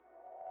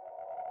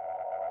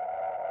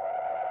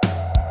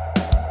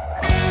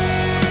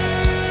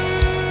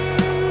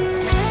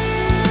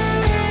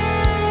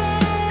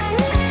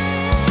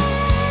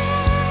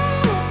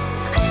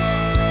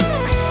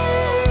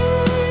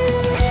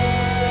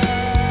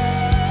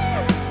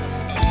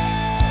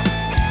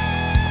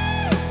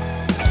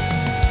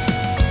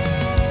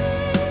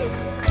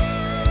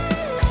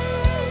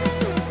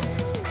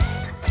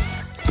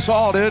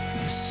Saw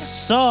it.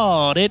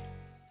 Sawed it.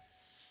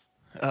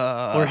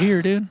 We're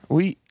here, dude.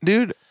 We've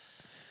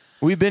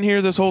been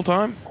here this whole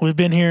time. We've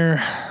been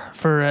here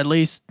for at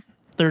least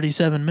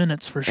 37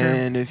 minutes for sure.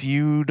 And if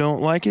you don't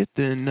like it,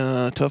 then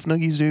tough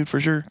nuggies, dude, for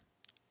sure.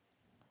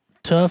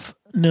 Tough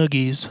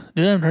nuggies.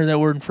 Dude, I haven't heard that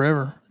word in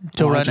forever.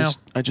 Till right now.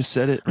 I just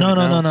said it. No.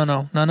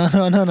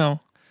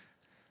 Now.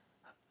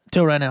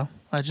 Till right now.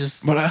 I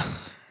just... But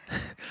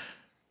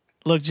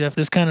Look, Jeff,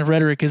 this kind of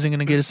rhetoric isn't going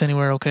to get us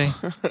anywhere, okay?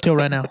 Till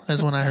right now.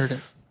 That's when I heard it.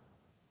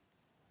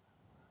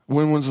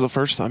 When was the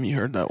first time you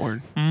heard that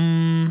word?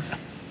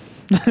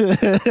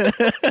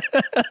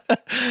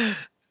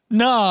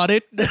 No,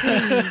 dude.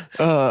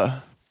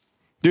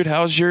 Dude,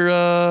 how's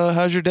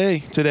your day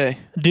today?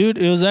 Dude,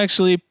 it was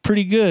actually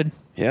pretty good.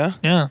 Yeah?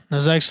 Yeah, it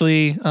was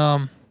actually,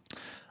 I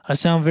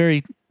sound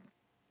very,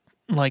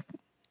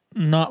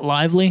 not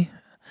lively.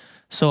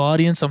 So,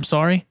 audience, I'm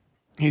sorry.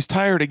 He's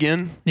tired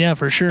again. Yeah,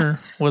 for sure,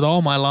 with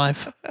all my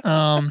life.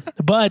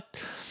 But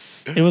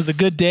it was a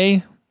good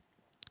day.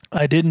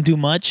 I didn't do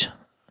much,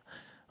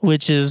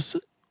 which is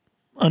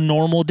a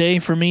normal day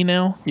for me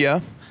now.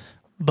 Yeah?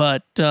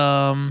 But,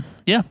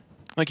 yeah.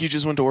 Like you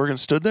just went to work and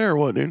stood there or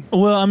what, dude?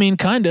 Well, I mean,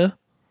 kind of.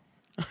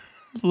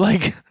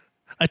 I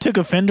took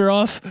a fender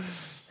off,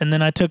 and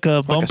then I took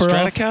a bumper like a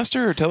off.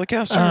 Stratocaster or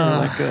Telecaster? Or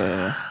like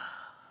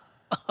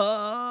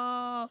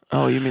a...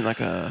 Oh, you mean like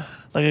a...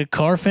 Like a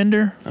car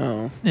fender?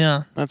 Oh.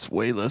 Yeah. That's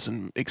way less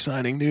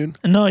exciting, dude.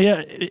 No,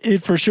 yeah,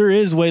 it for sure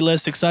is way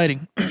less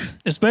exciting.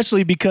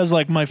 Especially because,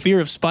 my fear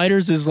of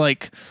spiders is,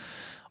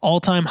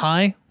 all-time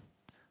high.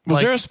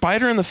 Was there a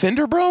spider in the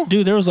fender, bro?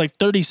 Dude, there was,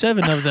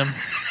 37 of them.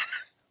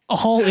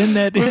 all in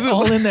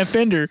that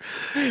fender.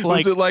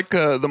 Was it like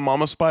the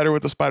mama spider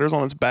with the spiders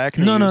on its back?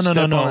 And No.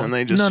 And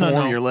they just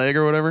swarm your leg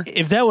or whatever?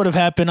 If that would have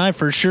happened, I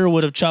for sure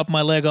would have chopped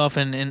my leg off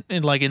and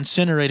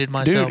incinerated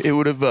myself. Dude, it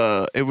would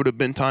have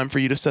been time for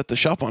you to set the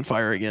shop on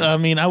fire again. I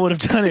mean, I would have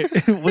done it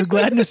with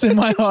gladness in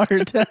my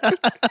heart.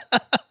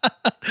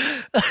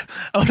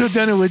 I would have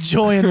done it with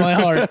joy in my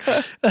heart.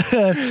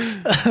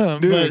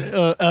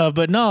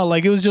 But no,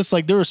 it was just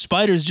there were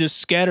spiders just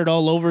scattered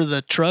all over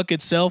the truck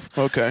itself.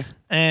 Okay.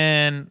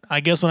 And I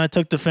guess when I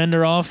took the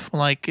fender off,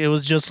 it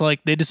was just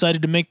they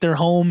decided to make their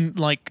home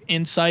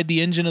inside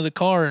the engine of the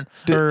car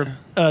or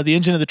the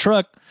engine of the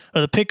truck or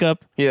the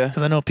pickup. Yeah.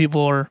 Because I know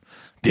people are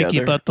picky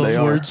about those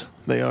words.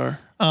 They are.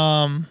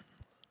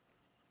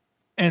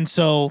 And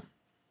so,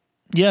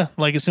 yeah,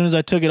 as soon as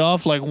I took it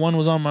off, one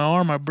was on my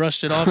arm, I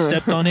brushed it off,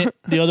 stepped on it.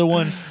 The other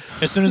one,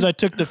 as soon as I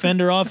took the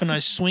fender off and I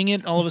swing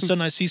it, all of a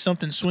sudden I see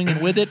something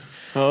swinging with it.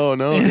 Oh,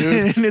 no,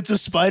 dude. And it's a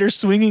spider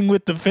swinging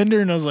with the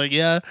fender. And I was like,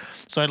 yeah.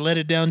 So I let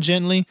it down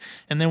gently.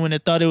 And then when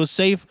it thought it was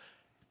safe,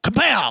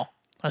 kapow!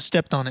 I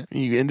stepped on it.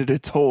 You ended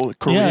its whole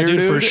career, yeah,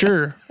 dude, for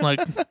sure.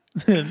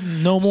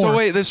 No more. So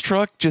wait, this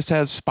truck just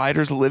has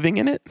spiders living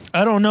in it?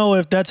 I don't know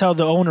if that's how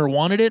the owner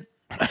wanted it.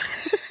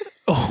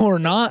 Or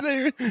not,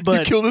 but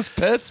you killed his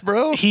pets,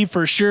 bro. He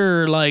for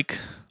sure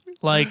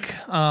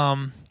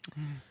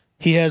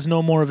he has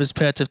no more of his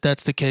pets if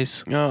that's the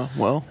case. Oh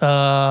well.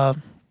 Was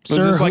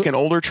Sir, this an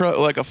older truck,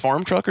 like a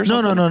farm truck or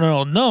something?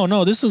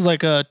 No. This was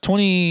a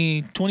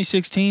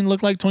 2016,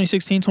 looked like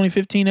 2016,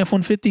 2015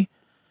 F-150.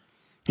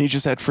 He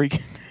just had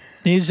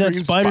He's had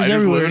spiders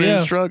everywhere. Living in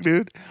his truck,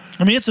 dude.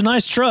 I mean, it's a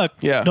nice truck.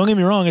 Yeah. Don't get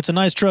me wrong, it's a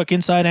nice truck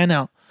inside and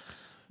out.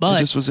 But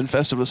it just was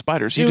infested with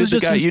spiders. You did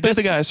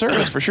the guy a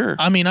service for sure.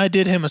 I mean, I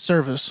did him a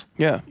service.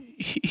 Yeah.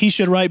 He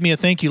should write me a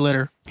thank you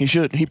letter. He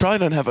should. He probably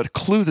doesn't have a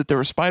clue that there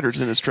were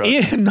spiders in his truck.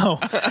 No.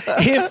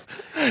 If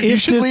you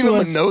should leave him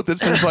a note that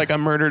says I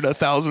murdered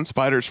 1,000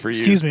 spiders for you.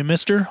 Excuse me,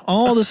 mister.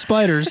 All the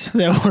spiders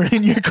that were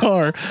in your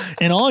car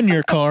and on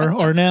your car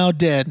are now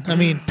dead. I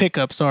mean,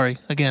 pickup, sorry.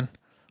 Again,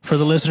 for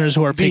the listeners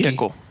who are picky.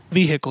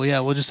 Vehicle,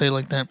 yeah, we'll just say it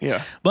like that.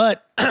 Yeah.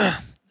 But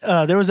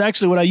there was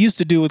actually what I used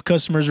to do with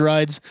customers'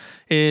 rides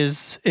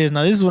is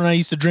now this is when I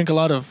used to drink a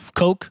lot of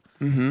Coke.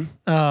 Mm-hmm.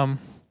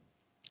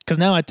 Because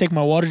now I take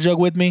my water jug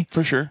with me.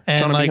 For sure.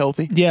 And trying to be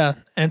healthy. Yeah.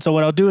 And so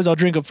what I'll do is I'll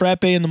drink a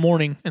frappe in the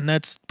morning, and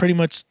that's pretty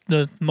much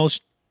the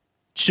most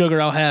sugar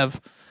I'll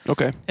have.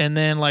 Okay. And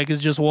then it's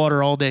just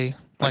water all day.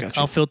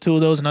 I'll fill 2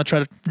 of those, and I'll try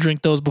to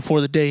drink those before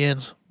the day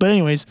ends. But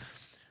anyways,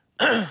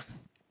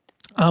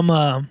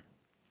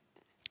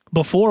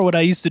 before what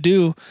I used to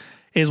do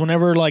is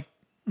whenever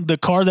the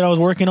car that I was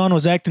working on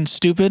was acting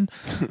stupid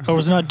or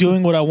was not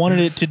doing what I wanted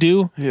it to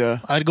do, yeah,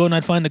 I'd go and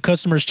I'd find the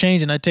customer's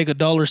change, and I'd take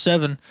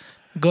 $1.07,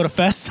 go to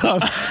Fast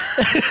Stop.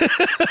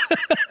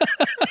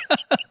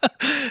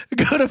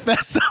 Go to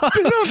Fast Stop.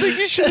 I don't think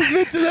you should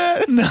admit to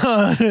that.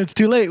 No, it's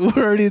too late.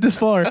 We're already this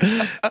far. Wow,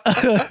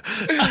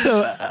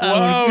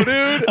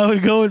 dude. I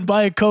would go and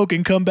buy a Coke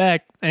and come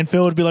back, and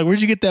Phil would be like,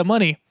 "Where'd you get that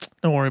money?"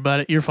 Don't worry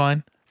about it. You're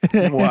fine.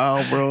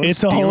 Wow, bro.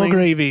 It's a whole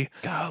gravy.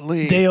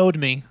 Golly. They owed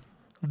me.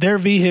 Their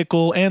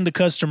vehicle and the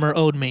customer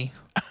owed me.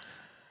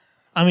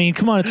 I mean,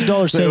 come on, it's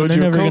 $1.07. They're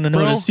never going to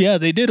notice. Yeah,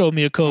 they did owe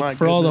me a Coke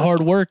for all the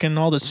hard work and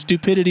all the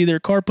stupidity their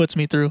car puts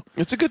me through.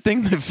 It's a good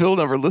thing that Phil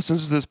never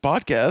listens to this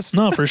podcast.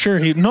 No, for sure.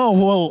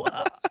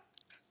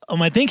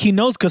 I think he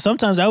knows because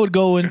sometimes I would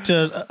go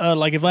into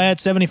like if I had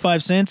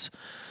 75 cents,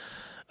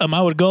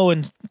 I would go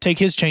and take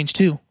his change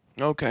too.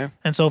 Okay.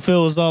 And so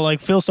Phil was all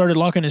like, Phil started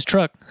locking his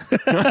truck.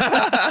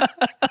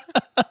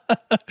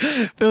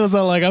 Phil was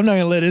all like, I'm not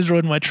gonna let Israel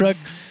in my truck.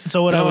 And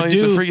so what I would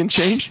he's do, a freaking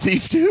change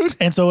thief, dude.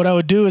 And so what I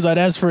would do is I'd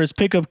ask for his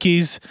pickup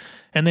keys,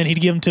 and then he'd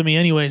give them to me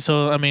anyway.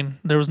 So I mean,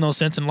 there was no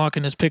sense in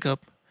locking his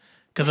pickup.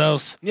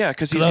 Because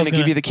he's gonna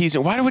give you the keys.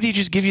 And why would he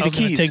just give you the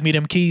keys? Take me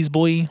them keys,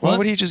 boy. Why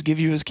would he just give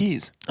you his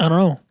keys? I don't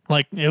know.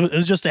 Like it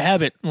was just a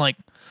habit. Like,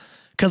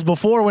 because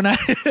before when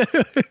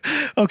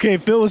okay,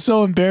 Phil was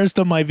so embarrassed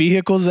of my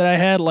vehicles that I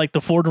had, like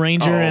the Ford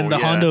Ranger and the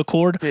Honda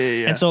Accord.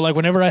 Yeah. And so like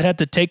whenever I'd have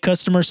to take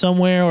customers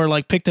somewhere or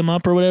like pick them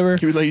up or whatever,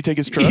 he would let you take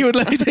his truck. He would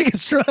let me take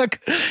his truck.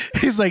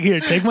 He's like,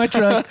 here, take my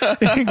truck.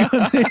 You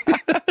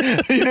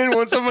didn't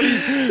want somebody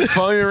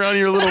following around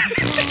your little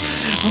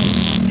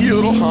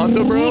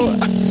Honda, bro.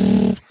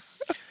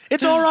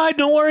 It's all right.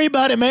 Don't worry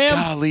about it, man.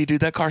 Golly, dude,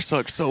 that car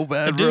sucks so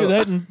bad,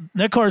 bro. Dude,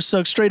 that car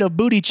sucks straight up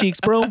booty cheeks,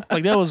 bro.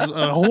 Like, that was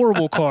a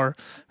horrible car.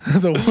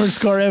 The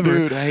worst car ever.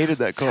 Dude, I hated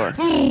that car.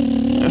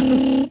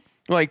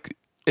 Like,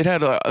 it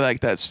had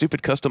like that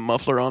stupid custom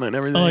muffler on it and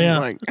everything. Oh, yeah.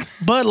 Like,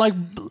 but, like,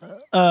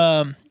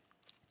 the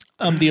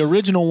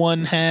original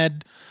one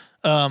had,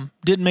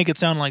 didn't make it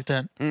sound like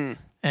that.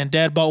 And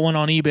Dad bought one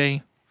on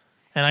eBay.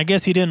 And I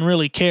guess he didn't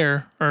really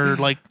care, or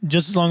like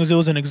just as long as it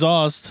was an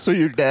exhaust. So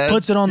your dad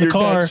puts it on the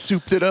car,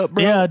 souped it up,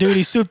 bro. Yeah, dude,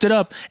 he souped it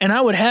up. And I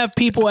would have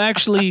people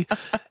actually,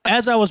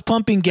 as I was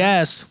pumping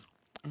gas,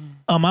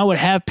 I would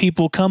have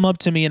people come up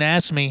to me and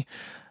ask me,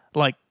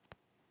 like,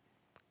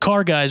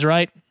 car guys,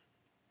 right?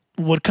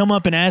 Would come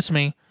up and ask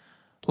me,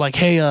 like,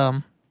 hey,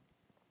 how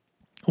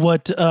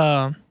much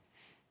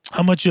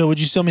would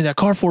you sell me that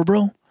car for,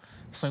 bro?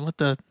 It's like, what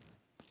the?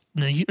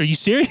 Are you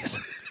serious?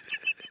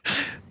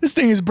 This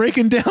thing is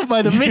breaking down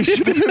by the minute. You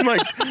should have been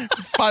like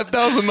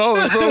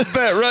 $5,000, bro.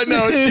 Bet right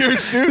now it's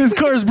yours, dude. This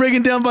car is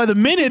breaking down by the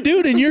minute,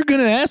 dude, and you're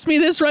gonna ask me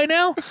this right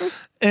now?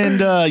 And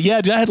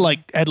yeah, dude, I had like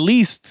at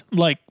least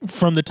like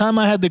from the time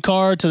I had the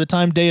car to the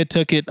time Dea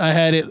took it, I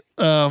had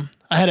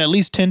at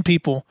least 10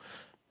 people.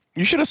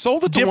 You should have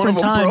sold it to different one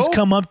of them, times bro.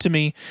 Come up to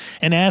me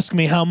and ask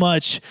me how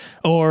much,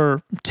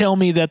 or tell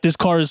me that this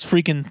car is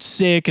freaking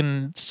sick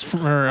and it's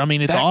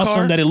That awesome,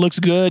 car? that it looks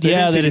good. They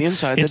Yeah, didn't see that the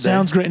inside, it did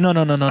sounds great. No.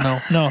 No,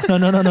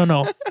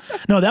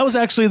 that was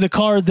actually the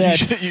car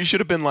that you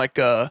should have been like,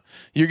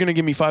 you're gonna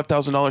give me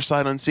 $5,000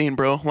 sight unseen,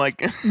 bro. Like,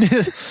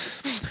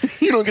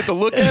 you don't get to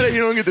look at it,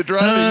 you don't get to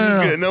drive it. You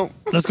just get no.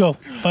 Let's go,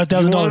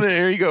 $5,000.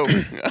 There you go.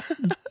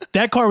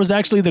 That car was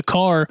actually the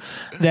car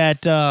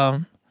that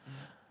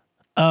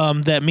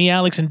that me,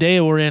 Alex, and Dea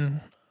were in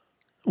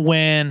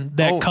when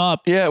that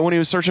cop. Yeah, when he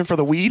was searching for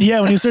the weed. Yeah,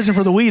 when he was searching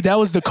for the weed, that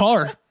was the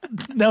car.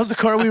 That was the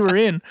car we were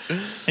in,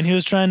 and he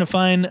was trying to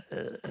find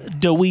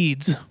the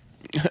weeds,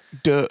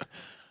 the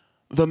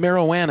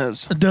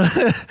marijuanas.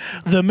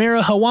 The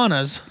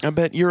marijuanas. I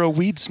bet you're a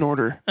weed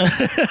snorter.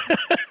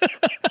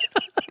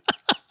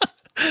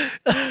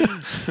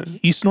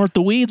 You snort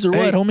the weeds or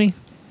what, homie?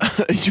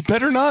 You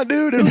better not,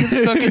 dude. It'll get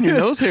stuck in your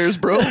nose hairs,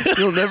 bro.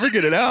 You'll never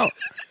get it out.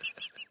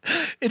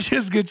 It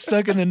just gets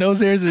stuck in the nose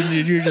hairs, and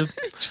you're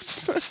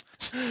just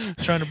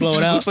trying to blow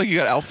it out. Looks like you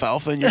got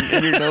alfalfa in your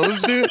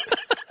nose, dude.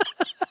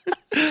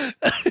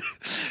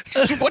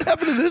 What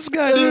happened to this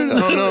guy, dude? I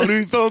don't know, dude.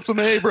 He found some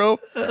hay, bro.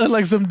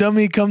 Like some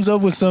dummy comes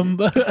up with some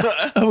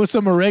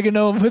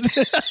oregano.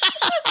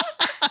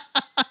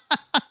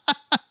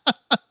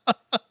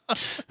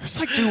 It's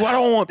like, dude, I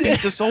don't want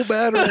pizza so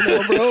bad right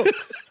now, bro.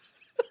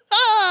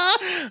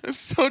 It's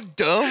so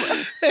dumb.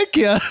 Heck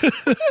yeah.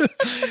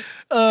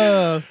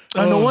 No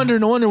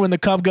wonder when the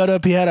cop got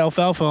up, he had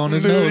alfalfa on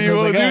his nose. I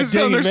was like, God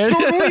dang it, man.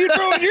 Weed,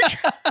 bro.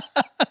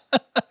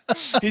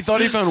 He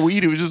thought he found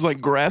weed. It was just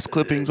like grass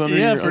clippings under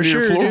your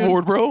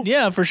floorboard, bro.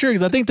 Yeah, for sure.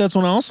 Because I think that's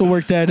when I also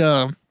worked at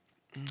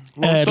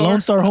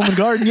Lone Star Home and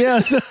Garden.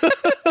 Yeah.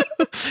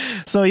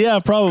 So yeah,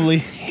 probably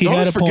he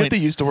had a point. Forget they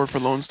used to work for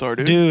Lone Star,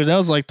 dude. Dude, that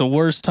was like the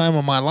worst time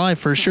of my life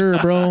for sure,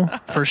 bro.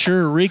 For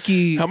sure,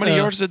 Ricky. How many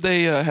yards did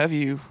they have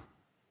you?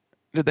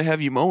 Did they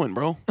have you mowing,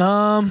 bro?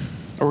 Or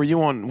were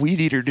you on weed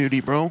eater duty,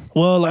 bro?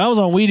 Well, I was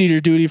on weed eater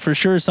duty for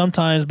sure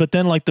sometimes, but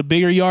then like the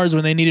bigger yards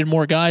when they needed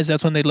more guys,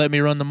 that's when they'd let me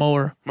run the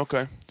mower.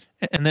 Okay.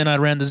 And then I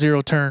ran the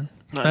zero turn.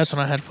 Nice. That's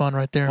when I had fun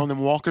right there. On them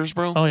walkers,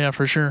 bro? Oh yeah,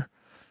 for sure.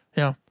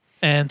 Yeah.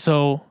 And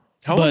so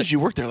how long did you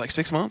work there? Like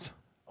 6 months?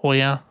 Well,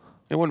 yeah.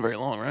 It wasn't very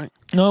long, right?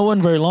 No, it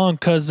wasn't very long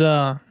because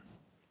they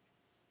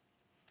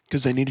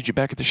needed you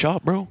back at the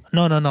shop, bro?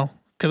 No.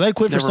 Because I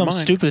quit for something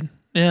stupid.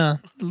 Yeah.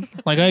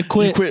 Like I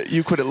quit.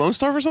 You quit at Lone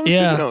Star for something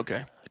stupid? Oh,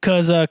 okay.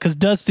 Because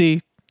Dusty,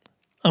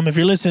 if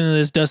you're listening to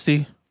this,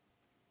 Dusty,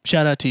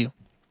 shout out to you.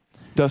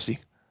 Dusty.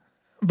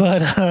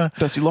 But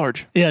Dusty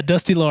Large. Yeah,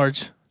 Dusty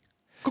Large.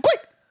 Go quick.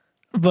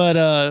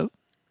 But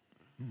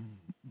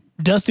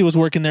Dusty was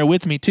working there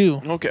with me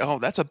too. Okay. Oh,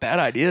 that's a bad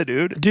idea,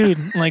 dude. Dude,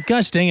 like,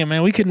 gosh dang it,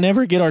 man. We could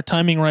never get our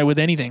timing right with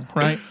anything,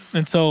 right?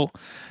 And so,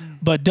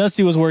 but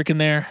Dusty was working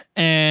there,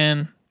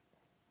 and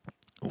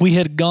we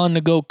had gone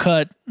to go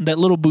cut that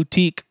little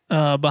boutique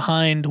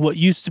behind what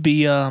used to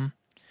be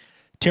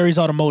Terry's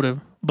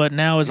Automotive, but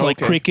now it's like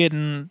Okay. Cricket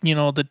and,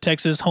 the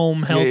Texas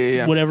Home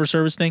Health, whatever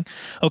service thing.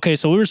 Okay,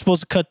 so we were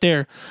supposed to cut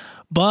there.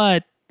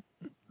 But,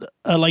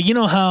 like, you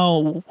know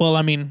how, well,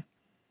 I mean,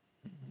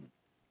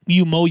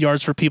 you mow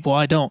yards for people.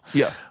 I don't.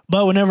 Yeah.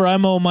 But whenever I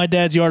mow my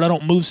dad's yard, I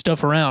don't move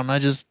stuff around. I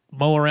just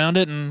mow around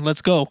it and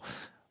let's go.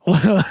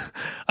 Well,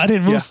 I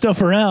didn't move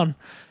stuff around.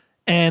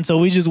 And so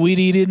we just weed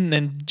eated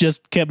and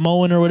just kept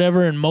mowing or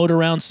whatever and mowed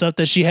around stuff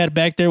that she had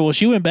back there. Well,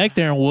 she went back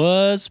there and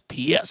was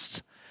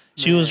pissed.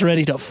 She was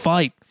ready to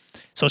fight.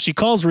 So she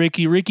calls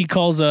Ricky. Ricky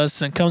calls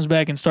us and comes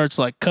back and starts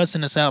like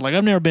cussing us out. Like,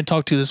 I've never been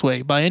talked to this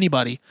way by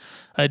anybody.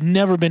 I'd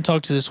never been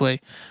talked to this way.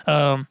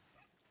 Now,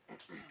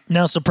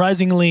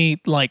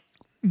 surprisingly, like,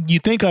 you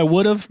think I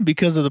would have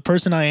because of the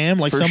person I am,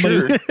 like For somebody.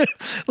 sure.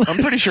 I'm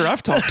pretty sure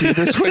I've talked to you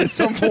this way at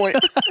some point.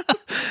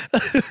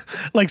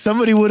 Like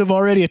somebody would have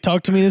already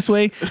talked to me this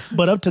way,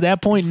 but up to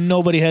that point,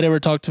 nobody had ever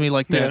talked to me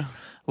like that. Yeah.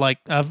 Like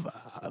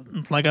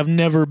I've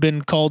never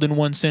been called in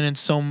one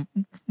sentence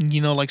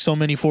like so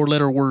many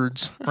 4-letter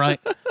words, right?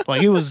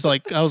 Like it was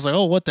like I was like,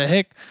 oh, what the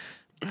heck?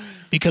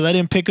 Because I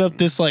didn't pick up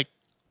this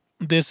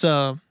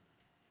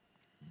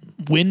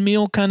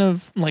windmill kind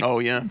of like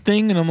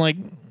thing, and I'm like,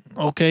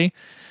 okay.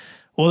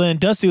 Well, then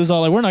Dusty was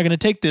all like, we're not going to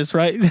take this,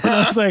 right? And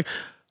I was like,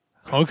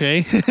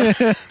 okay.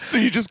 So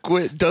you just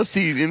quit.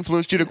 Dusty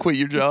influenced you to quit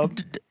your job?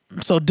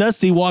 So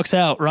Dusty walks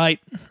out, right?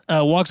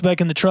 Walks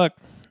back in the truck,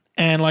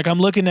 and like I'm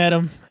looking at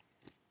him,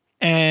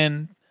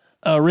 and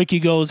Ricky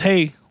goes,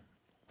 hey,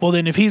 well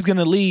then if he's going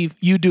to leave,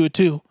 you do it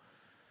too.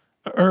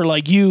 Or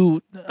like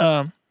you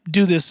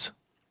do this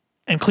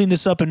and clean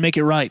this up and make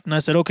it right. And I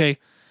said, okay.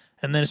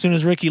 And then as soon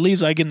as Ricky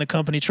leaves, I get in the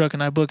company truck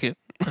and I book it.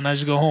 And I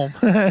just go home.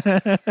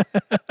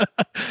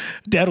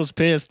 Dad was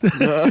pissed.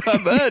 I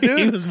bet, dude.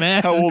 He was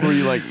mad. How old were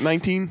you, like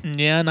 19?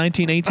 Yeah,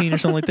 19, 18 or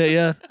something like that,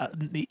 yeah.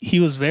 He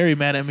was very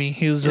mad at me.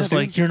 He was just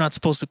like, you're not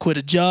supposed to quit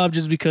a job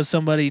just because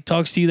somebody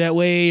talks to you that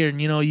way,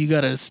 and, you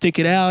got to stick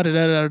it out,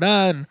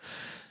 and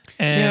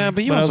yeah,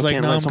 but you also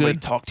can't let somebody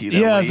talk to you that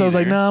way. Yeah, so I was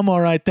like, nah, I'm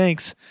all right,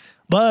 thanks.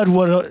 But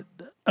what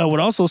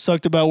also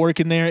sucked about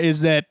working there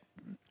is that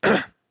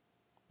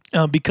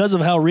because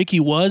of how Ricky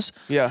was,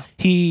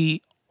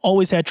 he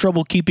always had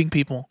trouble keeping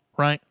people,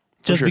 right?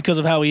 Just because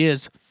of how he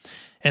is.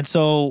 And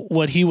so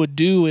what he would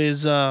do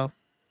is to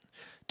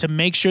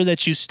make sure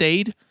that you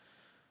stayed,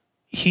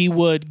 he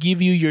would give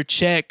you your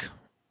check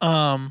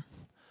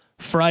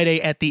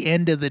Friday at the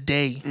end of the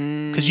day,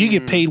 because you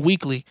get paid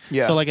weekly.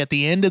 Yeah. So like at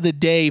the end of the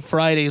day,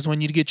 Friday is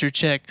when you get your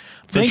check.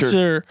 Banks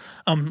are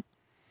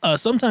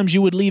sometimes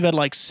you would leave at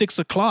like 6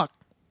 o'clock.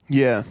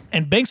 Yeah.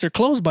 And banks are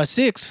closed by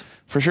 6.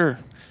 For sure.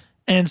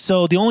 And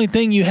so the only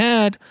thing you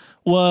had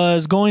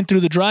was going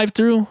through the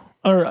drive-through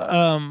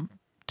or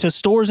to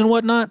stores and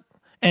whatnot,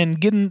 and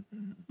getting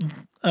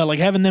like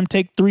having them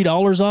take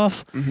 $3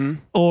 off,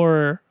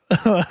 or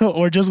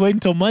just wait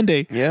until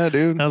Monday. Yeah,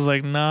 dude. I was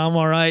like, nah, I'm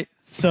all right.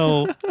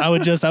 So I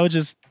would just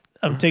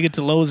take it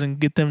to Lowe's and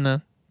get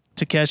them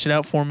to cash it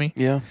out for me.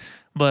 Yeah.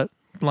 But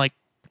like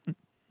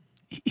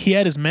he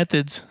had his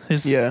methods.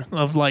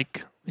 Of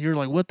like, you're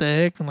like, what the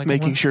heck? I'm like,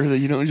 making sure that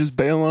you don't just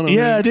bail on them.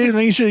 Yeah, dude,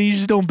 making sure you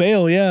just don't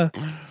bail. Yeah.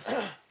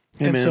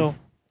 Hey, and man. so,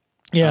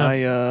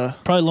 yeah,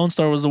 probably Lone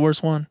Star was the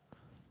worst one.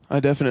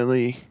 I've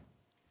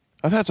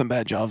had some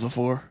bad jobs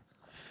before.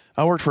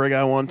 I worked for a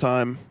guy one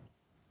time.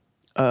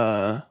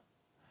 Like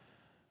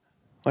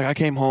I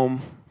came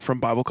home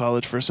from Bible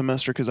college for a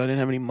semester because I didn't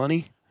have any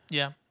money.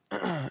 Yeah.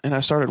 And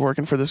I started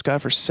working for this guy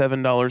for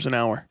 $7 an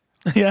hour.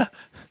 Yeah.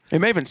 It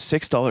may have been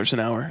 $6 an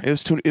hour. It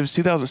was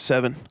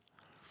 2007.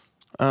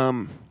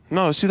 No,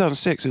 it was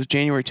 2006. It was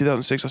January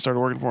 2006. I started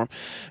working for him,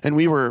 and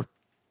we were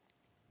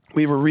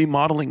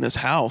remodeling this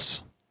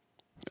house,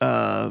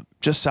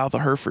 just south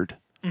of Hereford,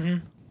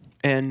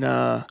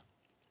 and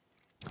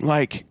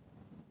like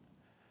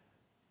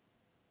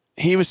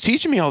he was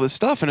teaching me all this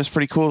stuff, and it's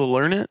pretty cool to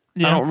learn it.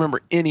 Yeah. I don't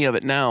remember any of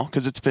it now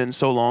because it's been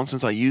so long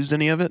since I used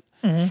any of it.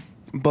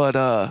 But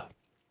I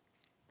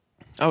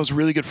was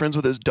really good friends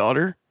with his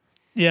daughter.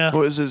 Yeah, it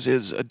was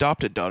his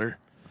adopted daughter,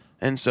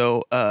 and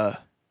so it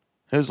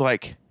was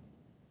like,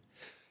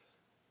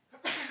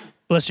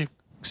 bless you.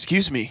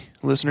 Excuse me,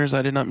 listeners.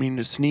 I did not mean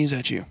to sneeze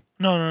at you.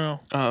 No.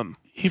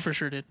 He for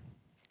sure did.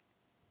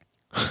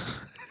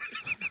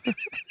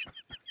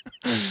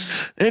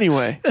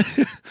 Anyway.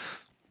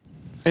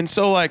 And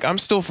so, like, I'm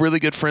still really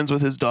good friends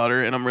with his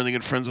daughter, and I'm really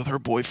good friends with her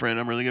boyfriend.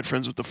 I'm really good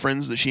friends with the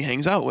friends that she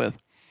hangs out with.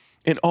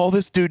 And all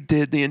this dude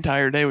did the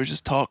entire day was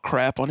just talk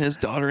crap on his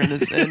daughter and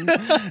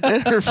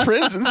and her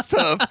friends and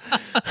stuff.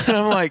 And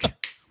I'm like,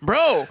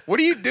 bro, what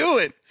are you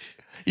doing?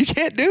 You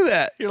can't do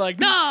that. You're like,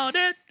 no,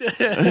 dude.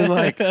 And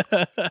like,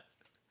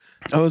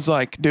 I was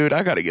like, dude,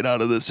 I got to get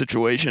out of this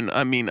situation.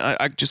 I mean,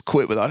 I just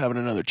quit without having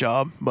another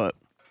job. But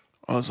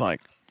I was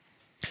like,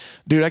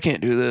 dude, I can't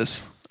do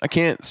this. I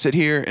can't sit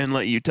here and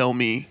let you tell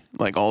me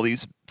like all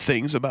these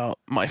things about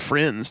my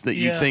friends that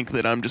you think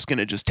that I'm just going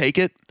to just take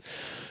it.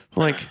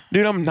 Like,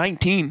 dude, I'm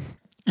 19.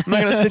 I'm not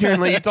going to sit here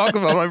and let you talk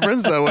about my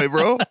friends that way,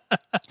 bro.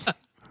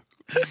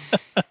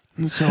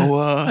 And so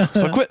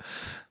I quit.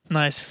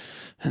 Nice.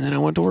 And then I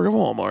went to work at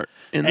Walmart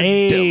in the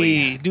Hey,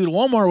 deli. dude,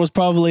 Walmart was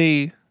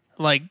probably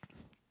like,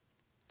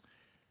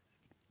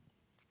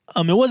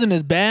 it wasn't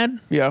as bad,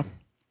 Yeah.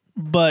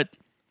 but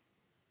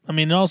I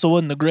mean, it also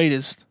wasn't the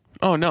greatest.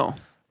 Oh, no.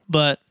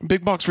 But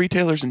Big box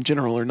retailers in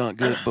general are not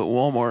good, but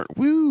Walmart,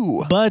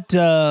 woo. but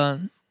I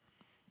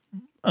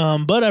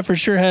for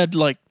sure had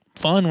like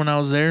fun when I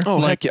was there. Oh,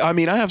 like, heck yeah. I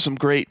mean, I have some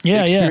great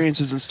Yeah, yeah.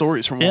 experiences and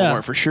stories from Walmart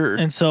Yeah. for sure.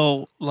 And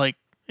so like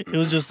it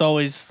was just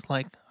always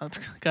like,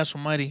 gosh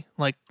almighty,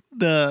 like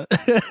the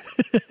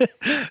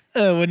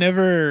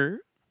whenever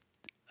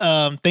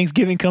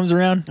Thanksgiving comes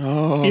around,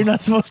 you're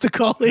not supposed to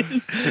call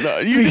in. No,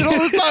 you did all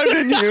the time,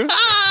 didn't you?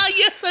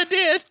 Yes, I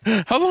did.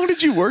 How long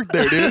did you work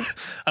there, dude?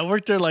 I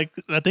worked there like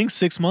I think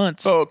 6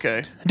 months. Oh,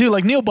 okay. Dude,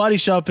 like Neil Body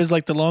Shop is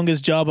like the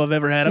longest job I've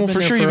ever had. I've Well, been for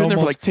there sure, you've been there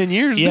for almost- like 10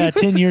 years. Yeah,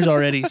 dude. 10 years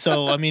already.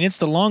 So, I mean, it's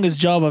the longest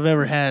job I've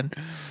ever had.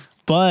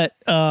 But,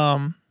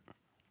 yeah,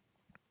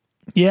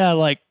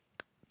 like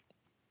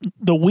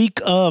the week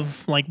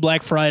of like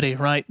Black Friday,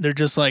 right? They're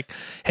just like,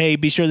 hey,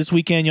 be sure this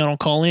weekend y'all don't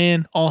call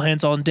in. All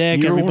hands on deck.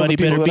 You were one of Everybody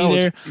the people better that be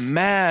I there. was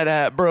mad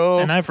at, bro.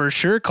 And I for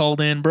sure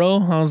called in, bro.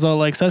 I was all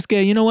like,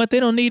 Sasuke, you know what? They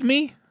don't need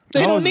me.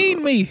 They don't need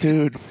me.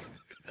 Dude.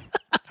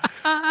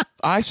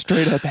 I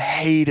straight up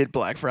hated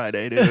Black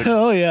Friday, dude.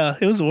 Oh, yeah.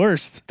 It was the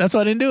worst. That's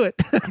why I didn't do it.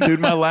 Dude,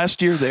 my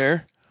last year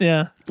there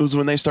Yeah. was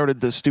when they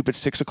started the stupid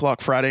 6 o'clock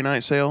Friday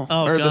night sale.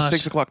 Oh, or the gosh.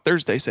 6 o'clock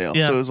Thursday sale.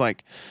 Yeah. So it was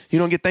like, you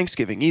don't get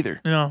Thanksgiving either.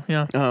 No,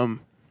 yeah.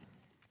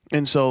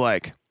 And so,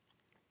 like,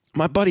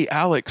 my buddy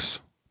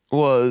Alex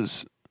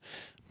was.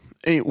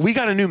 We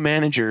got a new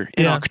manager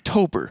in Yeah.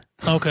 October.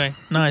 Okay.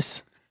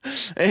 Nice.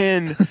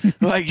 And,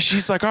 like,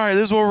 she's like, all right,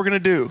 this is what we're going to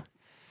do.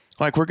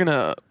 Like, we're going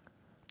to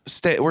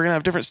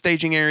have different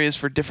staging areas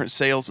for different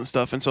sales and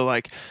stuff. And so,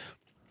 like,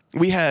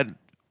 we had,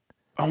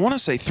 I want to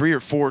say 3 or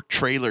 4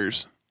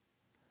 trailers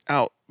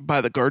out by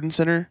the garden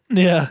center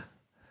Yeah.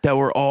 that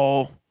were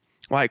all.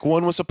 Like,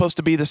 one was supposed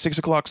to be the 6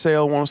 o'clock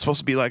sale, one was supposed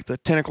to be like the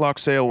 10 o'clock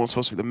sale, one was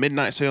supposed to be the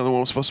midnight sale, and one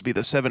was supposed to be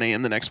the 7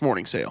 a.m. the next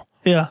morning sale.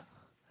 Yeah.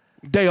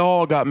 They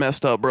all got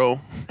messed up,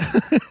 bro.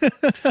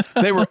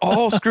 They were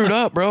all screwed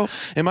up, bro.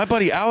 And my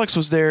buddy Alex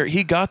was there.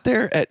 He got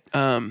there at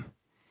and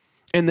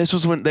this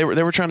was when they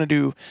were trying to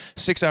do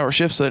 6-hour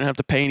shifts so they didn't have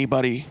to pay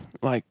anybody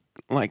like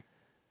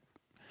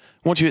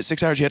once you hit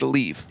 6 hours you had to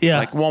leave. Yeah.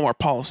 Like Walmart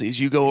policies,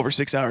 you go over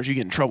 6 hours, you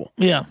get in trouble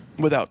Yeah.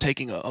 without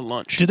taking a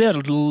lunch. Dude, they had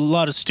a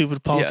lot of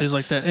stupid policies Yeah.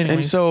 like that. Anyways.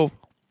 And so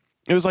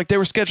it was like they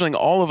were scheduling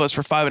all of us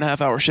for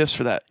 5.5-hour shifts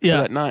for that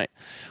night.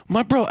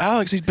 My bro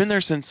Alex, he's been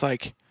there since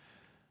like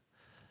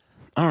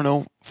I don't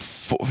know.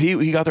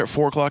 He got there at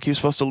 4 o'clock. He was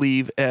supposed to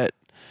leave at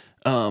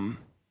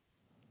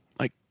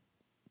like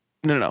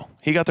no.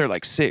 He got there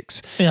like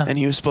 6. Yeah. And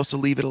he was supposed to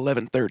leave at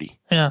 11:30.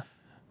 Yeah.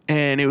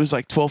 And it was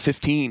like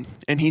 12:15,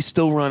 and he's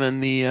still running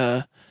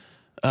the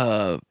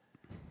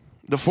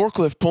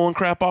forklift pulling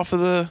crap off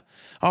the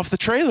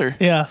trailer.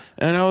 Yeah.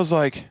 And I was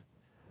like,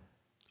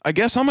 I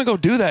guess I'm gonna go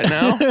do that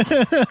now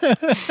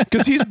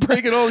because he's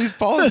breaking all these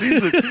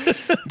policies.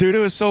 Dude, it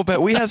was so bad.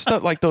 We had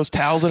stuff like those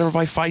towels that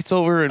everybody fights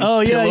over and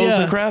pillows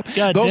and crap.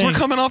 God those dang. were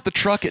coming off the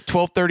truck at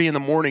 12:30 in the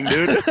morning,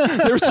 dude.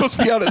 They were supposed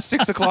to be out at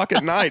 6 o'clock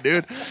at night,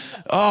 dude.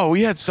 Oh,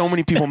 we had so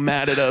many people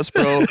mad at us,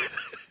 bro.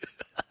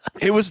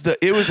 It was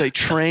a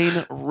train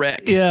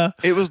wreck. Yeah.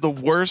 It was the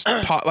worst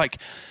like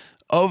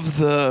of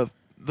the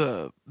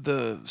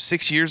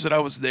 6 years that I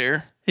was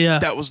there. Yeah.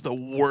 That was the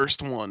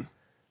worst one.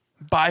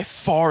 By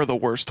far the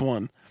worst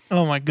one.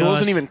 Oh my It god.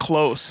 wasn't even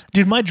close.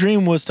 Dude, my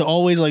dream was to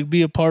always like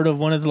be a part of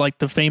one of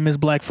the famous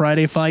Black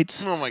Friday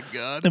fights. Oh my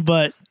god.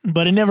 But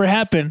it never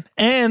happened.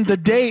 And the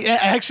day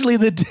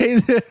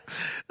that,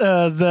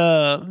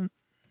 the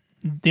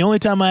only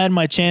time I had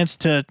my chance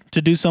to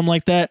do something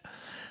like that,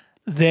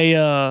 they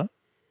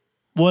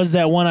was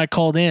that one I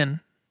called in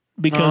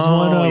because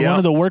one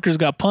of the workers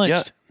got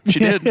punched. Yeah, she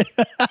did.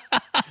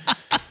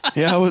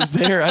 Yeah, I was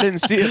there. I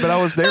didn't see it, but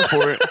I was there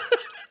for it.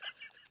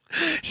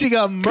 She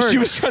got murdered. She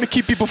was trying to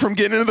keep people from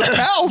getting into the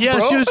towels, Yeah,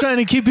 bro. she was trying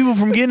to keep people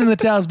from getting in the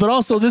towels, but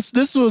also this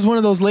was one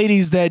of those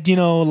ladies that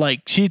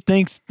like she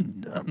thinks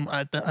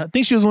I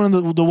think she was one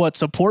of the what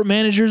support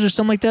managers or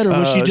something like that, or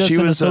was she just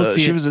an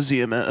associate? She was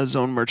a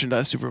zone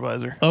merchandise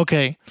supervisor.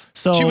 Okay,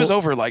 so She was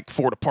over like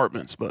 4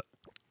 departments, but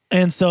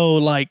and so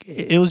like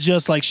it was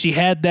just like she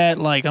had that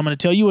like I'm going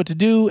to tell you what to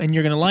do and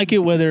you're going to like it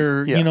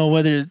whether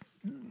whether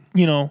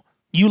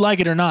you like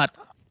it or not.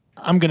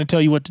 I'm going to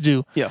tell you what to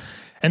do. yeah.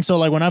 And so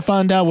like when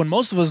when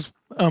most of us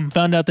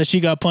found out that she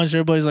got punched,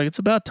 everybody's like, it's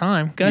about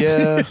time.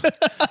 Yeah.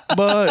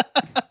 But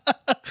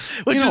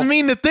Which You is don't-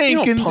 mean to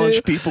think. you don't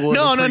punch people in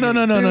No, the no,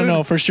 freaking-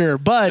 no, for sure.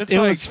 But It's it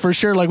like- was for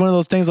sure like one of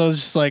those things I was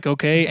just like,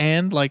 okay,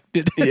 and like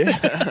yeah.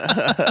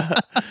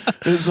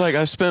 It's like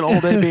I spent all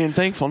day being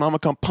thankful. Now I'm gonna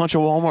come punch a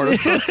Walmart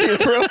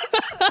associate,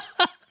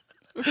 bro.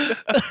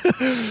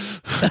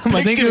 I think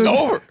Thanksgiving's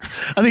over.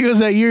 I think it was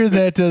that year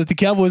that the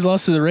Cowboys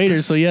lost to the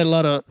Raiders, so you had a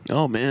lot of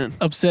Oh man.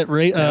 upset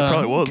probably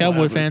was what Cowboy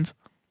happened. fans.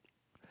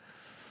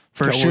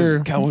 For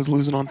sure. Cowboys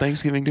losing on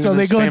Thanksgiving. Dude, So they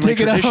that's go and family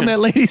take it out on tradition. that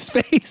lady's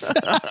face.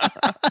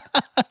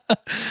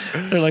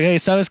 They're like, hey,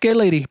 South Scared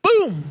lady.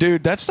 Boom.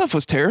 Dude, that stuff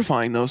was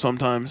terrifying though.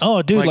 Sometimes.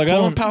 Oh, dude, like I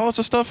pulling don't. pallets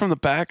of stuff from the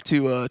back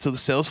to the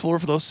sales floor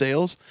for those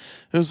sales.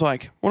 It was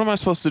like, what am I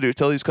supposed to do?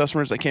 Tell these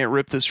customers they can't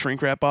rip this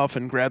shrink wrap off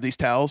and grab these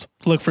towels?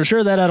 Look, for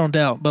sure that I don't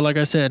doubt. But like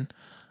I said,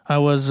 I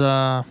was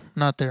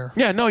not there.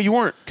 Yeah, no, you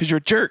weren't, because you're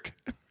a jerk.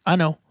 I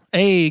know.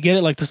 Hey, get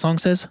it like the song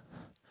says,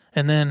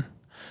 and then.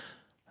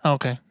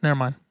 Okay, never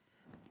mind.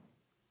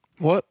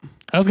 What?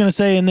 I was gonna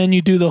say, and then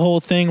you do the whole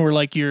thing where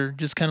like you're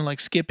just kind of like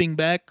skipping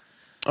back.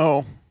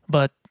 Oh.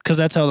 But because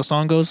that's how the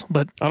song goes.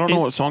 But I don't know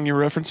what song you're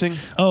referencing.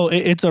 Oh,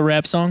 it's a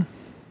rap song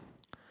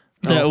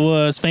that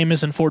was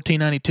famous in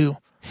 1492.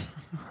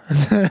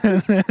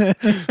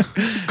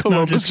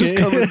 Columbus just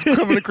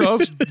coming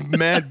across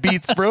mad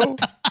beats, bro.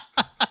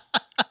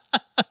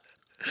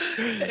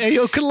 Hey,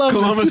 yo,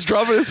 Columbus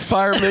dropping his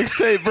fire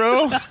mixtape,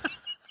 bro.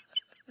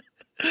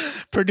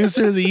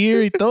 Producer of the year.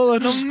 Y todo.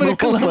 No,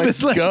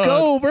 Columbus, let's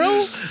go,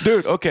 bro.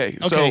 Dude, okay.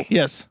 So,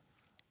 yes.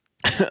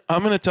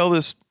 I'm going to tell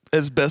this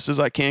as best as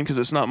I can because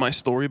it's not my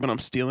story, but I'm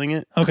stealing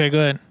it. Okay,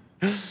 go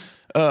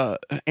ahead.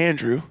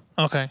 Andrew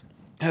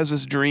has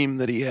this dream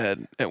that he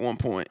had at one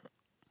point.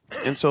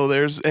 And so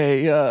there's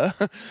a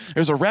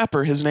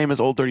rapper. His name is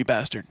Old Dirty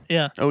Bastard.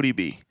 Yeah.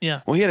 ODB.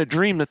 Yeah. Well, he had a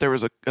dream that there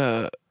was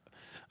a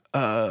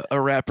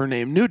rapper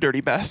named New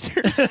Dirty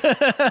Bastard.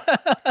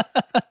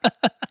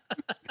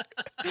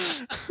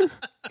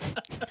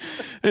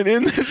 And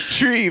in this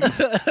dream,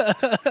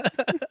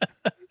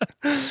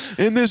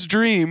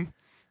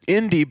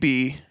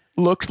 NDB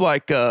looked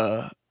like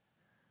have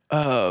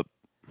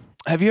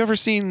you ever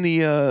seen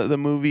the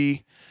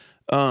movie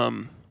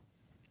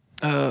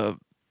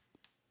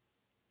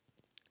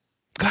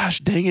gosh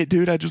dang it,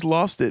 dude, I just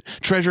lost it.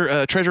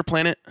 Treasure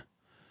Planet.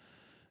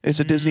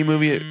 It's a Disney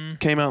movie. It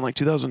came out in like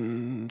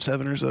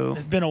 2007 or so.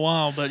 It's been a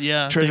while, but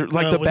yeah. Treasure,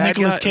 like the with bad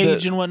Nicolas guy,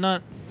 Cage and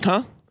whatnot.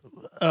 Huh?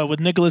 With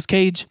Nicolas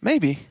Cage.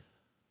 Maybe.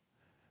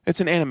 It's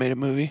an animated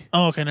movie.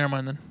 Oh, okay, never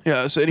mind then.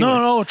 Yeah. So anyway.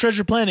 No,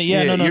 Treasure Planet.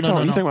 Yeah, no. You're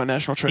talking about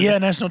National Treasure. Yeah,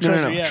 National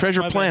Treasure. No. Yeah,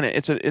 Treasure Planet.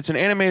 It's an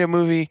animated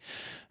movie.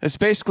 It's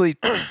basically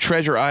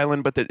Treasure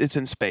Island, but it's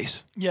in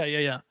space.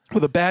 Yeah. Well,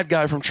 the bad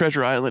guy from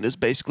Treasure Island is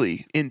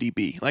basically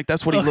NDB. Like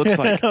that's what he looks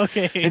like.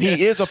 Okay. And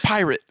he is a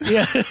pirate.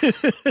 Yeah.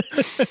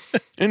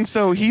 And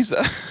so he's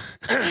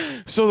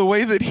so the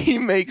way that he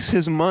makes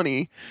his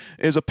money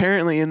is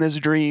apparently in this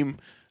dream.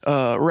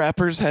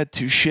 Rappers had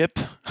to ship.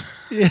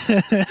 They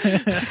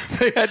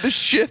had to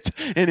ship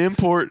and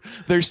import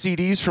their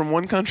CDs from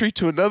one country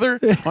to another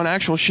on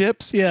actual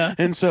ships. Yeah.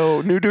 And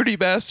so New Dirty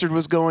Bastard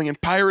was going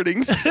and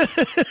pirating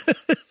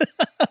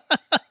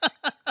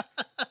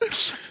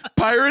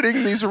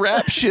these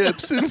rap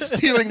ships and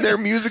stealing their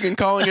music and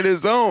calling it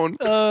his own.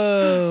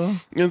 Oh.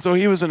 And so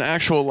he was an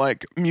actual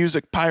like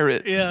music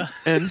pirate. Yeah.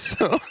 And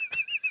so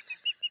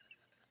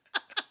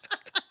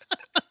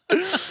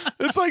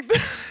it's like the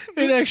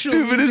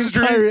stupidest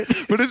dream, pirate.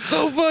 but it's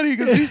so funny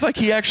because he's like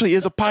he actually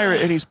is a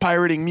pirate and he's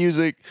pirating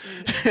music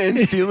and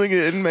stealing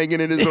it and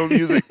making it his own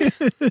music.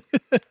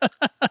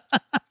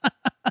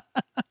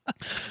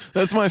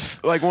 That's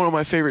like one of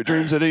my favorite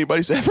dreams that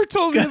anybody's ever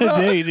told me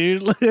about. Hey,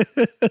 dude.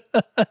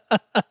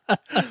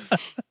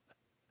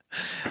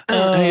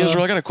 Hey,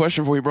 Israel, I got a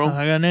question for you, bro.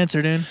 I got an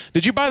answer, dude.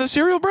 Did you buy the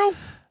cereal, bro?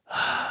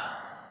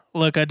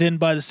 Look, I didn't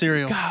buy the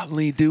cereal.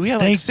 Golly, dude, we had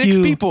like six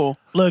people.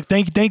 Look,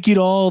 thank you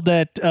to all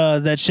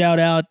that shout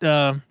out,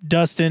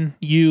 Dustin,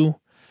 you,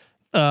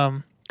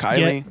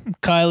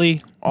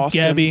 Kylie,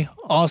 Austin. Gabby,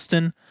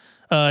 Austin.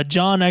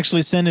 John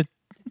actually sent it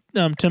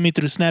to me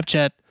through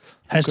Snapchat.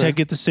 #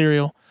 get the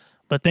cereal.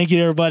 But thank you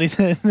to everybody.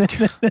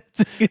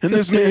 And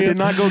this man did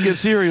not go get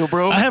cereal,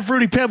 bro. I have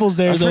Fruity Pebbles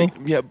there, though.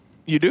 Yeah,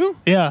 you do?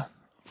 Yeah.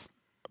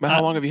 But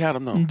how long have you had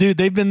them, though? Dude,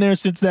 they've been there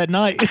since that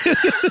night.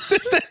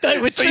 Since that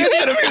night with So you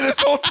had them here this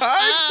whole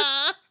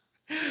time?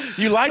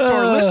 You lied to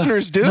our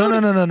listeners, dude.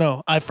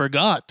 No. I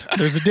forgot.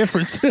 There's a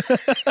difference.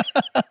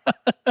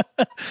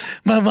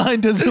 My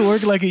mind doesn't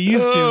work like it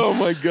used to. Oh,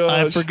 my gosh.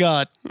 I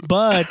forgot.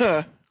 But,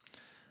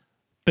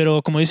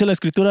 pero como dice la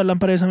escritura,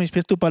 lámpara es a mis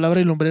pies tu palabra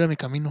y lumbrera mi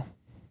camino.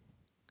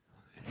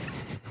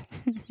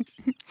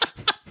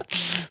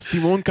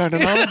 Simon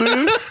Cardinal,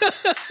 dude.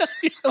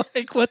 You're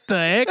like, what the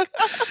heck?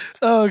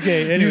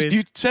 Okay, anyways.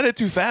 You said it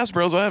too fast,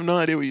 bro, so I have no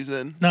idea what you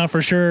said. No,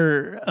 for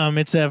sure.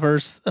 It's that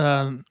verse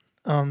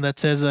that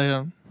says,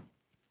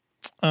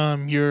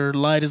 your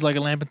light is like a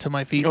lamp unto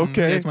my feet.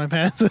 Okay. And my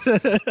path.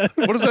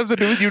 What does that have to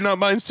do with you not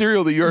buying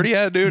cereal that you already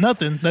had, dude?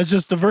 Nothing. That's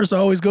just the verse I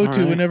always go All to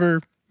right.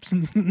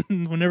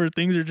 whenever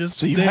things are just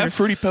So you there. have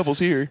Fruity Pebbles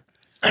here.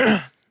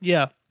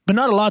 Yeah, but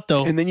not a lot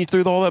though. And then you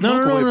threw all that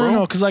milk away, bro.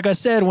 No. Because like I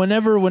said,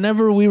 whenever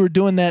we were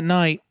doing that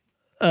night,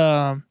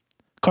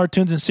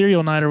 cartoons and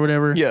cereal night or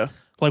whatever. Yeah.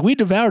 Like we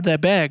devoured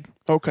that bag.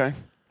 Okay.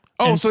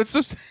 Oh, And so it's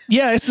this.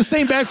 Yeah, it's the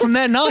same bag from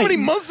that night. How many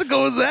months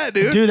ago was that,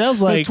 dude? Dude, that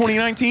was like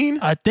 2019.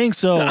 I think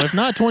so. If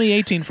not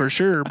 2018 for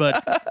sure,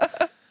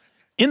 but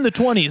in the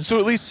 20s. So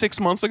at least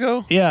 6 months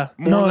ago. Yeah.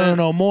 More than-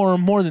 No.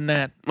 More than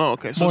that. Oh,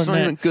 okay. So More it's than not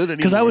that. even good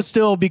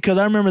anymore. Because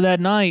I remember that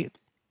night,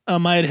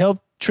 I had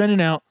helped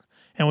Trending out,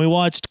 and we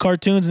watched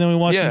cartoons, and then we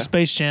watched some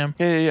Space Jam,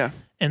 Yeah.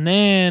 and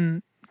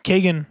then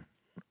Kagan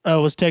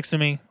was texting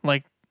me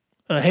like,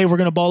 "Hey, we're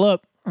gonna ball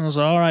up." I was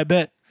like, "All right,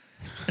 bet."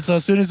 And so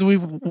as soon as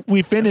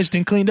we finished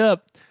and cleaned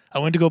up, I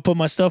went to go put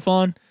my stuff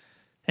on,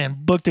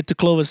 and booked it to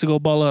Clovis to go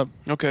ball up.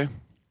 Okay.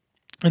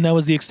 And that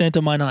was the extent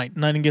of my night.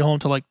 And I didn't get home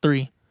till like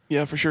 3.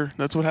 Yeah, for sure.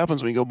 That's what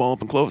happens when you go ball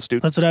up in Clovis,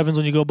 dude. That's what happens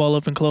when you go ball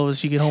up in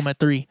Clovis. You get home at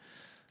 3.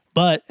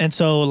 But and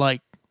so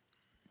like,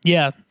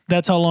 yeah,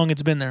 that's how long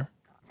it's been there.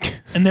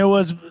 And there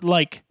was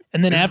like,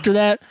 and then after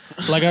that,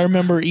 like I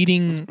remember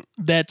eating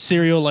that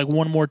cereal like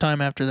one more time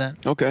after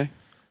that. Okay.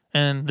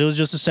 And it was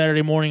just a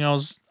Saturday morning. I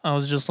was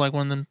just like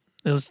one of them.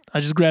 I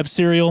just grabbed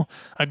cereal,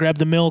 I grabbed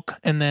the milk,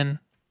 and then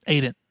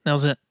ate it. That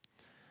was it.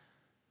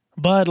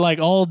 But like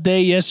all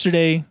day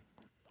yesterday,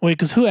 wait,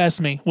 because who asked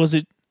me? Was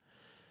it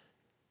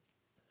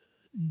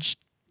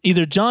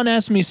either John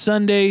asked me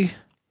Sunday?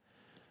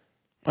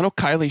 I know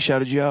Kylie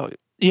shouted you out.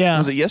 Yeah.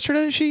 Was it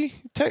yesterday that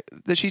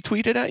she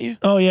tweeted at you?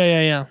 Oh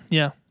yeah.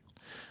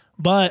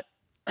 But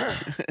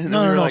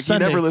no, like,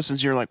 Sunday. He never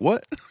listens. You're like,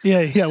 what?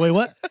 Yeah. Wait,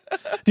 what?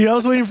 Dude, I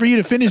was waiting for you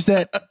to finish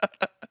that,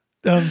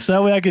 so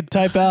that way I could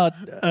type out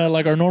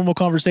like our normal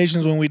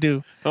conversations when we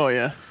do. Oh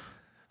yeah.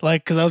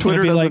 Like, because I was Twitter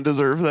gonna be doesn't like,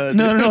 deserve that.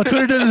 No,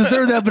 Twitter doesn't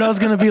deserve that. But I was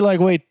gonna be like,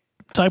 wait,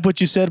 type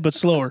what you said, but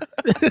slower.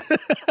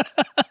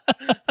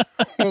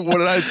 What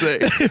did I say?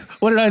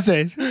 What did I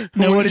say?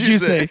 No, what did you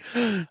say?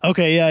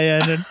 Okay,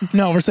 yeah.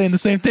 No, we're saying the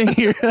same thing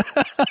here.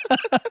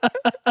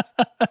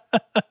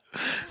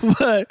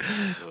 but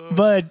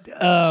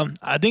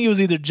I think it was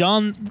either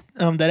John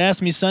that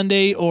asked me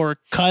Sunday or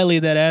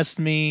Kylie that asked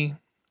me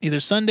either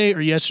Sunday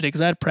or yesterday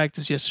because I had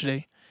practice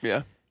yesterday.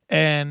 Yeah.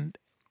 And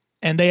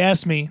they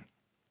asked me,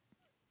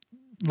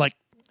 like,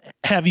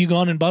 have you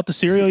gone and bought the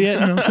cereal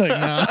yet? And I was like,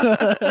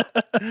 no.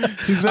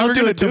 He's never I'll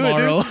going to do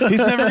tomorrow. it, dude. He's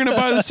never going to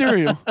buy the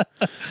cereal.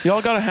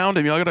 Y'all got to hound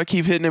him. Y'all got to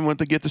keep hitting him with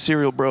the get the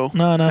cereal, bro.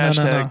 No.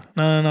 Hashtag.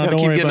 No. Gotta Don't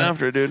keep worry getting about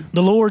after it, dude.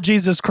 The Lord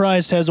Jesus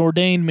Christ has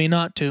ordained me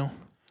not to.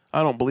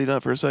 I don't believe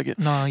that for a second.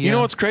 No, yeah. You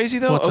know what's crazy,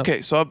 though? What's up?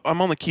 Okay, so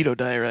I'm on the keto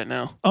diet right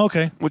now,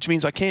 Okay. which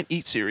means I can't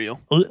eat cereal.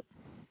 Well,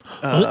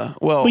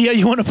 Well, yeah,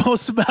 you want to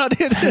post about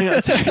it?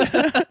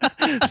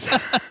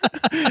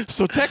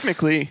 so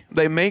technically,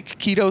 they make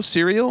keto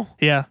cereal,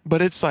 Yeah.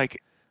 but it's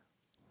like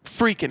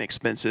freaking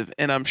expensive,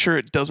 and I'm sure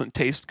it doesn't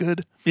taste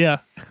good. Yeah.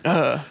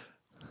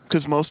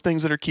 Because most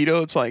things that are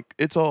keto,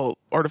 it's all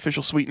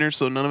artificial sweeteners,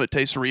 so none of it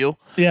tastes real.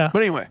 Yeah.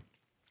 But anyway,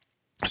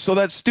 so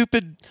that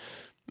stupid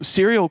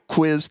cereal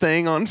quiz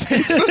thing on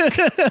Facebook.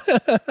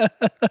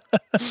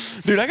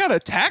 Dude, I got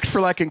attacked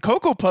for liking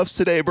Cocoa Puffs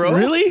today, bro.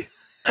 Really?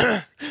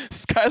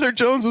 Skylar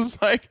Jones was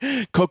like,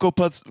 Cocoa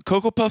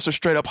Puffs are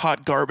straight up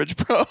hot garbage,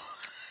 bro.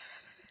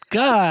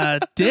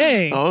 God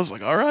dang. I was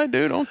like, all right,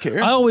 dude, I don't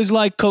care. I always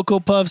like Cocoa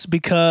Puffs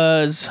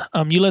because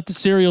you let the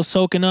cereal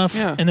soak enough,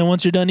 Yeah. and then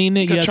once you're done eating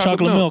it, you got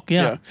chocolate milk.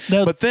 Yeah.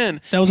 But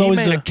then that was he always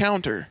made the- a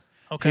counter.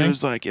 Okay. He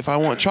was like, if I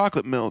want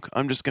chocolate milk,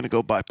 I'm just going to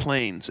go buy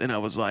Plains. And I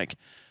was like,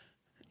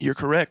 you're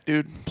correct,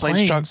 dude.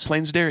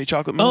 Plains Dairy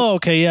chocolate milk. Oh,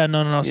 okay. Yeah.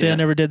 No. See, Yeah. I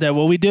never did that.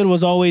 What we did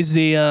was always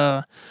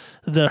the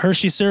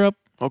Hershey syrup,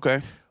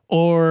 Okay.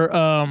 or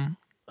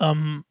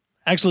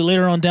actually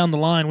later on down the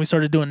line we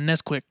started doing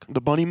Nesquik, The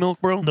bunny milk,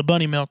 bro? the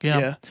bunny milk. Yeah.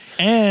 Yeah.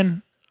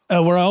 And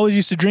where I always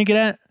used to drink it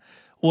at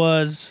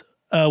was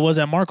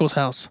at Marco's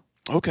house.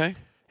 Okay.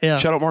 Yeah.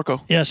 Shout out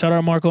Marco. Yeah. Shout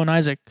out Marco and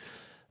Isaac.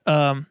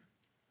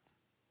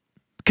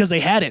 Because they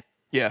had it.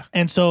 Yeah.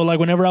 And so, like,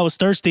 whenever I was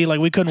thirsty, like,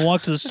 we couldn't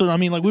walk to the store. I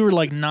mean, like, we were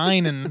like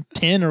 9 and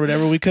 10 or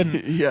whatever. We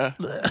couldn't. Yeah.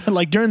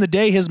 Like, during the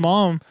day, his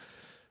mom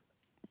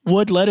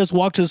would let us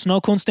walk to the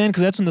snow cone stand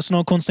because that's when the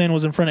snow cone stand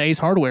was in front of Ace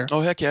Hardware. Oh,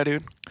 heck yeah,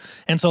 dude.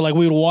 And so, like,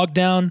 we would walk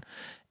down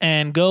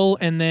and go,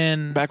 and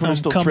then Back when it was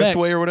still come back.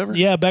 Thriftway or whatever?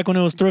 Yeah, back when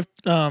it was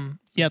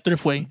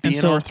Thriftway. And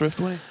so, BNR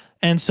Thriftway?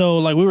 and so,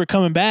 like, we were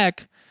coming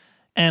back,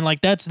 and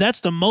like that's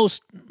the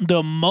most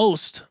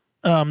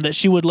that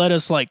she would let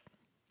us like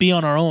be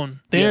on our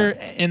own there,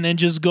 and then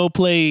just go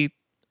play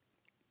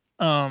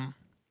in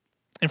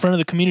front of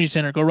the community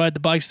center, go ride the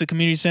bikes to the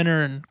community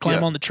center and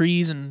climb on the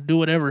trees and do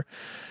whatever.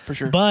 For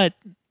sure. But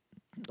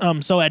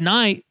so at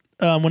night,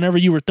 whenever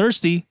you were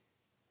thirsty,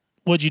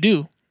 what'd you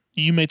do?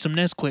 You made some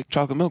Nesquik.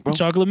 Chocolate milk, bro.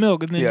 Chocolate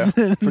milk, and then, Yeah,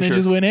 and for then sure.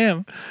 just went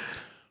ham.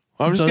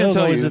 Well, I'm just So going that to was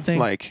tell always you, the thing.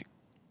 like,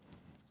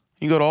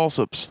 you go to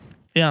Allsup's,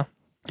 Yeah.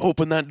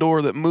 open that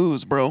door that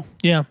moves, bro.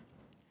 Yeah.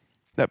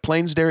 That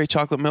Plains Dairy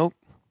chocolate milk,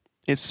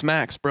 it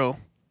smacks, bro.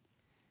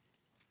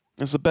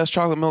 It's the best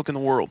chocolate milk in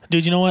the world.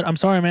 Dude, you know what? I'm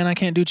sorry, man. I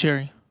can't do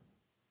cherry.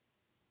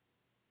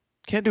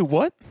 Can't do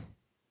what?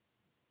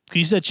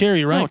 You said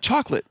cherry, right? No,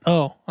 chocolate.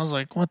 Oh, I was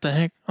like, what the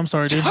heck? I'm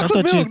sorry, dude.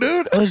 Chocolate milk,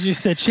 dude. I thought you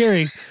said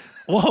cherry.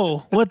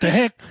 Whoa, what the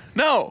heck?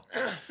 No.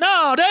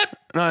 No, dude.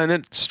 No, and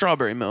then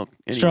strawberry milk.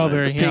 Anyway.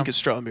 Strawberry, The pink yeah. is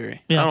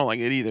strawberry. Yeah. I don't like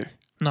it either.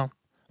 No.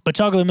 But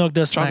chocolate milk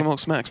does Chocolate smack. milk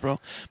smacks, bro.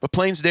 But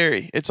Plains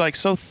Dairy, it's like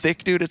so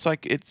thick, dude. It's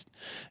like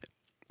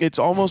it's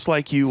almost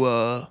like you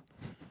let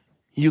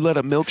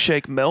a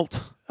milkshake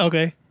melt,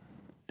 Okay.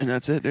 and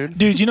that's it, dude.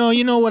 Dude, you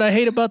know what I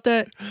hate about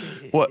that?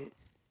 What?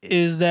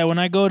 Is that when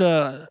I go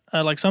to,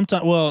 like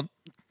sometimes, well,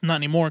 not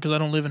anymore because I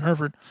don't live in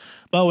Hereford,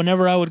 but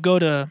whenever I would go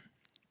to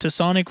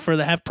Sonic for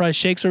the half price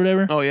shakes or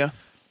whatever, Oh yeah.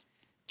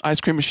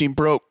 ice cream machine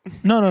broke.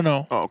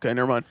 No. Oh, okay,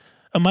 never mind.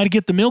 I might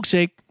get the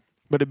milkshake.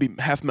 But it'd be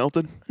half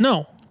melted.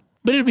 No,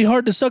 but it'd be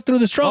hard to suck through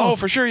the straw. Oh,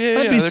 for sure, yeah.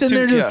 I'd be sitting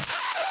there just.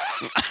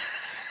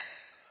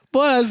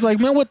 Boy, I was like,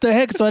 man, what the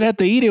heck? So I'd have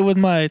to eat it with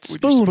my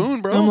spoon. With your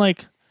spoon, bro. And I'm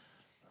like,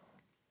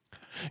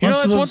 you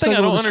know, that's one thing I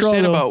don't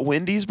understand though. about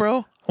Wendy's,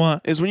 bro.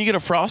 What? Is when you get a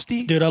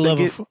Frosty. Dude, I love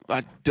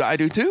I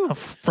do too.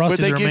 Frosties but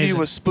they are give amazing.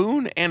 you a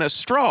spoon and a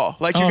straw.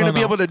 Like you're going to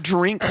be able to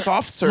drink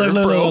soft serve,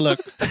 look.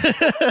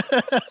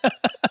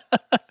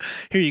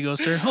 Here you go,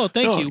 sir. Oh,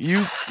 thank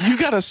you. You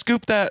got to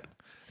scoop that.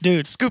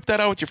 Dude. Scoop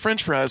that out with your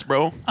french fries,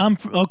 bro.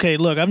 Okay,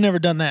 look, I've never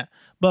done that.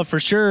 But for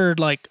sure,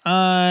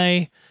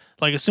 as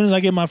soon as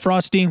I get my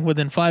Frosty,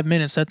 within 5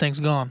 minutes, that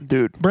thing's gone.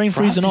 Dude. Brain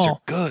freeze and all.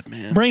 Are good,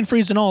 man. Brain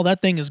freeze and all,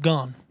 that thing is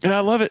gone. And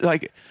I love it.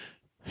 Like,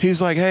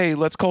 he's like, hey,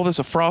 let's call this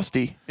a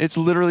Frosty. It's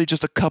literally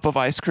just a cup of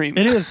ice cream.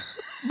 It is.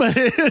 But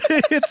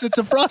it's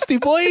a Frosty,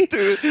 boy.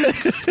 Dude,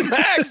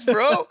 smacks,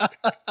 bro.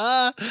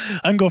 I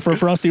can go for a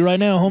Frosty right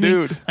now, homie.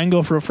 Dude. I can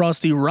go for a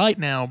Frosty right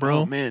now, bro.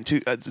 Oh, man.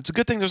 It's a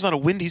good thing there's not a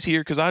Wendy's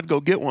here because I'd go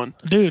get one.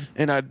 Dude.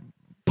 And I'd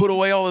put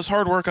away all this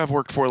hard work I've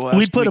worked for the last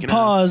We'd put week a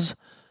pause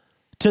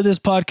to this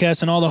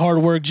podcast and all the hard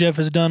work Jeff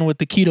has done with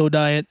the keto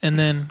diet and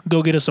then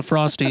go get us a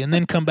Frosty and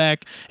then come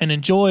back and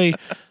enjoy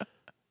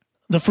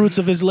the fruits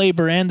of his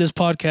labor and this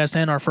podcast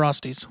and our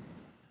Frosties.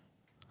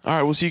 All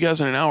right, we'll see you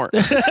guys in an hour.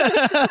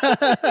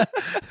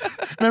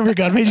 Remember,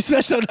 God made you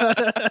special.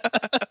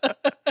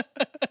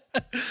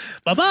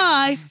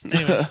 Bye-bye.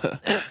 Anyways.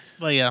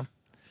 But yeah.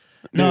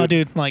 No,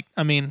 dude,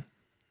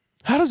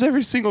 how does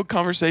every single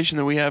conversation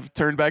that we have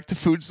turn back to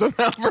food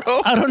somehow, bro?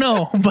 I don't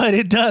know, but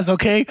it does,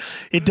 okay?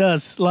 It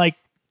does.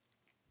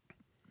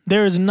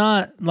 There is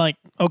not,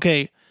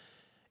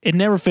 it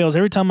never fails.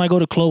 Every time I go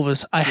to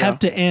Clovis, I have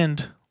to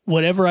end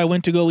whatever I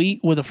went to go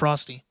eat with a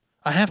Frosty.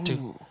 I have to.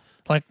 Ooh.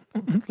 I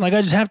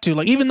just have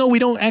to. Even though we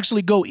don't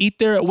actually go eat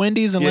there at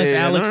Wendy's unless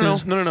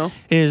Alex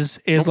is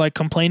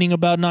complaining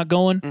about not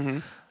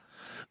going,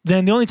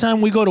 then the only time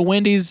we go to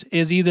Wendy's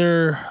is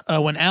either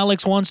when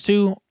Alex wants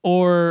to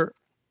or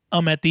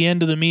at the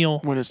end of the meal.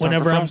 Whenever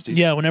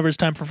it's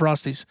time for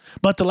Frosties.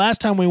 But the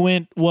last time we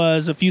went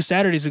was a few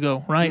Saturdays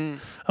ago, right?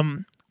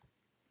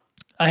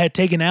 I had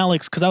taken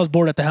Alex because I was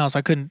bored at the house.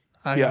 I couldn't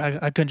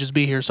just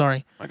be here.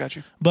 Sorry. I got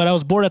you. But I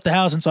was bored at the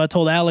house, and so I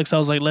told Alex, I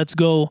was like, let's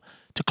go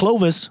to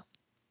Clovis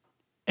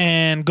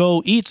and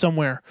go eat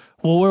somewhere.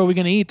 Well, where are we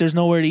going to eat? There's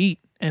nowhere to eat.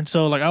 And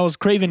so, I was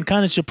craving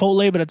kind of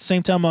Chipotle, but at the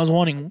same time, I was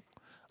wanting,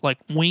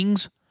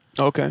 wings.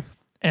 Okay.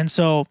 And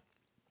so,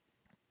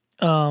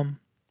 I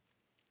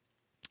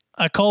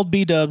called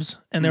B-Dubs,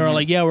 and they were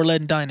like, yeah, we're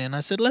letting dine in. I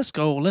said, let's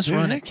go. Let's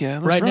run it. Yeah,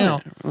 right now.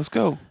 Let's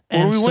go.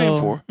 What are we waiting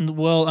for?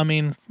 Well, I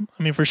mean,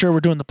 for sure we're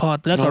doing the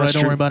pod, but that's all right.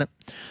 Don't worry about it.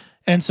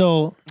 And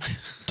so,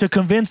 to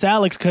convince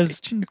Alex, because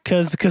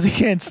he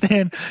can't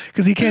stand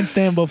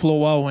Buffalo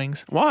Wild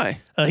Wings. Why?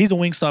 He's a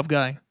Wingstop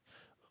guy,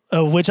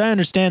 which I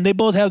understand. They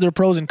both have their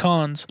pros and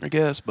cons. I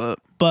guess, but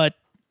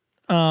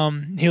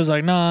he was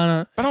like,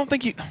 nah. I don't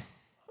think you.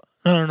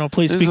 No.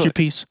 Please speak your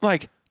piece.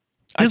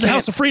 There's the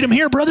House of Freedom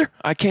here, brother.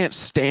 I can't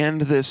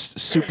stand this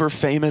super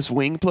famous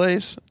wing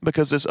place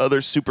because this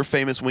other super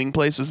famous wing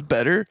place is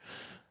better.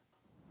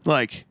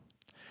 I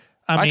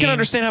can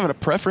understand having a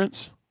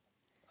preference,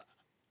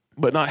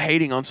 but not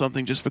hating on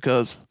something just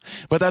because.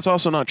 But that's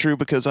also not true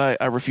because I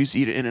refuse to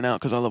eat it In-N-Out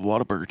because I love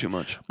Whataburger too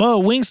much. But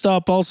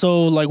Wingstop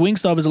also,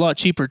 Wingstop is a lot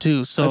cheaper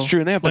too. So that's true,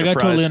 and they have better fries.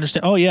 I totally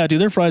understand. Oh yeah, dude,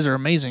 their fries are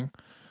amazing.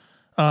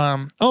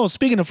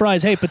 Speaking of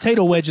fries, hey,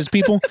 potato wedges,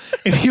 people.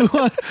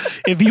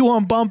 If you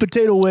want bomb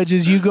potato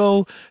wedges, you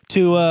go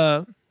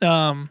to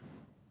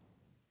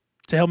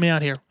help me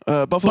out here.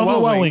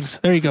 Buffalo Wild Wings.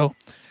 There you go.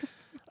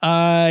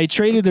 I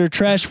traded their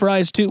trash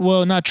fries too.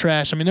 Well, not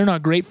trash. I mean, they're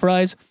not great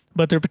fries,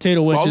 but their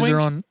potato wedges are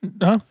on.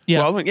 Huh?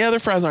 Yeah. Their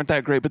fries aren't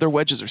that great, but their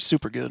wedges are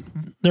super good.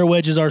 Their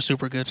wedges are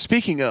super good.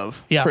 Speaking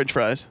of French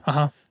fries,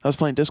 I was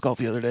playing disc golf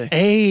the other day.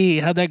 Hey,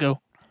 how'd that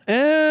go?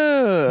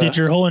 Did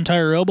your whole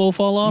entire elbow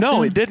fall off?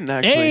 No, it didn't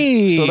actually.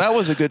 Hey, so that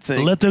was a good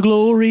thing. Let the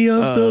glory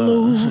of the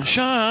Lord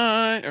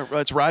shine.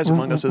 It's Rise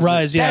Among Us.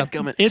 Rise, yeah.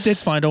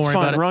 It's fine. Don't worry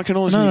about it. Ron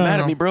Canoli's mad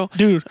at me, bro.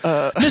 Dude,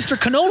 Mr.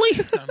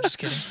 Cannoli? No, I'm just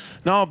kidding.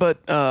 No, but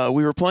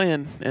we were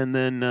playing, and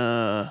then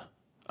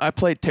I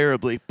played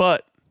terribly,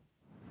 but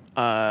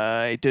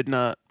I did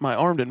not. My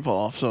arm didn't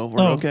fall off, so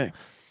we're okay.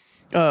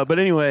 But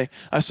anyway,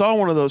 I saw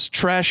one of those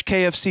trash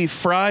KFC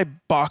fry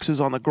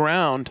boxes on the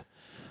ground.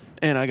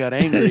 And I got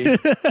angry.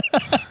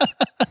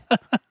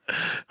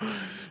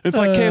 It's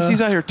like KFC's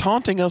out here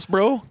taunting us,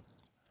 bro.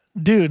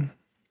 Dude,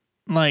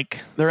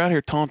 they're out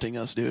here taunting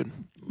us, dude.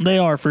 They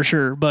are for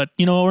sure, but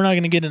you know what? We're not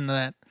going to get into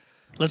that.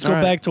 Let's go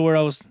back to where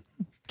I was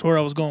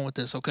going with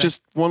this. Okay.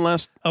 Just one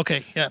last.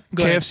 Okay, yeah.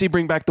 Go KFC, ahead.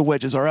 Bring back the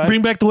wedges. All right.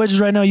 Bring back the wedges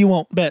right now. You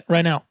won't bet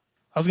right now.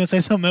 I was going to say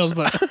something else,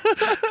 but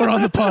we're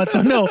on the pod,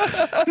 so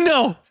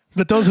no.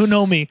 But those who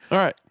know me, all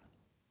right,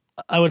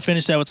 I would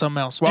finish that with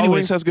something else. Wild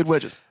Wings has good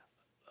wedges.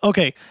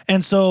 Okay,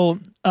 and so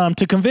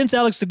to convince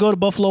Alex to go to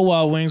Buffalo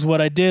Wild Wings, what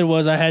I did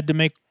was I had to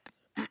make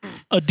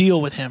a deal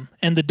with him,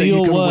 and the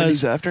deal was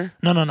Wendy's after.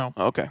 No.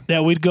 Okay,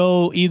 that we'd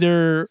go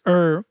either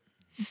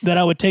that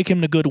I would take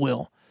him to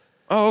Goodwill.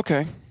 Oh,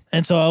 okay.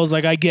 And so I was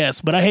like, I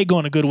guess. But I hate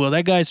going to Goodwill.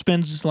 That guy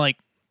spends like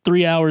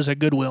 3 hours at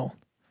Goodwill.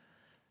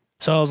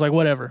 So I was like,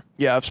 whatever.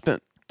 Yeah, I've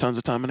spent tons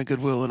of time in a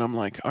Goodwill, and I'm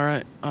like, all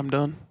right, I'm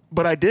done.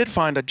 But I did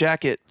find a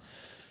jacket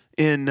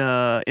in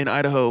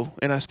Idaho,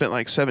 and I spent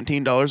like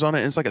 $17 on it,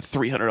 and it's like a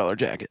 $300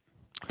 jacket.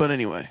 But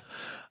anyway.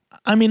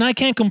 I mean, I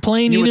can't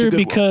complain either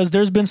because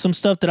there's been some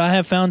stuff that I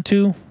have found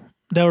too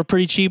that were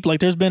pretty cheap. Like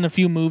there's been a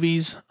few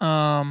movies.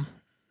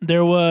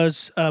 There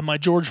was my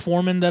George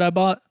Foreman that I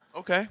bought.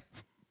 Okay.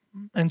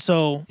 And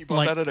so you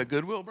bought that at a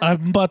Goodwill, bro? I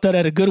bought that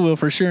at a Goodwill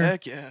for sure.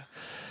 Heck yeah.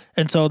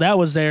 And so that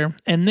was there.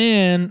 And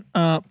then,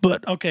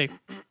 but okay.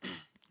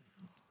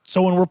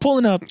 So when we're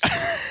pulling up,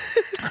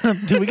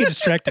 dude, we get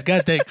distracted.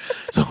 God dang.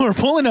 So we're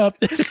pulling up.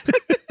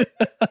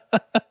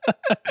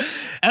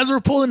 As we're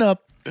pulling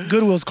up,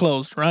 Goodwill's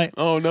closed, right?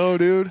 Oh, no,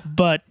 dude.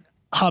 But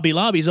Hobby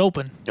Lobby's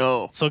open.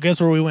 Oh. So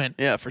guess where we went?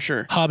 Yeah, for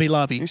sure. Hobby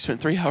Lobby. You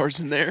spent 3 hours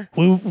in there.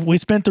 We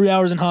spent 3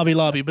 hours in Hobby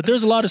Lobby, but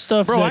there's a lot of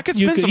stuff. Bro, I could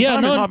spend some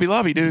time in Hobby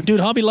Lobby, dude.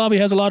 Dude, Hobby Lobby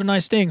has a lot of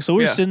nice things. So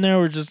we're sitting there,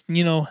 we're just,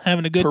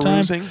 having a good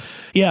Perusing. time.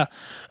 Yeah.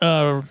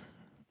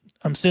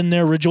 I'm sitting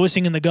there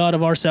rejoicing in the God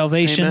of our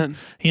salvation. Amen.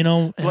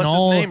 And bless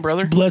his name,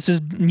 brother. Bless his,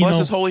 bless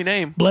his holy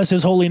name. Bless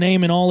his holy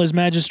name and all his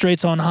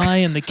magistrates on high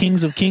and the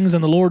kings of kings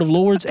and the Lord of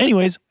lords.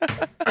 Anyways,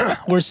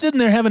 we're sitting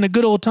there having a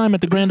good old time at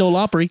the Grand Ole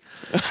Opry.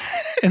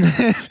 And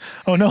then,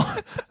 oh,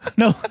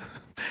 no.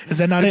 Is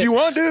that not it? If you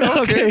want, dude.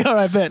 Okay, all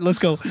right, bet. Let's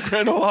go.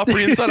 Grand Ole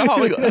Opry inside of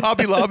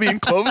Hobby Lobby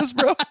in Clovis,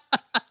 bro.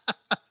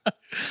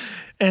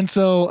 And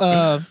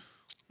so,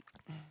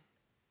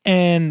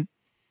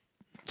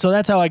 so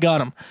that's how I got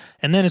him.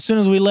 And then as soon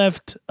as we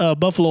left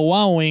Buffalo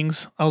Wild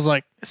Wings, I was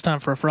like, it's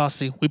time for a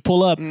Frosty. We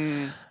pull up.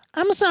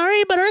 I'm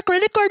sorry, but our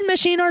credit card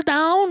machine are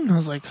down. I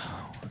was like,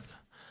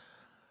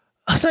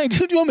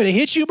 dude, you want me to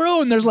hit you,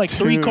 bro? And there's like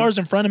 3 cars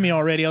in front of me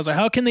already. I was like,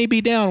 how can they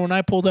be down when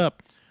I pulled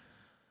up?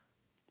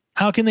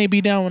 How can they be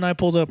down when I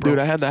pulled up, bro? Dude,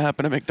 I had that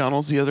happen at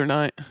McDonald's the other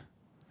night.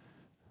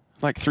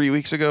 Like 3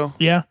 weeks ago.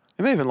 Yeah.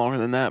 It may have been longer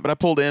than that, but I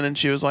pulled in and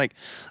she was like,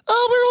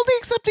 oh, we're only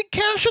accepting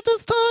cash at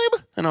this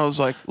time. And I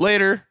was like,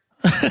 later.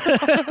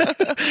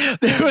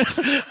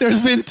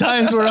 There's been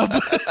times where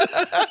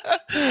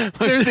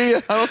see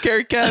ya. I don't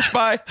carry cash.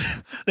 Bye.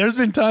 There's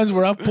been times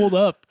where I've pulled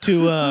up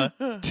to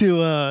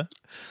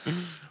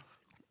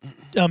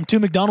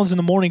McDonald's in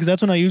the morning because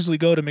that's when I usually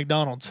go to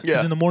McDonald's.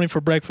 Yeah, in the morning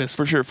for breakfast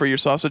for sure. For your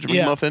sausage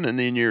muffin and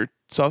then your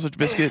sausage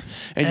biscuit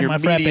and your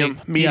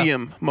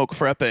medium mocha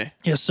frappe.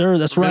 Yes, sir.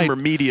 That's Remember,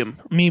 right.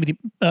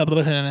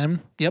 medium.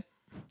 Yep.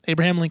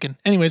 Abraham Lincoln.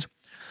 Anyways.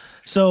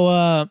 So,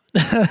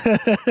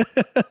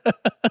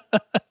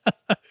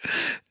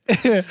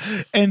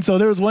 and so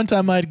there was one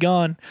time I'd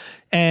gone,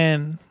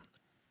 and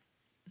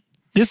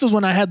this was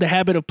when I had the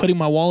habit of putting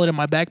my wallet in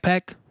my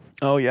backpack.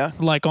 Oh, yeah?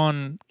 Like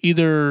on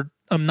either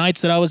nights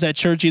that I was at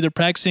church, either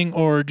practicing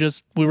or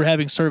just we were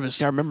having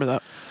service. Yeah, I remember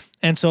that.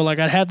 And so, like,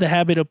 I'd have the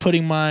habit of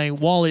putting my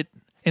wallet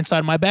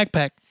inside my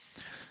backpack.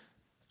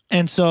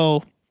 And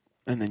so...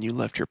 And then you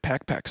left your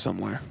backpack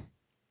somewhere.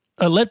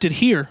 I left it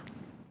here.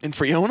 In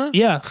Friona?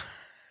 Yeah.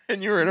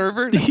 And you were in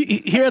Irvine?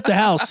 Here at the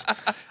house.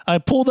 I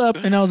pulled up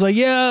and I was like,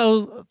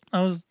 yeah, I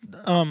was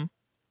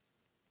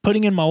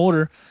putting in my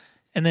order.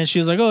 And then she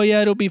was like, oh,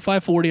 yeah, it'll be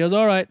 $5.40. I was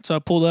all right. So I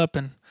pulled up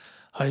and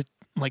I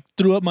like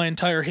threw up my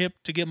entire hip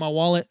to get my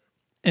wallet.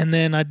 And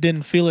then I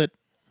didn't feel it.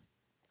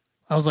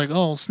 I was like,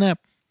 oh, snap.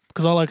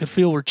 Because all I could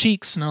feel were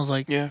cheeks. And I was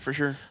like, yeah, for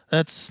sure.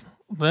 That's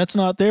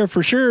not there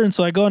for sure. And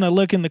so I go and I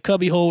look in the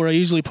cubby hole where I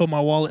usually put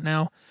my wallet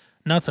now.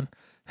 Nothing.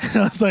 And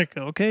I was like,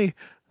 okay.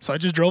 So I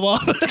just drove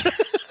off.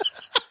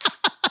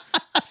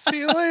 See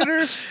you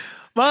later.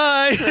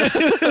 Bye.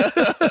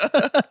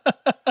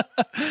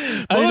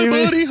 Bye,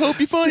 buddy. Hope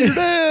you find your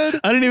dad.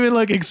 I didn't even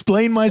like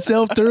explain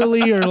myself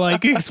thoroughly or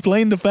like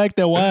explain the fact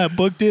that why I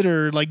booked it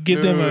or like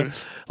give them a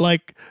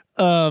like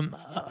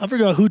I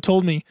forgot who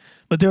told me,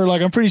 but they were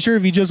like, I'm pretty sure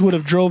if you just would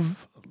have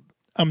drove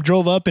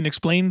up and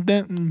explained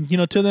that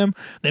to them,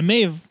 they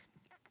may have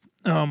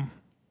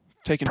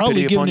taken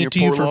probably pity upon given your it to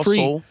you poor for lost free.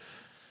 soul.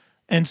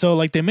 And so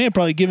like they may have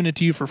probably given it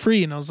to you for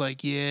free. And I was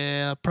like,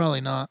 yeah,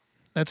 probably not.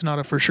 That's not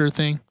a for sure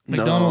thing.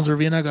 McDonald's are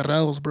bien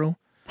agarrados, bro.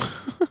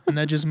 And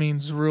that just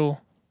means real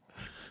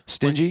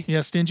stingy.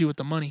 Yeah, stingy with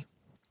the money.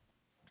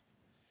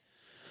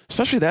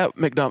 Especially that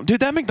McDonald's. Dude,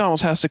 that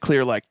McDonald's has to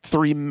clear like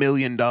 $3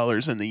 million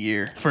in the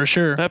year. For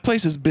sure. That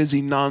place is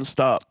busy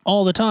nonstop.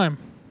 All the time.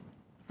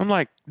 I'm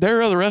like, there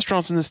are other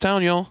restaurants in this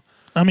town, y'all.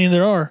 I mean,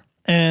 there are.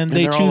 And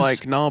they they're choose, all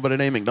like, no, but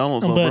it ain't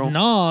McDonald's, though, but bro.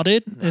 not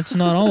it. It's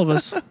not all of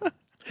us.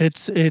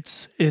 It's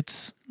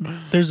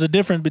there's a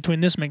difference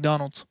between this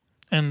McDonald's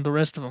and the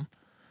rest of them.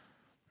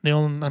 I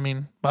don't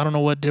know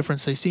what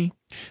difference they see.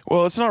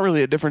 Well, it's not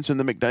really a difference in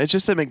the McDonald's. It's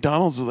just that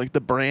McDonald's is like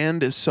the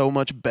brand is so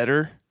much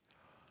better.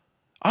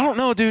 I don't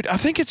know, dude. I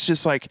think it's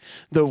just like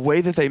the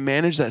way that they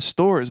manage that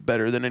store is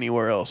better than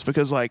anywhere else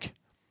because like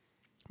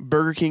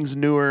Burger King's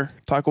newer,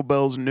 Taco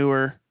Bell's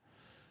newer,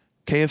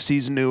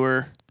 KFC's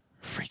newer,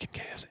 freaking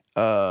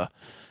KFC.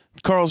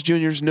 Carl's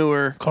Jr.'s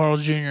newer.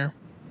 Carl's Jr.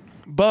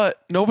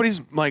 But nobody's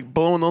like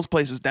blowing those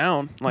places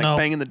down, like No.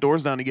 banging the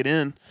doors down to get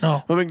in.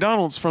 No. But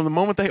McDonald's, from the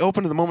moment they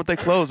open to the moment they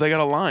close, they got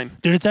a line.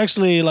 Dude, it's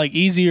actually like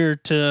easier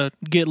to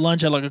get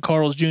lunch at like a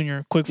Carl's Jr.,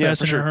 Quick, Yeah,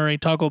 Fast, for and in sure. a Hurry,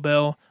 Taco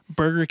Bell,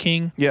 Burger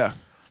King, Yeah.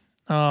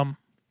 all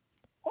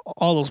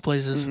those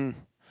places. Mm-hmm.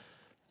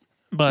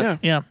 But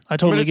yeah, I But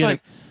totally it's get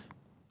like it.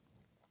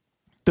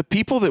 the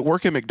people that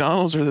work at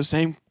McDonald's are the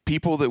same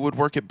people that would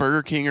work at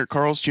Burger King or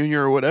Carl's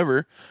Jr. or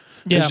whatever.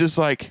 Yeah. It's just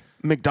like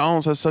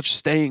McDonald's has such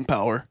staying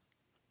power.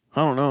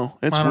 I don't know.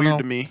 It's I don't weird know.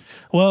 to me.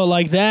 Well,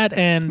 like that,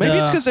 and Maybe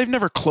it's because they've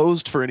never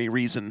closed for any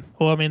reason.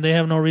 well, I mean, they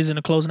have no reason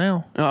to close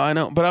now. I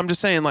know, but I'm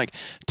just saying, like,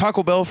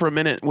 Taco Bell for a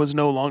minute was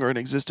no longer in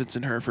existence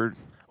in Hereford.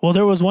 Well,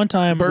 there was one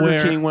time Burger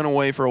where, King went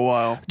away for a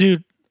while.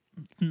 dude,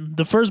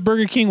 the first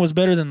Burger King was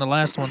better than the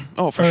last one.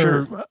 Oh, for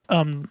sure.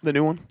 The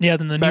new one? Yeah,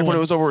 than the Back new when one. it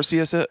was over where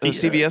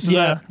CVS is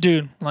yeah, at?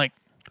 dude, like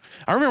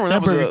I remember That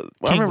that was Burger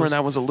I King remember was-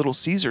 that was a Little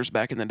Caesars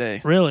back in the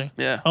day. really.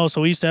 Yeah. Oh,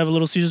 so we used to have a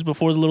Little Caesars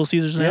before the Little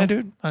Caesars now? Yeah,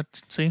 dude. I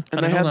see.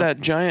 And they had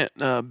that giant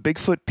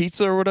Bigfoot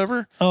pizza or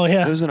whatever. Oh,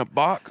 yeah. It was in a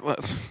box.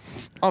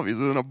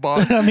 Obviously in a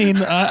box. I mean,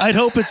 I'd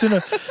hope it's in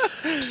a...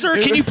 Sir,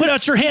 can you put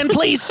out your hand,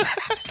 please?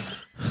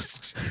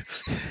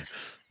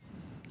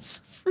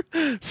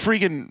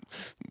 Freaking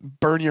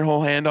burn your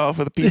whole hand off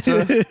with a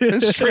pizza.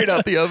 Straight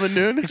out the oven,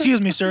 dude.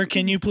 Excuse me, sir.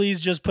 Can you please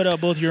just put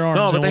out both your arms?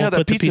 No, but and they we'll had that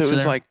put the pizza. It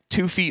was there. like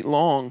 2 feet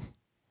long.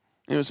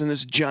 It was in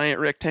this giant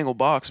rectangle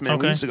box, man. We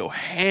Okay. used to go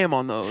ham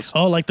on those.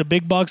 Oh, like the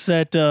big box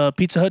that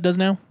Pizza Hut does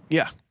now?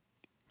 Yeah.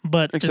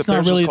 But Except it's not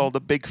theirs really... was called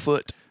the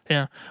Bigfoot.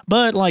 Yeah.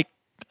 But, like,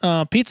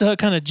 Pizza Hut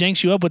kind of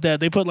janks you up with that.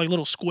 They put, like,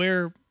 little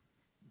square...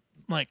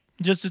 Like,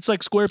 just... It's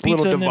like square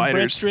pizza Little and then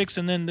dividers. breadsticks,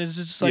 and then it's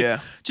just like...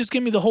 Yeah. Just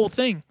give me the whole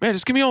thing. Man,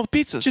 just give me all the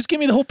pizzas. Just give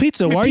me the whole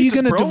pizza. me Why are you pizzas,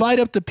 going to bro. divide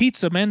up the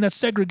pizza, man? That's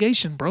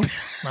segregation, bro. No,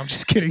 I'm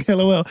just kidding.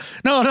 LOL.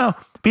 No.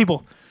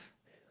 People.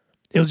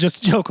 It was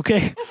just a joke,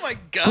 okay? Oh my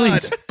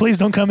God. Please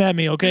don't come at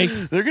me, okay?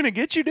 They're going to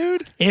get you,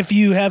 dude. If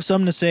you have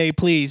something to say,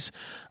 please.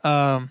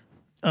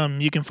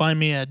 You can find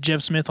me at Jeff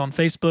Smith on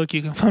Facebook.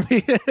 You can find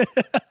me.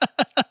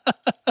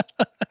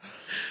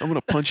 I'm going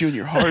to punch you in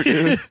your heart,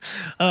 dude.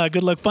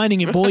 Good luck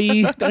finding it,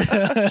 boy.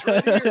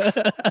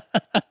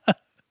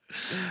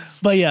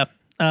 But yeah,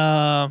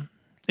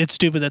 it's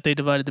stupid that they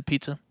divided the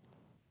pizza.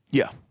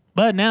 Yeah.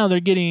 But now they're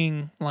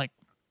getting like,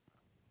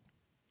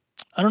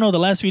 I don't know. The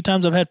last few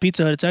times I've had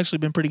Pizza Hut, it's actually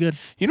been pretty good.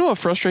 You know what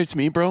frustrates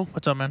me, bro?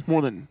 What's up, man?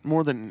 More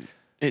than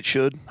it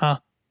should. Huh?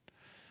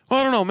 Well,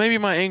 I don't know. Maybe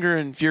my anger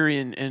and fury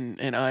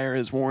and ire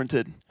is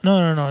warranted.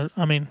 No.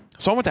 I mean,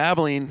 So I went to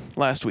Abilene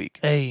last week.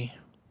 hey,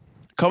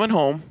 Coming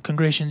home.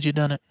 congratulations, you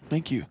done it.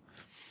 Thank you.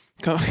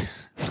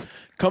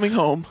 Coming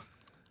home.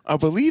 I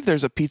believe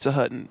there's a Pizza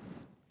Hut in.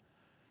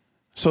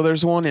 So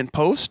there's one in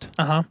Post.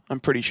 Uh-huh. I'm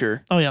pretty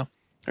sure. Oh, yeah.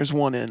 There's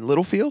one in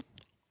Littlefield.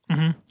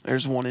 Mm-hmm.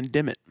 There's one in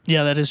Dimmitt.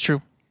 Yeah, that is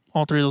true.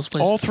 All three of those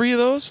places. All three of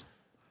those?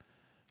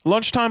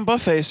 Lunchtime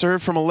buffet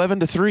served from 11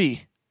 to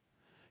 3.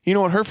 You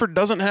know what Hereford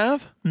doesn't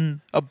have? A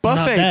Not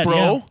buffet, that,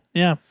 bro.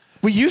 Yeah.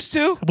 We used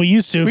to. We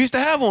used to. We used to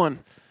have one.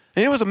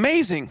 And it was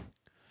amazing.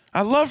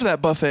 I loved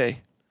that buffet.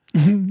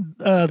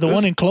 The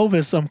one in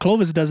Clovis.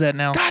 Clovis does that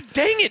now. God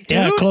dang it, dude.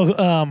 Yeah,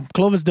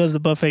 Clovis does the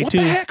buffet What too.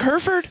 the heck,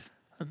 Hereford?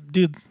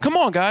 Dude, Come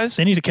on, guys.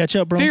 they need to catch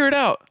up, bro. Figure it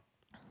out.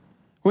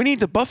 We need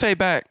the buffet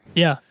back.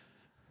 Yeah.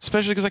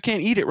 Especially because I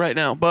can't eat it right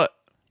now. But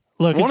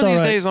Look, one it's of these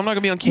all right. days, I'm not going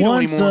to be on keto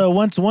anymore.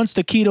 Once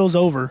the keto's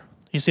over,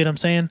 you see what I'm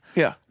saying?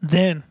 Yeah.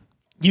 Then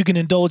you can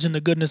indulge in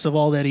the goodness of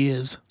all that he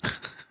is.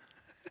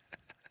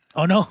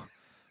 Oh no,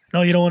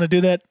 you don't want to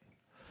do that.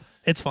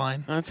 It's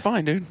fine. That's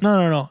fine, dude.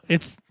 No.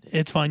 It's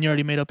fine. You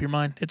already made up your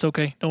mind. It's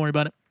okay. Don't worry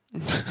about it.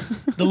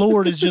 The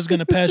Lord is just going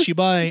to pass you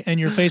by, and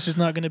your face is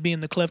not going to be in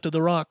the cleft of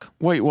the rock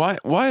Wait,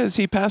 why is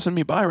he passing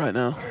me by right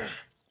now?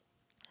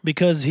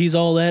 because he's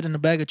all that in a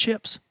bag of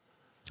chips.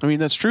 I mean,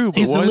 that's true. But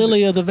He's the why is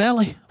lily of the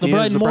valley, the He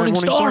bright is and the morning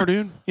star.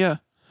 dude. Yeah.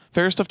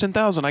 Fairest of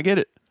 10,000. I get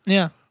it.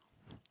 Yeah.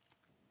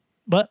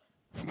 But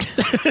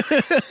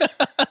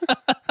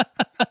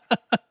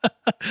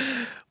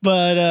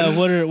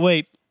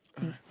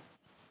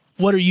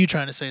what are you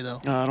trying to say though?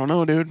 I don't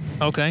know, dude.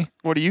 Okay.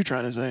 What are you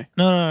trying to say?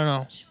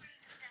 No.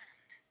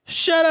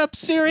 Shut up,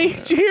 Siri.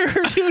 Did you hear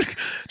her, dude?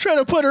 Trying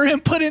to put her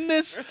input in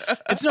this.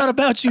 It's not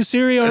about you,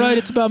 Siri, all right?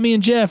 It's about me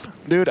and Jeff.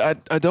 Dude, I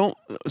don't.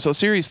 So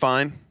Siri's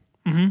fine.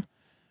 Mm-hmm.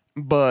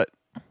 But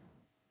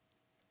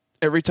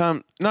every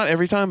time, not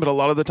every time, but a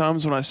lot of the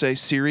times when I say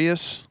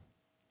serious,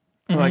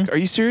 like, are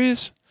you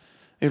serious?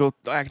 It'll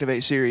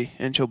activate Siri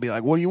and she'll be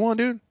like, what do you want,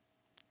 dude?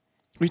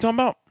 What are you talking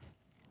about?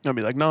 I'll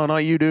be like, no, not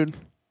you, dude.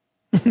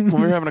 When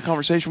we were having a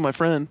conversation with my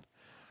friend.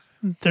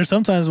 There's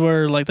sometimes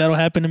where like that'll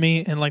happen to me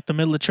in like the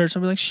middle of church.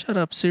 I'll be like, shut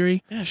up,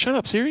 Siri. Yeah, shut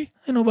up, Siri.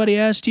 Ain't nobody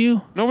asked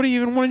you. Nobody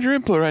even wanted your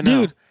input right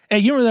now. Dude, hey,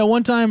 you remember that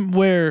one time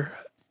where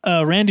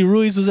Randy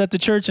Ruiz was at the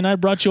church and I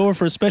brought you over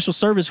for a special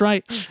service,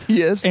 right?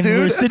 Yes, And dude.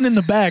 we were sitting in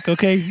the back,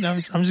 okay? Now,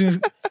 I'm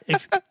just going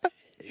to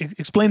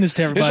explain this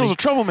to This everybody. was a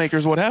troublemaker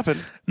is what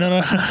happened.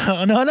 No.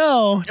 I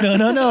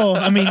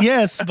mean,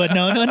 yes, but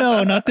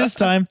no, not this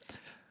time.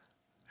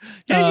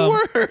 Yeah, you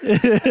were.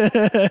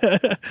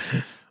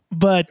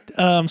 But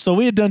so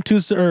we had done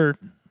or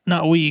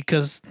not we,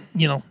 because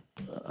I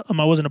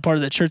wasn't a part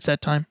of that church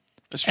that time.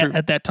 That's true.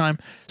 At that time,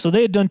 so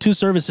they had done 2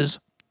 services,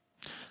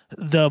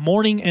 the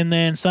morning and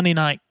then Sunday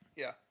night.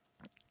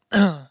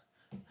 Yeah.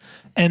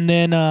 And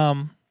then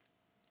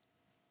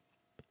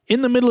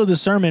in the middle of the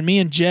sermon, me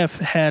and Jeff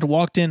had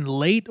walked in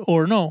late,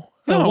 or walked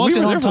we in were on there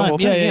for the time. whole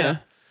thing, yeah.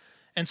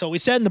 And so we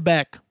sat in the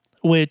back,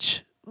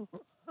 which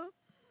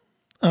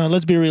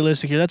let's be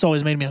realistic here. That's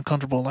always made me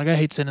uncomfortable. Like, I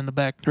hate sitting in the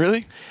back.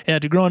 Really? Yeah,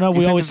 growing up,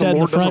 we always sat in the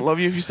Lord front. doesn't love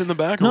you if you sit in the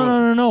back?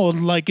 Or No.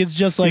 Like, it's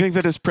just like. You think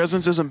that his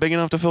presence isn't big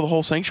enough to fill the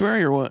whole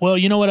sanctuary, or what? Well,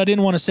 you know what? I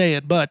didn't want to say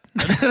it, but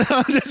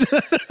I'm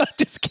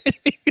just kidding.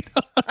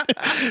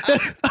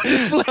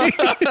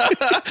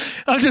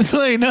 I'm just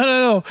playing.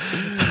 No.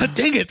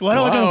 Dang it! Why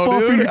do I gotta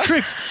fall for your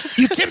tricks?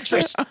 You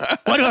temptress!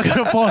 Why do I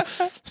gotta fall?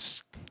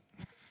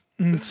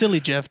 Silly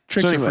Jeff.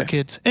 Tricks are for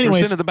kids. We're Anyways,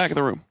 sitting at the back of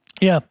the room.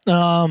 yeah.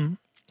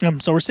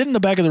 So we're sitting in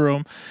the back of the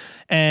room,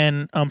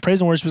 and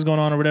praise and worship is going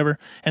on or whatever.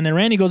 And then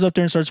Randy goes up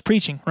there and starts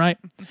preaching, right?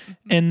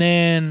 And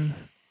then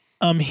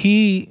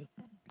he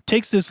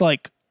takes this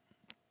like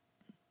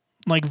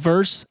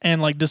verse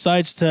and like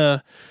decides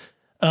to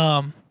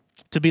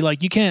be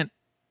like, you can't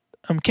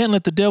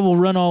let the devil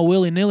run all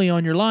willy-nilly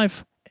on your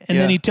life. And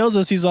then he tells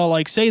us, he's all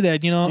like, say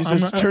that, He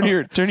says, turn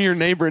to your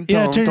neighbor and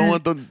tell him,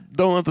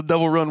 don't let the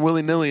devil run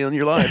willy-nilly on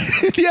your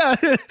life. Yeah.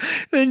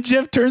 Then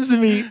Jeff turns to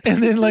me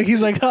and then like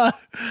he's like,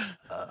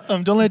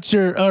 don't let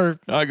your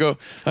I go,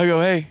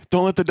 hey,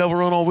 don't let the devil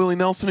run all Willie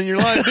Nelson in your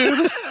life,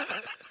 dude.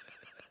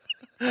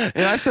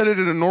 And I said it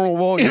in a normal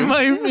volume. And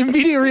my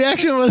immediate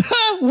reaction was,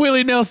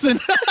 Willie Nelson.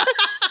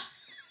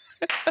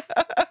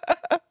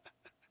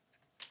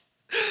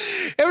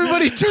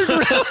 Everybody turned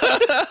around.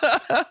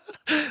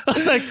 I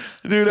was like,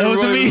 dude, that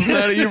wasn't me. Was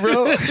mad at you,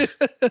 bro.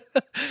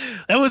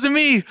 That wasn't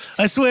me.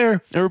 I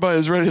swear. Everybody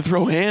was ready to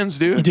throw hands,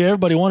 dude. Dude,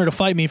 everybody wanted to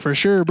fight me for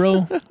sure,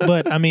 bro.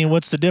 But I mean,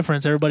 what's the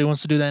difference? Everybody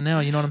wants to do that now.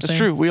 You know what I'm saying? That's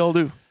true. We all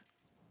do.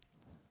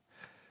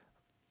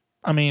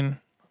 I mean,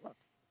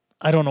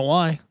 I don't know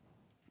why.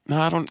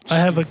 No, I don't. I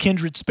have a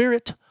kindred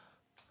spirit.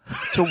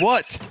 To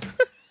what?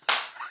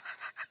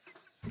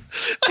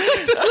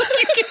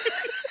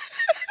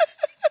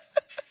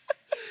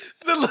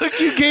 The look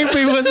you gave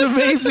me was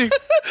amazing.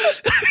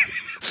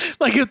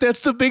 Like, if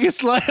that's the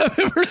biggest lie I've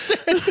ever said.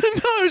 No,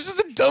 it's just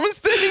the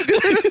dumbest thing,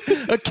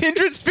 dude. A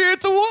kindred spirit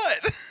to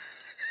what?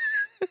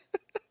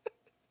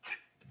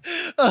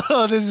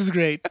 Oh, this is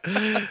great.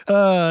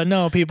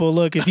 No, people,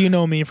 look, if you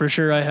know me for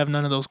sure, I have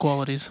none of those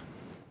qualities.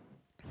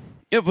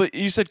 Yeah, but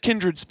you said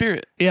kindred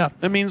spirit. Yeah.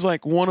 That means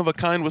like one of a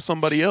kind with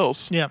somebody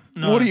else. Yeah.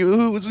 No,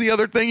 Who was the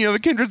other thing you have a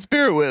kindred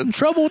spirit with?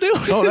 Trouble, dude.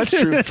 Oh, that's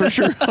true. For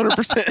sure.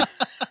 100%.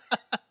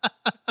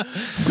 I'm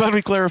glad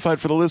we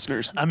clarified for the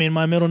listeners. I mean,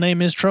 my middle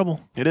name is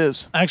Trouble. It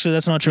is. Actually,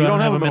 that's not true. You I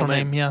don't have a middle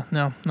name. Yeah,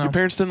 no. Your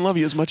parents didn't love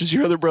you as much as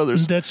your other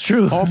brothers. That's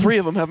true. All 3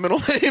 of them have middle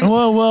names.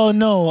 Well,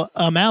 no.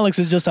 Alex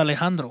is just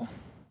Alejandro.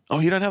 Oh,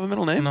 you don't have a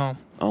middle name? No.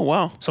 Oh,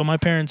 wow. So my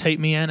parents hate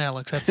me and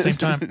Alex at the same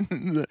time.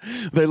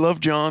 They love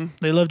John.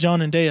 They love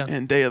John and Dea.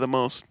 And Dea the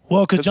most.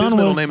 Well, because John his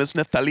middle name is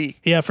Neftali.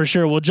 Yeah, for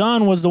sure. Well,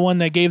 John was the one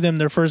that gave them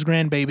their first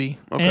grandbaby.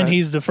 Okay. And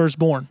he's the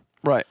firstborn.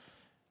 Right.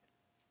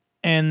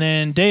 And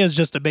then Dea's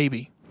just a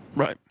baby.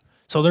 Right.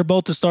 So they're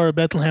both the star of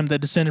Bethlehem that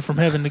descended from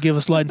heaven to give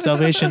us light and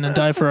salvation and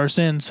die for our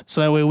sins.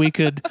 So that way we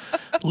could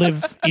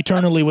live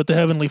eternally with the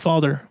Heavenly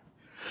Father.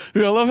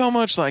 Dude, I love how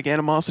much like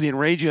animosity and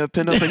rage you have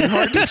pinned up in your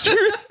heart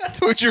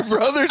towards your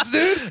brothers,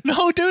 dude.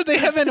 No, dude, they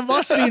have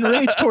animosity and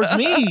rage towards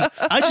me.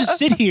 I just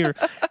sit here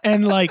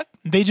and like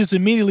they just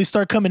immediately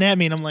start coming at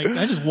me, and I'm like,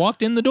 I just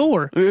walked in the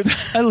door. Dude,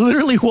 I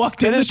literally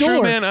walked in the door. That is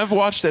true, man. I've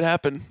watched it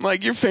happen.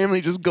 Like your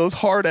family just goes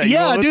hard at you.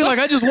 Yeah, dude. Like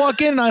I just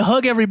walk in and I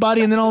hug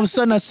everybody, and then all of a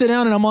sudden I sit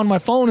down and I'm on my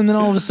phone, and then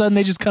all of a sudden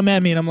they just come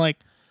at me, and I'm like,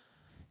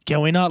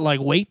 can we not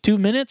like wait 2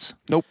 minutes?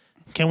 Nope.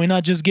 Can we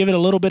not just give it a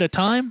little bit of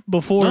time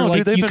before no, like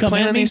dude, they've you been come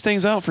planning at me? these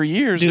things out for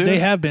years, dude. They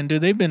have been,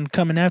 dude. They've been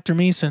coming after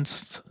me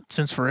since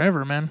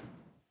forever, man.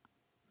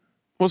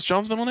 What's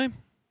John's middle name?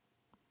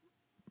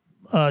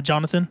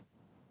 Jonathan.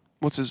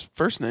 What's his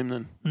first name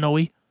then? Noe.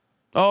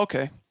 Oh,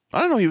 okay. I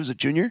didn't know he was a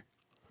junior.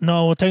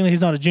 No, well, technically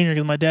he's not a junior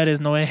because my dad is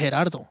Noé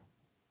Gerardo.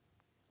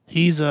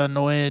 He's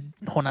Noé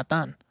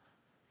Jonathan.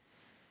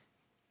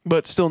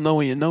 But still Noe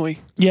and Noe.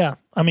 Yeah.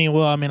 I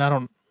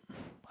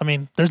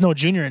mean, there's no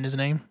junior in his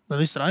name, at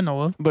least that I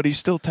know of. But he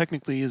still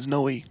technically is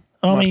Noe.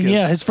 I mean,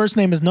 yeah, his first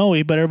name is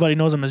Noe, but everybody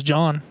knows him as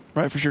John.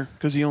 Right, for sure.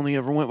 Because he only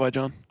ever went by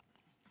John.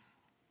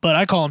 But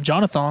I call him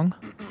Jonathan.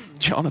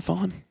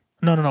 Jonathan?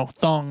 No,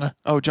 Thong.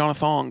 Oh,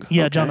 Jonathan.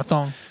 Yeah, okay.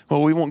 Jonathan.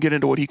 Well, we won't get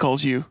into what he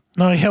calls you.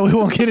 No, yeah, we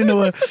won't get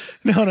into it.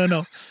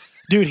 No.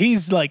 Dude,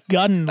 he's like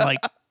gotten like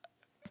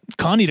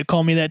Connie to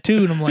call me that too.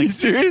 And I'm Are like, you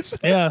serious?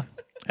 yeah.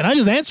 And I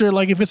just answer it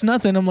like if it's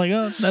nothing, I'm like,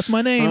 oh, that's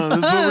my name. This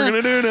is what we're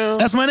going to do now.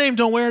 That's my name.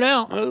 Don't wear it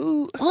out.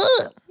 Oh.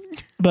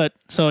 But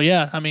so,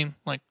 yeah, I mean,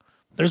 like,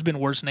 there's been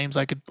worse names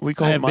I could We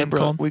have been called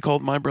called. we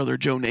called my brother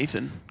Joe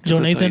Nathan. Joe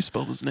That's Nathan? how you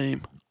spell his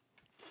name.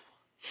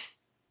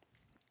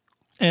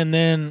 And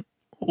then,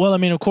 well, I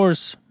mean, of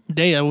course,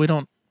 Dea, we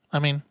don't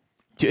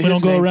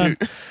go around.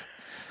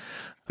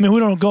 I mean, we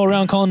don't go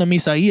around calling him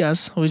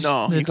Isaias. No,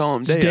 you call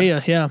him It's Dea.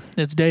 Yeah,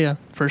 it's Dea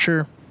for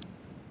sure.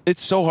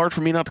 It's so hard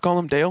for me not to call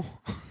him Dale.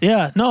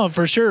 Yeah, no,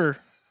 for sure.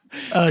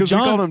 Because we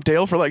called him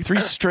Dale for like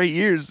 3 straight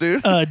years,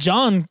 dude.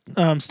 John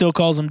still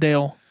calls him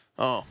Dale.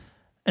 Oh.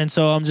 And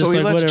so I'm just So he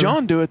like, lets whatever.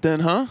 John do it then,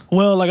 huh?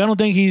 Well, like I don't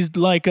think he's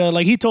like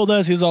he told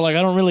us, he was all like,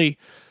 I don't really.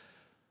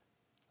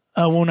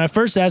 When I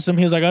first asked him,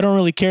 he was like, I don't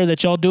really care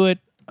that y'all do it.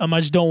 I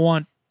just don't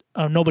want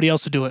nobody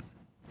else to do it.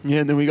 Yeah,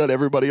 and then we got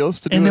everybody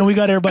else to do it. And then we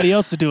got everybody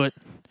else to do it.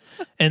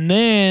 And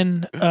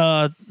then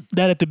that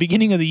at the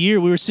beginning of the year,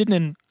 we were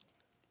sitting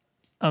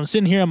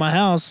here at my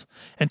house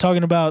and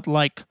talking about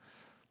like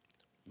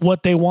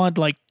what they want,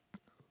 like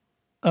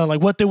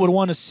what they would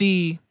want to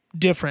see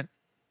different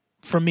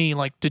from me,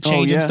 like to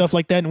change and stuff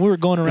like that. And we were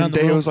going around and the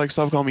room. Dale was like,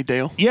 stop calling me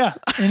Dale. Yeah.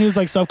 And he was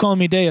like, stop calling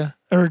me Dea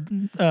or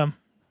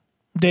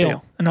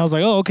Dale. And I was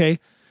like, oh, okay.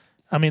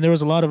 I mean, there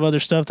was a lot of other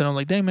stuff that I'm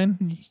like, dang,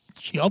 man,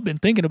 y'all been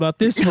thinking about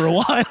this for a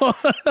while.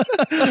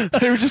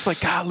 They were just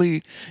like,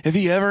 golly, if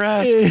he ever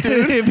asks,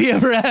 dude. If he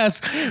ever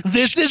asks,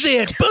 this is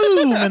it.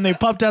 Boom. And they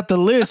popped out the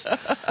list.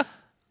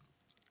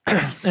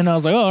 And I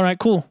was like, oh, all right,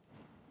 cool.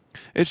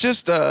 It's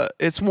just,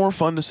 it's more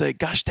fun to say,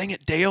 gosh, dang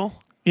it,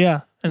 Dale.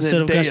 Yeah.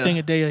 Instead of gosh, Dea. dang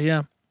it, Dea.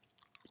 Yeah.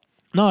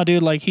 No,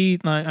 dude, like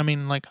I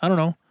mean, like, I don't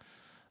know.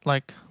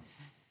 Like,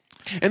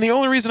 And the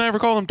only reason I ever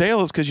call him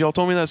Dale is because y'all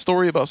told me that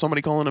story about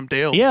somebody calling him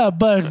Dale. yeah,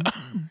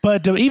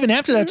 but even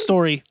after that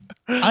story,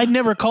 I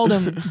never called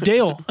him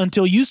Dale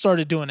until you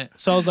started doing it.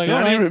 So I was like, I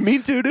all didn't right. even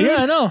mean to, dude. Yeah,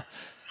 I know.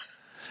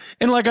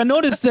 And like I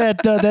noticed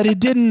that that it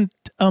didn't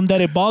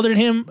that it bothered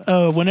him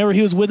whenever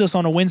he was with us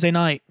on a Wednesday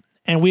night,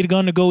 and we'd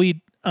gone to go eat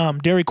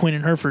Dairy Queen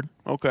in Hereford,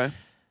 Okay.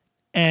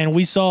 and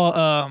we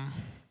saw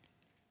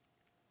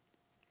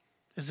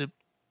is it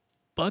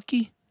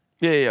Bucky?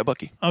 Yeah,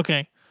 Bucky.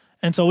 Okay,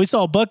 and so we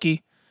saw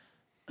Bucky,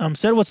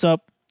 said what's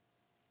up,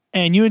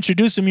 and you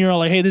introduced him. You're all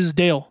like, hey, this is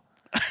Dale,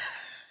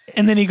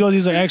 and then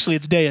he's like, actually,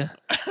 it's Dea,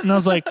 and I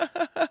was like.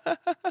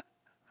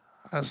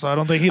 So I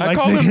don't think he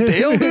likes called it. him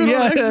Dale, dude.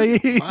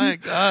 Yeah. My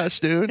gosh,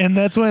 dude. And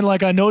that's when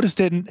like I noticed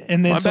it,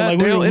 and then My so bad, like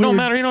Dale. we It don't were,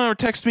 matter. You don't ever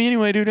text me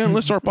anyway, dude. And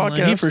listen to our like,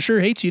 podcast. he for sure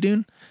hates you,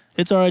 dude.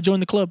 It's all right. Join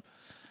the club.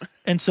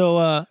 And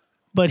so,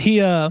 but he,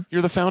 You're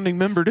the founding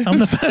member, dude. I'm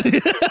the.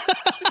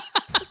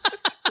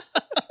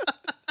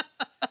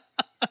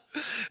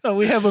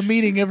 We have a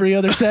meeting every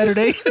other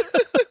Saturday.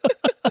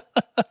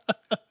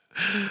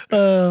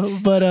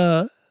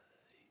 So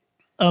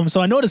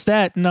I noticed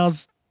that, and I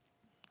was,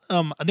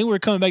 I think we were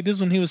coming back. This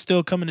is when he was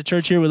still coming to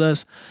church here with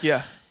us.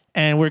 Yeah.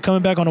 And we're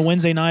coming back on a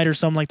Wednesday night or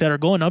something like that, or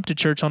going up to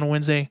church on a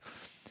Wednesday.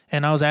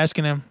 And I was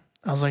asking him,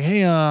 I was like,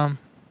 hey,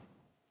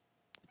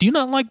 do you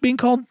not like being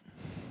called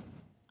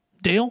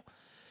Dale?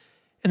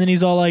 And then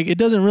he's all like, it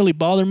doesn't really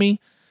bother me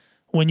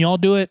when y'all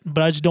do it,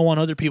 but I just don't want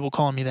other people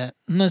calling me that.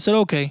 And I said,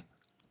 okay,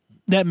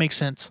 that makes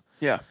sense.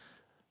 Yeah.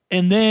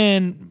 And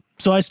then,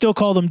 so I still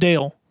call them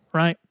Dale,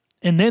 right?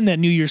 And then that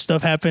New Year's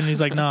stuff happened. And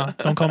he's like, nah,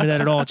 don't call me that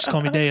at all. Just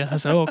call me Dea. I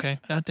said, oh, okay.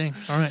 God dang.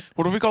 All right.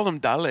 What if we call him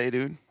Dale,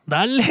 dude?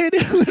 Dale,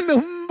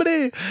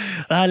 hombre.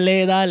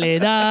 Dale, dale,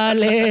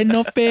 dale.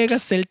 No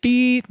pegas el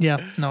tit. Yeah,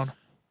 no.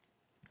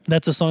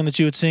 That's a song that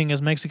you would sing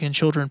as Mexican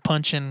children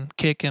punch and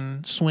kick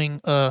and swing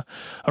a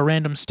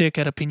random stick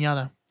at a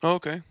piñata. Oh,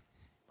 okay.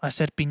 I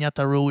said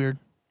piñata real weird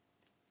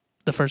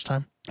the first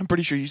time. I'm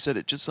pretty sure you said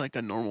it just like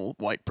a normal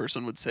white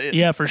person would say it.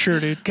 Yeah, for sure,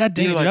 dude. God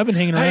dang it, You're dude. like, I've been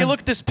hanging around. hey, look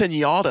at this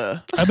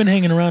piñata. I've been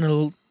hanging around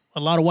a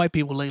lot of white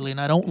people lately,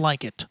 and I don't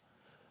like it.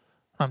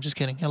 I'm just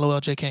kidding.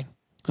 LOL, JK. Is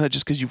that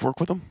just because you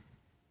work with them?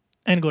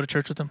 And go to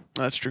church with them.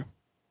 That's true.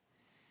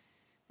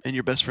 And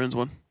your best friend's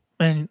one.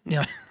 And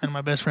yeah, and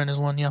my best friend is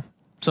one, yeah.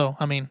 So,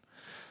 I mean,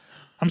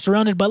 I'm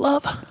surrounded by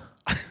love.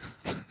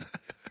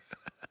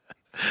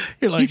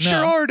 You're like, You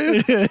sure are,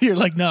 dude. You're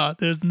like, nah,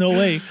 there's no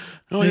way.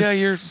 Oh, yeah,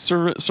 you're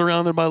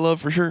surrounded by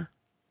love for sure.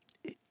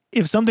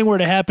 If something were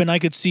to happen, I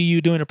could see you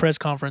doing a press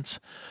conference.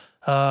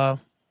 We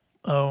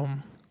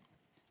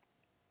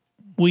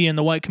in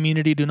the white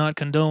community do not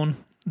condone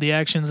the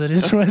actions that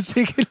Israel has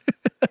taken.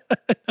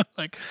 I'm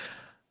like,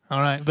 all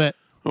right, bet.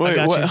 Wait, I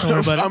got what? you. Don't worry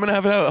about it. I'm going to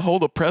have to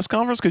hold a press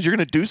conference because you're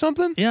going to do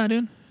something? Yeah,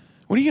 dude.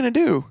 What are you going to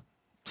do?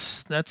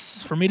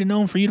 That's for me to know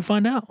and for you to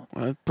find out.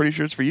 Well, I'm pretty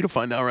sure it's for you to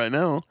find out right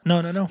now.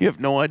 No. You have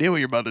no idea what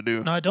you're about to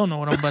do. No, I don't know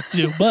what I'm about to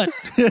do, but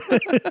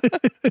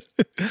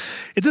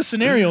it's a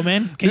scenario,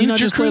 man. Can you not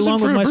just play along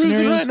with my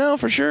scenarios? Right now,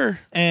 for sure.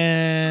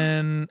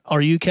 And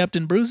are you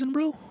Captain Bruising,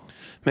 bro?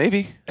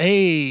 Maybe.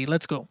 Hey,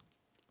 let's go.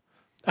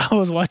 I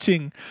was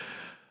watching.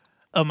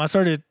 I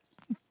started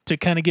to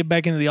kind of get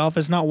back into The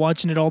Office, not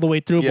watching it all the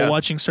way through, but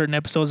watching certain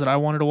episodes that I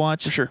wanted to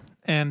watch. For sure.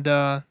 And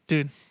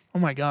dude, oh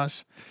my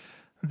gosh,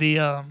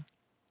 the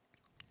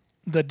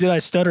Did I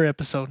Stutter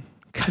episode?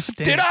 Gosh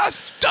dang. Did I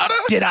stutter?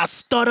 Did I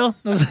stutter?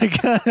 I was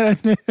like,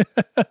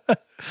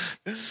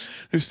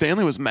 Dude,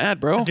 Stanley was mad,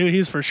 bro. dude,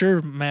 he's for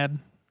sure mad.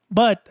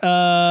 But what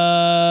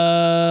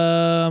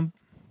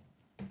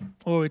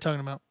were we talking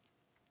about?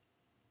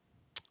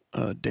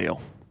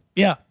 Dale.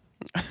 Yeah,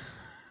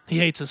 he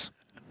hates us.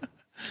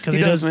 Because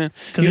he does, man.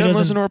 He doesn't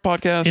listen to our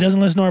podcast. He doesn't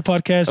listen to our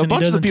podcast. A and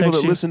bunch he of the doesn't people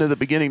text that you. listen to the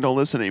beginning don't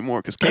listen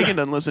anymore because Kagan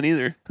doesn't listen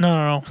either.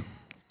 No.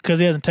 Because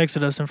he hasn't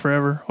texted us in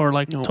forever or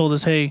told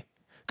us, hey,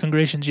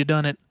 congratulations, you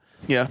done it.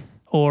 Yeah.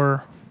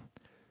 Or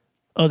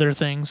other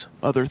things.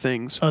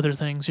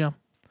 Yeah.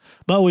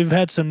 But we've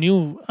had some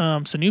new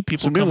people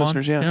Some come new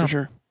listeners, on. yeah, for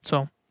sure.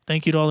 So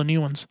thank you to all the new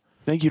ones.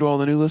 Thank you to all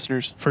the new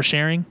listeners. For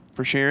sharing.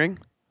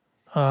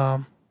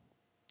 But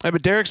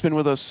Derek's been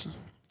with us.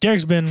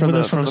 Derek's been with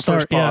us from the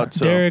start. Pod,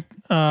 so. Derek,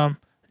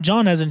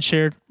 John hasn't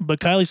shared, but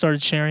Kylie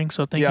started sharing.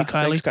 So thank you,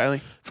 Kylie. Thanks,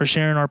 Kylie, for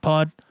sharing our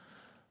pod.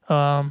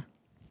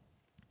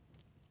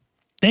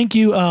 Thank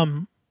you.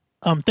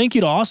 Thank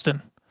you to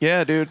Austin.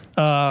 Yeah, dude.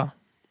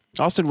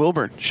 Austin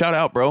Wilburn. Shout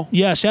out, bro.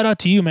 Yeah, shout out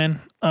to you,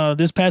 man.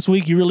 This past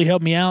week you really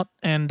helped me out,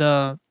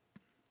 and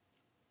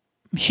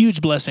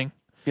huge blessing.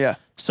 Yeah.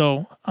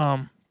 So,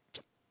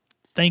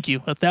 thank you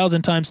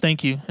 1,000 times.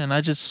 Thank you, and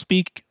I just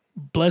speak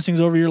blessings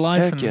over your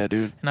life. Heck yeah,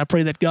 dude. And I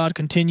pray that God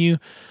continue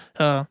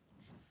to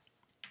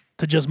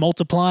just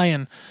multiply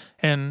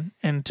and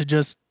to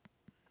just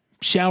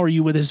shower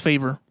you with His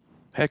favor.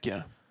 Heck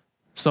yeah.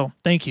 So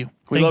thank you.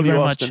 We thank love you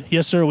very Austin. much.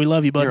 Yes, sir. We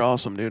love you, bud. You're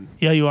awesome, dude.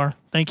 Yeah, you are.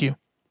 Thank you.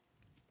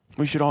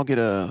 We should all get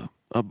an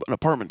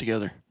apartment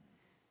together.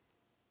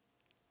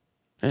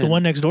 The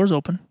one next door's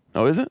open.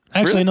 Oh, is it?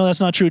 Actually, Really? no, that's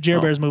not true.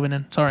 Jer Bear's moving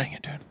in. Sorry. Dang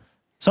it, dude.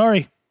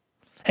 Sorry.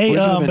 Hey, We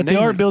could've been but the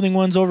art neighbors. building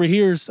ones over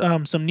here's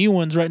some new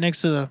ones right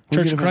next to the We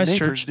Church could of have been Christ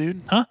neighbors, Church.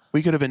 dude. Huh?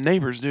 We could have been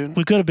neighbors, dude.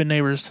 We could have been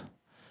neighbors,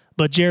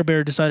 but Jer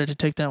Bear decided to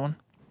take that one.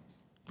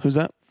 Who's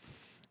that?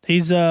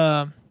 He's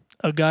a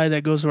guy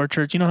that goes to our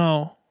church. You know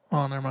how?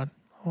 Oh, never mind.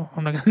 Oh,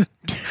 I'm not gonna.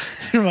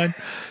 Never mind.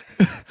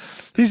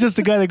 He's just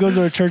a guy that goes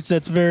to our church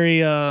that's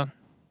very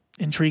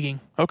intriguing,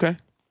 Okay.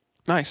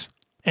 Nice.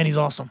 and he's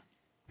awesome.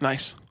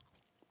 Nice.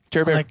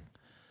 Jerry Bear. Like,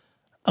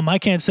 I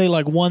can't say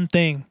like one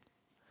thing,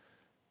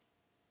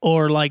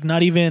 or like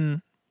not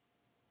even.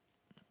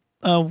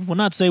 Well,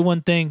 not say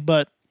one thing,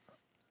 but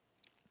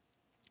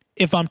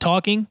if I'm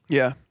talking,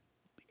 Yeah.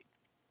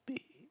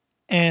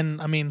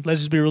 and I mean, let's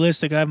just be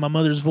realistic. I have my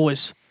mother's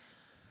voice.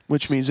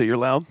 Which means that you're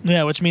loud.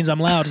 Yeah, which means I'm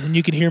loud, and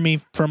you can hear me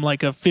from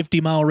like a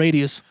 50-mile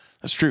radius.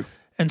 That's true.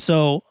 And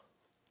so,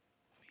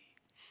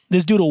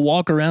 this dude will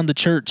walk around the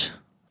church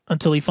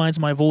until he finds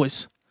my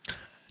voice,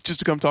 Just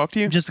to come talk to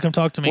you? just to come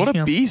talk to me. What a you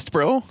know? beast,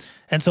 bro.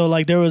 And so,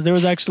 like, there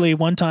was actually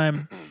one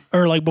time,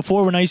 or like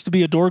before when I used to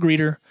be a door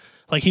greeter,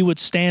 like he would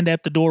stand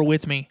at the door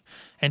with me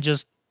and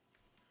just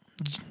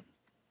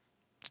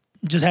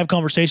have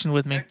conversations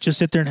with me, just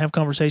sit there and have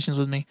conversations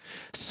with me.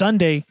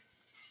 Sunday,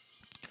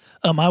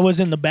 I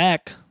was in the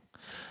back.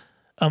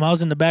 I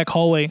was in the back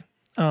hallway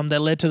that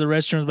led to the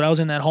restrooms, but I was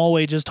in that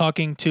hallway just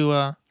talking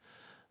to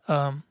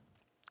Kylie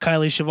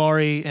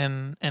Shivari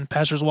and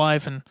Pastor's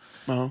wife and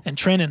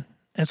Trennan.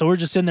 And so we're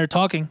just sitting there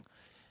talking,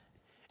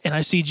 and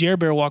I see Jer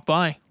Bear walk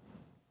by.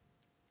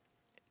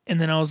 And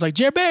then I was like,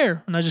 Jer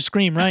Bear! And I just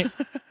screamed, right?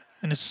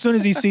 And as soon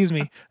as he sees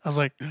me, I was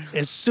like,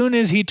 as soon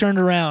as he turned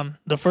around,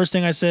 the first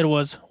thing I said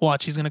was,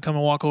 watch, he's going to come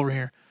and walk over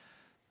here.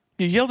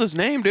 You yelled his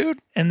name, dude.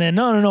 And then,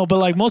 no. But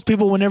like most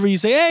people, whenever you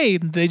say, hey,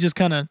 they just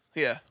kind of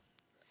Yeah.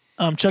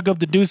 chuck up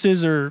the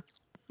deuces or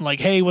like,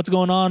 hey, what's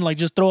going on? Like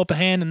just throw up a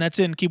hand and that's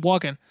it and keep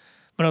walking.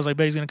 But I was like,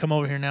 bet he's going to come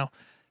over here now.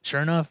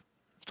 Sure enough,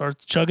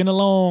 starts chugging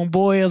along,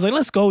 boy. I was like,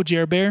 let's go,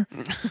 Jer Bear.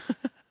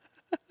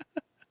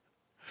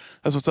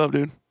 That's what's up,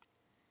 dude.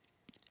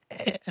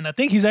 And I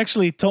think he's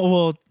actually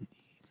told,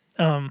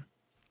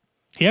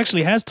 he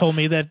actually has told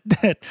me that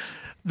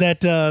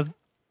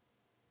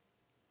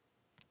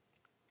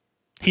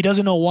he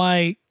doesn't know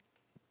why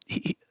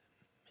he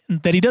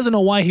doesn't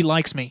know why he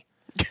likes me.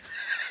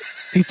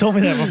 He's told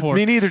me that before.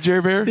 Me neither,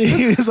 Jerry Bear.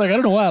 He was like, I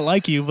don't know why I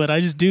like you, but I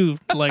just do.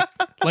 Like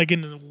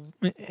in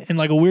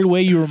like a weird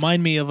way, you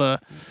remind me of a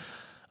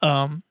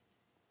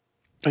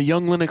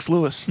young Lennox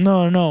Lewis.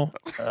 No.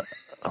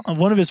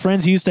 One of his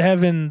friends he used to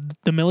have in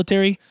the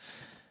military.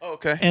 Oh,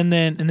 okay. And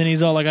then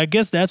he's all like, I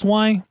guess that's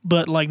why.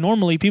 But like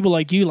normally people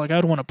like you, like I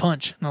would want to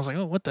punch. And I was like,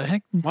 oh, what the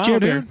heck? Wow, Jer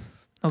Bear. dude.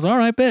 I was like, all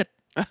right, bet.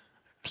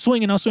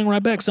 Swing, I'll swing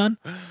right back, son.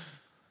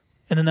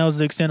 And then that was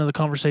the extent of the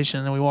conversation.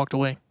 And then we walked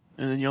away.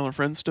 And then y'all are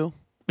friends still?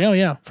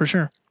 Yeah, for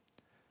sure.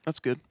 That's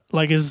good.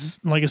 Like as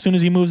soon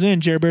as he moves in,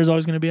 Jer Bear's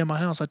always going to be at my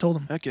house. I told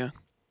him. Heck yeah.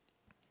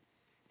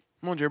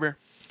 Come on, Jerry Bear.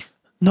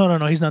 No,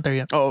 he's not there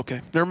yet. Oh, okay.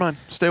 Never mind.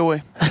 Stay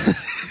away.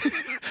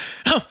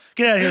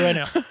 Get out of here right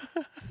now.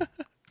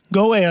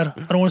 Go away. I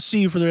don't want to see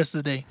you for the rest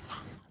of the day.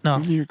 No,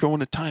 You're going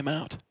to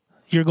timeout.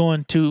 you're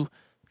going to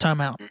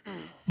timeout.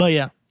 But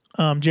yeah,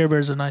 Jer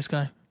Bear's a nice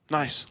guy.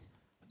 Nice.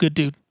 Good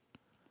dude.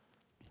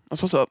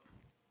 That's what's up.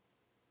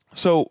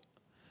 So,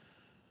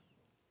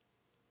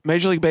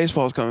 Major League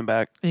Baseball is coming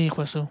back.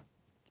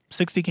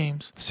 60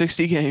 games.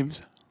 60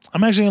 games.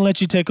 I'm actually going to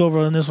let you take over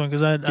on this one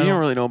because I You don't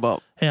really know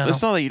about. Yeah,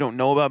 It's not that you don't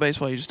know about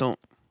baseball. You just don't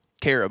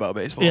care about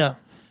baseball. Yeah.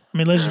 I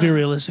mean, let's just be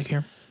realistic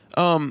here.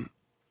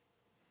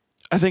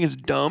 I think it's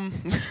dumb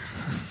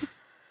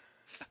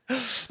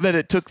that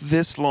it took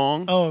this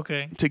long Oh,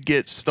 okay. to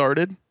get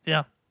started.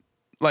 Yeah.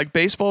 Like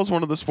baseball is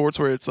one of the sports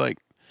where it's like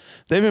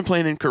They've been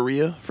playing in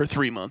Korea for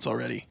 3 months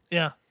already.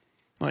 Yeah.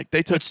 Like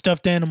they took With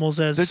stuffed animals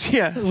as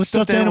with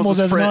stuffed animals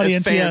as an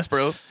audience, fans,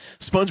 bro.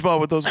 SpongeBob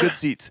with those good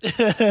seats.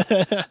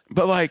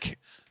 But like,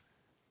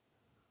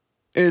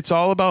 it's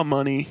all about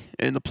money,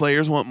 and the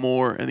players want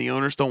more, and the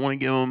owners don't want to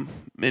give them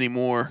any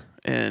more.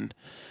 And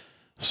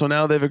so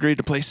now they've agreed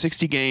to play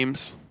 60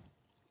 games,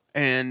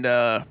 and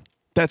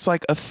that's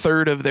like a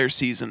third of their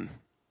season.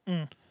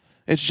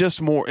 It's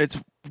just more. It's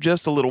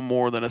just a little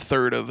more than a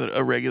third of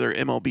a regular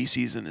MLB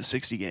season is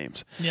 60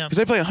 games. Yeah. Because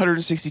they play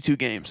 162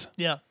 games.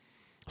 Yeah.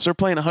 So they're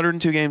playing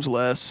 102 games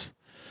less.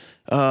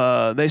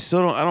 They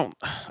still don't.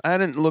 I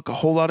didn't look a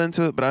whole lot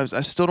into it, but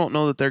I still don't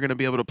know that they're going to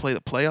be able to play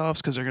the playoffs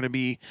because they're going to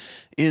be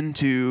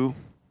into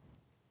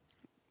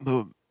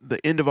the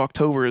end of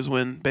October is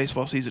when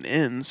baseball season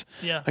ends.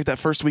 Yeah. Like that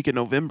first week in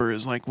November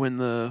is like when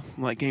the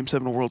Game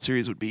 7 of World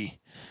Series would be.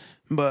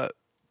 But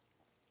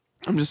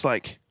I'm just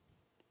like,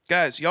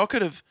 guys, y'all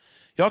could have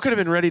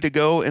been ready to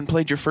go and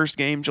played your first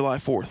game July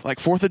 4th. Like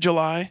 4th of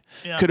July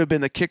could have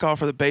been the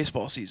kickoff of the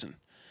baseball season.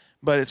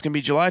 But it's going to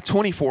be July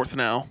 24th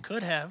now.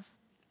 Could have.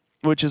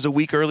 Which is a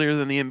week earlier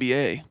than the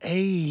NBA.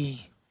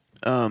 Hey.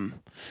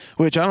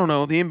 Which I don't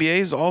know. The NBA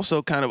is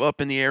also kind of up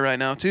in the air right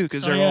now too,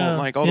 because they're all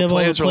like all the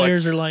players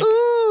are like,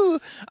 "Ooh,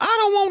 I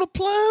don't want to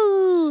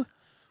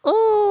play."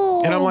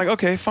 Ooh. And I'm like,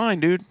 "Okay, fine,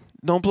 dude,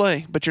 don't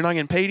play, but you're not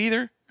getting paid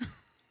either."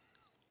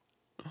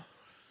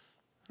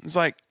 It's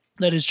like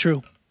that is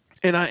true.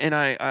 And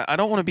I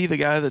don't want to be the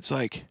guy that's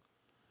like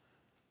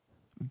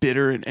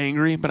bitter and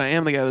angry, but I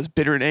am the guy that's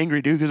bitter and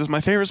angry, dude, because it's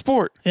my favorite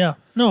sport. Yeah,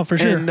 no, for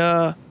sure.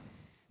 And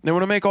they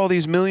want to make all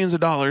these millions of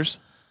dollars.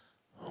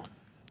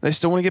 They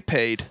still want to get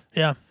paid.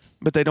 Yeah.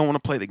 But they don't want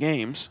to play the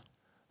games.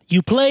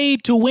 You play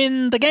to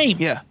win the game.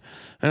 Yeah.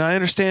 And I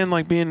understand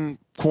like being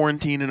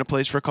quarantined in a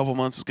place for a couple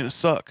months is going to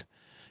suck.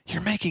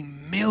 You're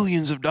making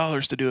millions of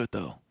dollars to do it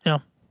though. Yeah.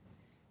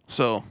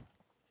 So,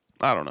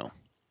 I don't know.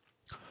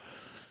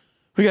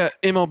 We got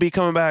MLB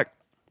coming back.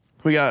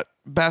 We got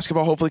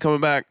basketball hopefully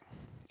coming back.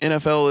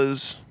 NFL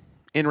is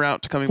en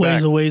route to coming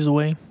back. Ways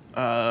away.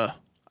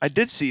 I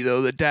did see,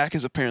 though, that Dak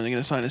is apparently going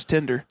to sign his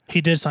tender.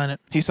 He did sign it.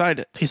 He signed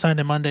it. He signed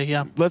it Monday,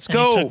 yeah. Let's and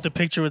go. He took the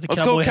picture with the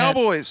Let's cowboy go, hat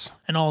Cowboys.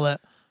 and all that.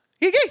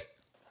 Yee.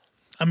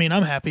 I mean,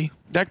 I'm happy.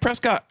 Dak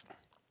Prescott.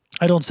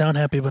 I don't sound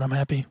happy, but I'm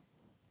happy.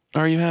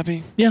 Are you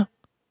happy? Yeah.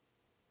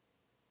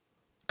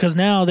 Because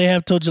now they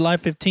have till July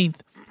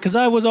 15th. Because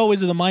I was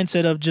always in the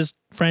mindset of just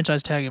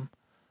franchise tag him.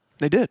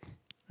 They did.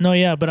 No,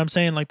 yeah, but I'm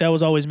saying like that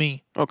was always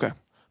me. Okay.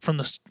 From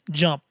the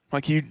jump.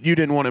 Like you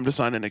didn't want him to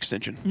sign an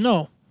extension.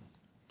 No.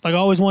 Like I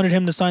always wanted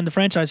him to sign the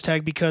franchise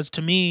tag because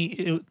to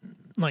me,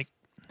 like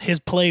his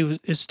play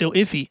is still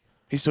iffy.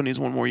 He still needs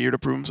one more year to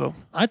prove himself.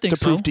 I think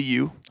so. To prove to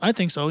you. I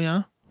think so,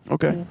 yeah.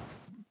 Okay.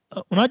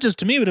 Well, not just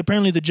to me, but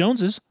apparently the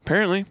Joneses.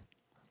 Apparently.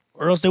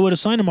 Or else they would have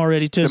signed him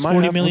already to his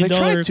 $40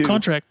 million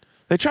contract.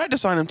 They tried to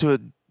sign him to a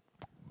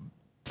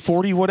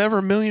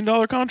 $40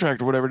 million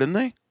contract or whatever, didn't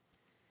they?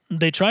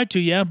 They tried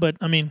to, yeah, but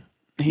I mean,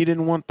 he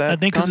didn't want that. I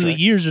think because of the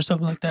years or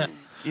something like that.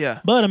 Yeah.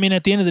 But I mean,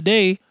 at the end of the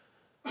day,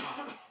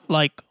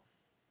 like,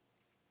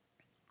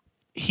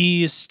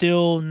 he is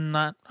still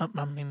not.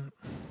 I mean,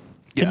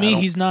 to me,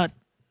 he's not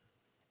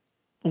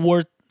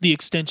worth the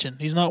extension.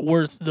 He's not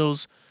worth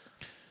those.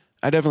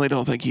 I definitely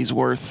don't think he's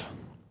worth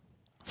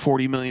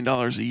 $40 million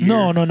a year.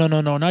 No,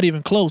 not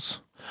even close.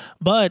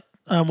 But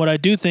what I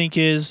do think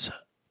is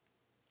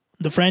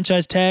the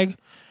franchise tag.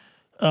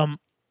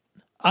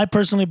 I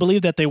personally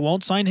believe that they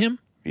won't sign him.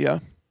 Yeah.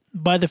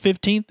 By the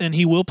 15th, and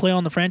he will play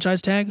on the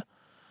franchise tag.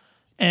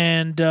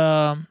 And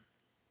the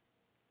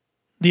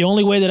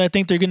only way that I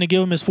think they're going to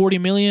give him his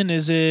 $40 million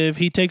is if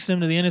he takes them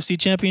to the NFC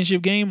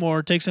Championship game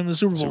or takes them to the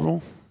Super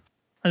Bowl.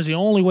 That's the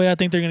only way I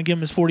think they're going to give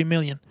him his $40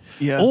 million.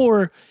 Yeah.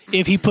 Or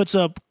if he puts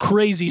up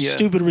crazy,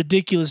 stupid,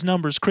 ridiculous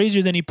numbers,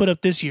 crazier than he put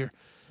up this year.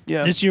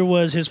 Yeah. This year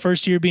was his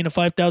first year being a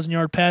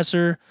 5,000-yard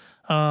passer.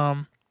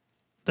 The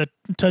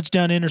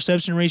touchdown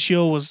interception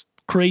ratio was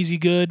crazy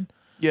good.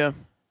 Yeah.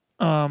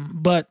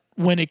 But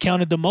when it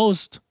counted the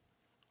most,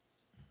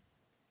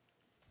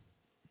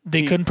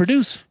 they couldn't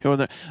produce.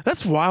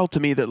 That's wild to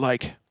me that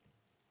like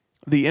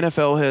the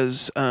NFL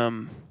has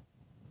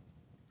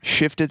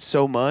shifted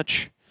so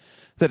much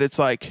that it's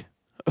like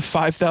a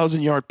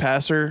 5,000-yard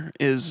passer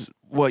is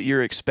what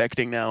you're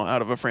expecting now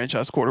out of a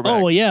franchise quarterback.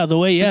 Oh, well, yeah, the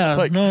way, yeah.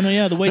 Like, the way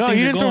things are going. No,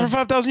 you didn't throw for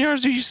 5,000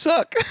 yards, dude, you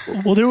suck.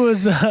 Well, there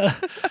was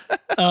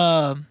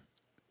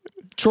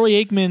Troy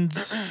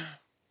Aikman's,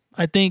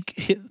 I think,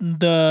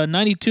 the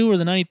 92 or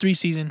the 93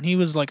 season, he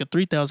was like a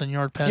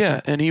 3,000-yard passer.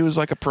 Yeah, and he was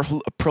like a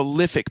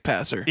prolific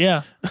passer.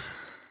 Yeah.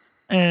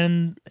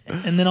 and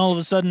then all of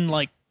a sudden,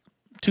 like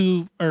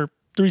 2 or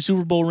 3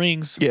 Super Bowl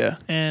rings. Yeah.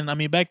 And, I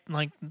mean, back,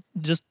 like,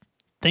 just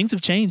things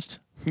have changed.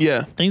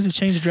 Yeah. Things have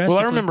changed drastically.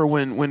 Well, I remember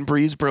when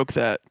Breeze broke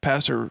that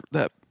passer,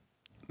 that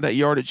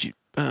yardage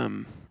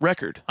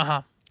record.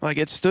 Uh-huh. Like,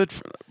 it stood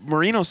for,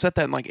 Marino set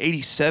that in like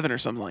 87 or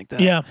something like that.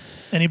 Yeah,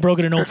 and he broke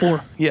it in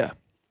 04. Yeah.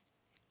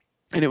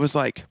 And it was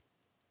like,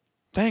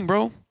 dang,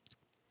 bro.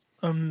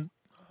 I'm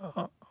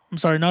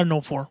sorry, not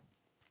in 04.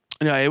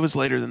 Yeah, it was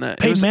later than that.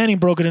 Peyton Manning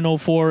broke it in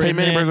 04. Peyton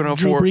Manning broke it in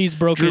 04. Drew Brees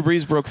broke it. Drew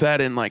Brees broke that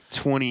in like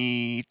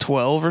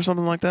 2012 or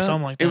something like that.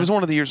 Something like that. It was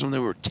one of the years when they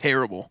were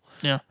terrible.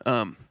 Yeah.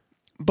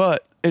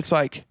 But it's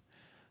like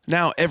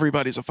now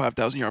everybody's a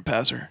 5,000-yard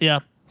passer. Yeah.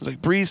 It's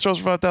like Brees throws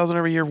for 5,000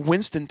 every year.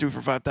 Winston threw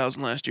for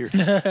 5,000 last year.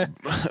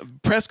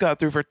 Prescott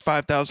threw for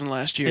 5,000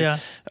 last year.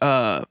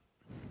 Yeah.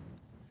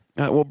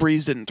 Well,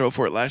 Brees didn't throw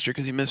for it last year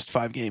because he missed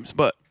 5 games.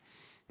 But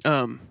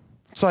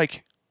it's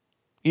like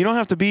you don't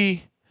have to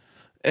be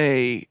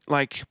a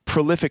like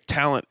prolific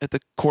talent at the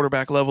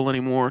quarterback level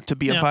anymore to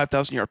be a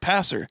 5,000-yard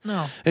passer.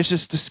 No. It's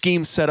just the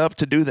scheme set up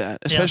to do that,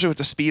 especially with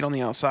the speed on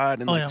the outside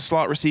and like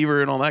slot receiver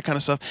and all that kind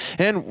of stuff,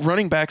 and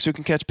running backs who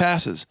can catch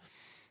passes.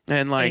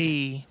 And like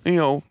you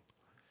know,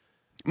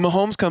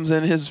 Mahomes comes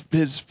in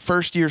his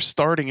first year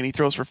starting and he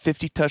throws for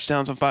 50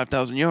 touchdowns and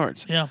 5,000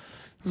 yards. Yeah.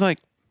 It's like,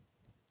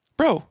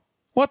 bro,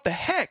 what the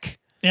heck?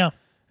 Yeah.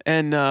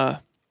 And I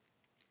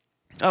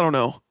don't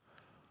know.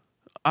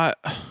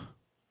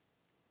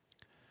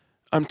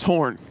 I'm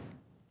torn.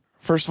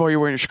 First of all, you're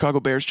wearing a Chicago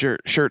Bears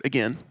shirt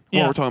again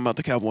while we're talking about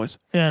the Cowboys.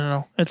 Yeah,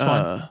 no, it's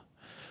fine.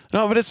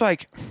 No, but it's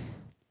like,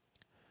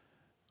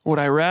 would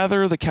I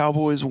rather the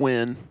Cowboys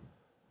win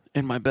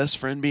and my best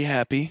friend be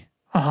happy?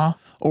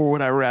 Or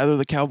would I rather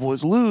the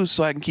Cowboys lose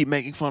so I can keep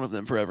making fun of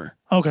them forever?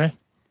 Okay.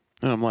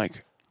 And I'm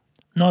like,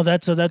 no,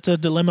 that's a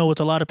dilemma with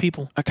a lot of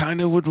people. I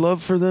kind of would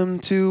love for them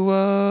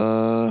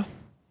to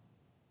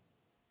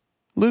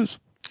lose.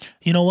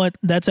 You know what?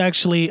 That's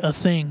actually a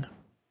thing.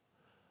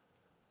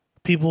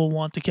 People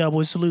want the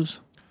Cowboys to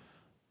lose.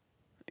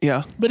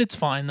 Yeah. But it's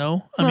fine,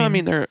 though. I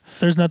mean,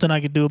 there's nothing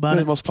I could do about they're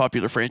it. the most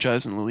popular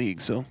franchise in the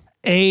league, so.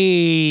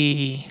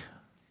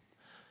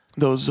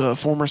 Those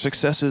former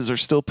successes are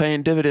still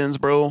paying dividends,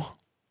 bro.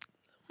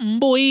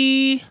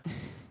 Boy.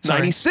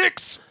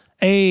 96.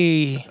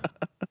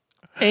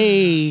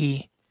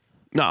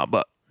 Nah,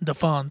 but. The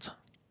Fonz.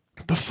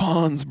 The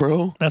Fonz,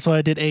 bro. That's why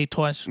I did A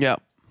twice. Yeah,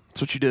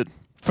 that's what you did.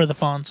 For the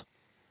Fonz.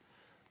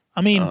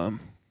 I mean,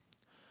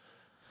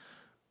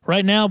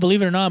 right now,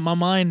 believe it or not, my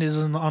mind is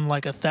on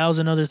like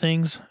 1,000 other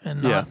things,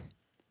 and not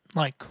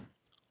like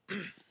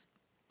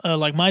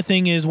my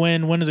thing is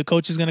when are the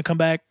coaches going to come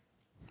back?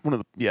 When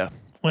are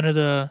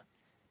the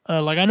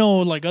like I know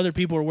like other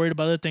people are worried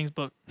about other things,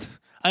 but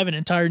I have an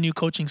entire new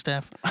coaching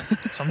staff,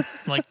 so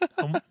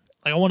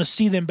I want to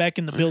see them back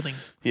in the building.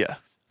 Yeah.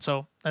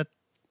 So that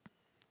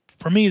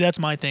for me, that's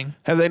my thing.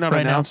 Have they not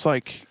announced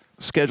like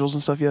schedules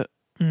and stuff yet?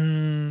 For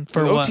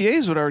the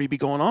OTAs would already be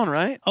going on,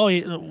 right? Oh,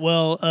 yeah,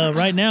 well,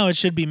 right now it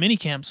should be mini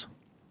camps.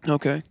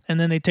 Okay. And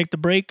then they take the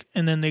break,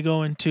 and then they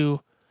go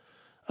into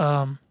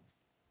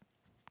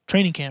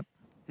training camp.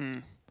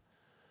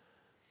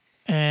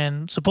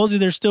 And supposedly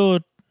they're still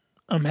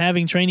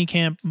having training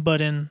camp,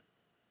 but in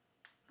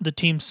the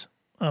team's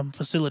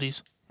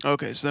facilities.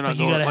 Okay, so they're not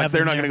going. Like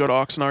they're not going to go to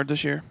Oxnard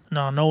this year.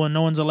 No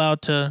one's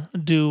allowed to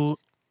do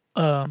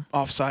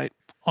off-site,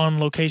 on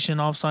location,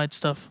 off-site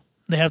stuff.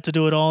 They have to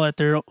do it all at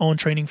their own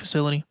training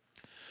facility.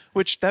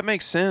 Which, that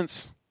makes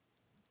sense.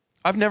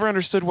 I've never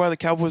understood why the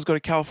Cowboys go to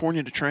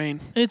California to train.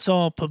 It's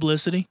all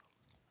publicity.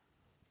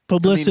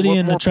 Publicity, I mean,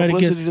 and to try to get...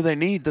 What publicity do they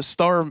need? The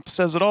Star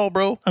says it all,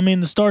 bro. I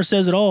mean, the Star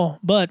says it all,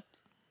 but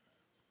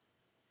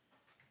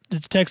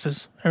it's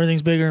Texas.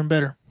 Everything's bigger and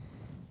better.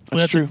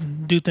 That's true. To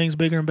do things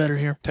bigger and better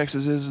here.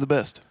 Texas is the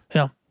best.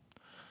 Yeah.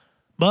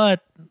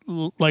 But,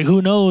 like,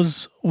 who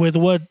knows with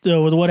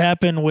what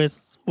happened with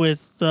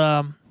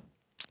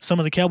some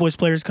of the Cowboys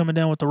players coming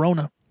down with the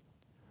Rona.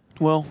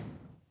 Well,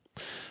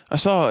 I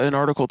saw an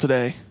article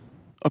today.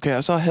 Okay,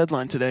 I saw a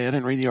headline today. I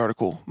didn't read the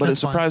article, but it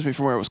surprised me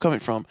from where it was coming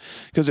from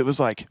because it was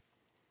like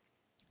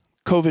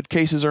COVID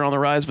cases are on the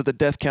rise, but the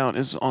death count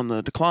is on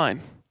the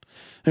decline.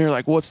 And you're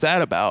like, what's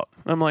that about?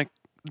 I'm like,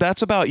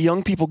 that's about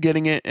young people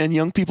getting it, and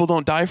young people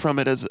don't die from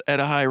it at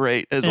a high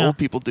rate as old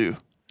people do.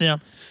 Yeah.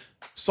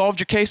 Solved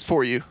your case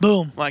for you.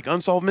 Boom. Like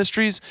Unsolved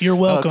Mysteries. You're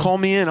welcome. Call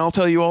me in. I'll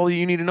tell you all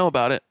you need to know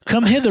about it.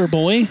 Come hither,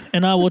 boy,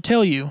 and I will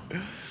tell you.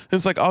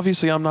 It's like,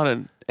 obviously, I'm not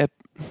an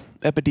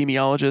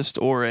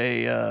epidemiologist or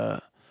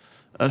a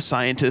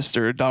scientist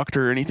or a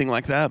doctor or anything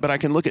like that, but I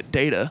can look at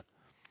data.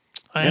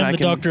 I am the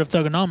doctor of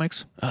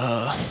thugonomics.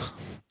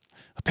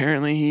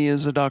 Apparently, he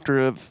is a doctor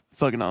of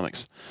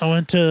thugonomics. I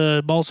went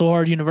to Balso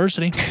Hard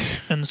University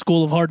and the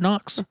School of Hard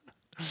Knocks.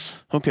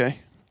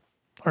 Okay.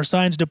 Our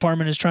science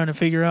department is trying to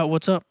figure out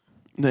what's up.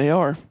 They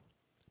are.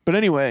 But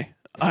anyway,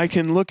 I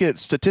can look at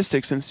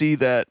statistics and see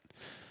that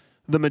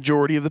the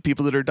majority of the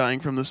people that are dying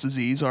from this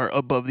disease are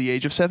above the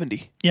age of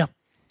 70. Yeah.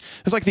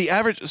 It's like the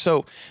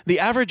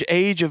average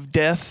age of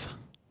death,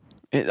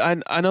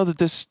 I know that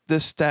this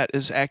stat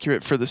is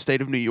accurate for the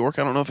state of New York.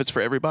 I don't know if it's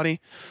for everybody,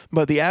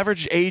 but the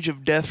average age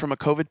of death from a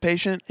COVID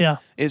patient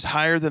is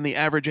higher than the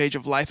average age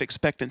of life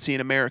expectancy in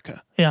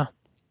America. Yeah.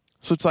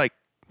 So it's like,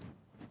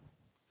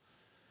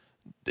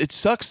 it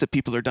sucks that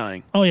people are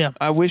dying. Oh, yeah.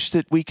 I wish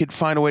that we could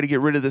find a way to get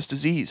rid of this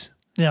disease.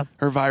 Yeah.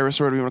 Or virus,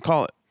 or whatever you want to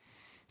call it.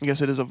 I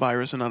guess it is a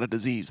virus and not a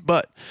disease.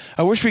 But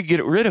I wish we could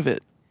get rid of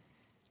it.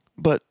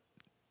 But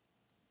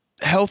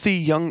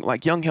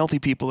young healthy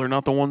people are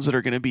not the ones that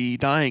are going to be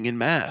dying in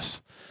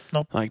mass.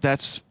 Nope. Like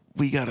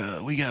we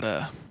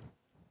gotta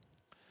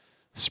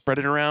spread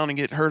it around and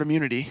get herd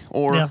immunity,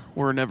 or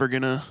we're never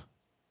gonna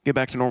get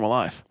back to normal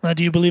life. Now,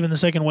 do you believe in the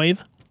second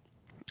wave?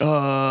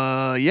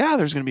 Yeah,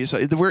 there's gonna be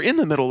we're in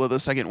the middle of the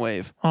second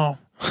wave. Oh,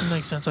 that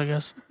makes sense, I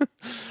guess.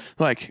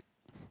 Like,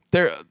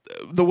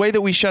 the way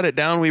that we shut it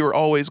down, we were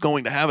always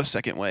going to have a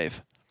second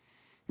wave.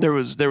 There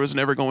was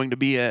never going to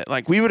be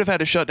we would have had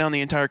to shut down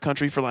the entire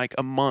country for like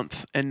a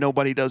month, and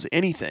nobody does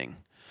anything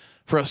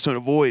for us to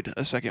avoid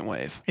a second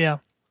wave. Yeah.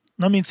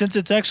 I mean, since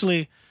it's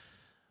actually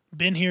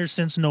been here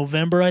since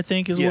November, I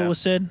think is what was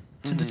said.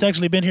 Since it's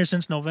actually been here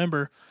since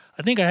November,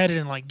 I think I had it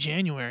in like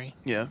January.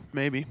 Yeah,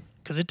 maybe.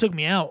 Because it took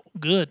me out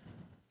good.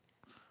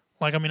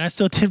 Like, I mean, I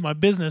still did my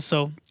business,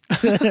 so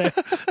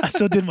I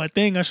still did my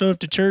thing. I showed up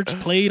to church,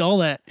 played, all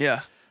that.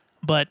 Yeah.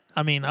 But,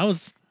 I mean, I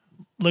was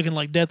looking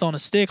like death on a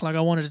stick, like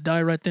I wanted to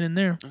die right then and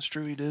there. That's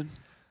true, he did.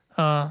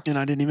 And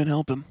I didn't even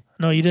help him.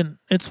 No, you didn't.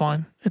 It's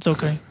fine. It's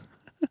okay.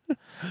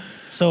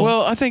 So,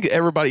 well, I think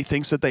everybody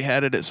thinks that they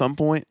had it at some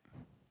point.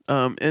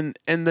 And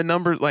the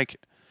number, like,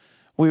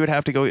 we would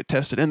have to go get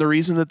tested. And the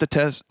reason that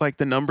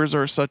the numbers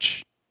are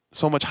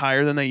so much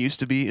higher than they used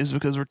to be is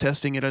because we're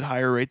testing it at a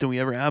higher rate than we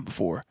ever have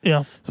before.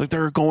 Yeah. Like,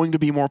 there are going to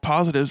be more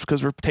positives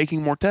because we're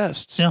taking more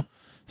tests. Yeah.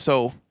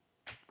 So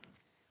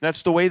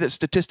that's the way that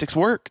statistics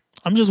work.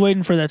 I'm just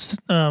waiting for that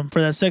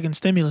second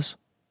stimulus.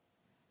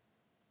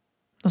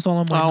 That's all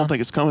I'm waiting on. I don't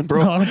think it's coming,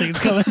 bro. No, I don't think it's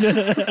coming.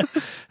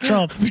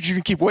 Trump. You're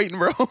gonna keep waiting,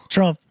 bro.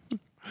 Trump.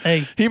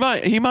 Hey. He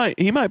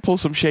might pull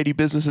some shady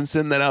business and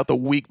send that out the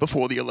week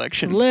before the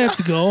election.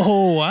 Let's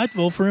go. I'd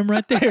vote for him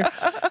right there.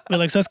 Be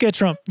like, let's get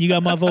Trump. You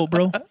got my vote,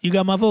 bro. You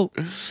got my vote.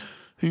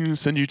 He can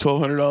send you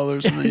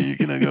 $1,200 and then you're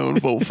gonna go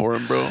and vote for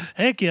him, bro.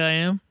 Heck yeah, I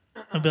am.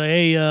 I'll be like,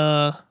 hey,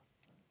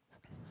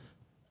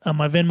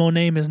 my Venmo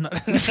name is not.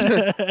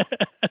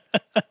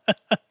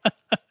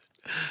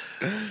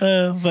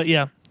 But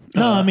yeah.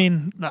 No, I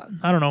mean,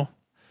 I don't know.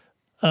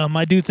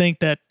 I do think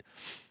that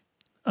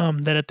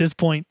that at this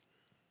point,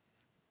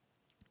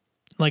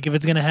 like, if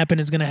it's gonna happen,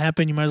 it's gonna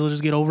happen. You might as well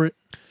just get over it.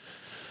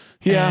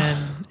 Yeah.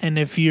 And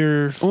if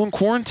you're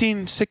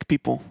quarantine sick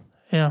people.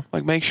 Yeah.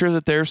 Like, make sure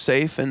that they're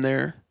safe and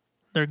they're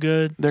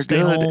good. They're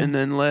Stay good, home. and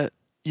then let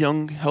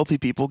young, healthy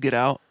people get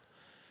out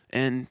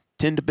and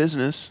tend to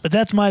business. But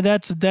that's my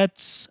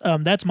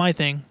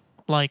thing.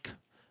 Like,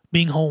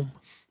 being home.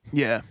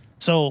 Yeah.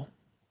 So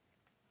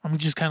I'm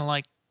just kind of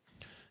like.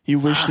 You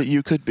wish that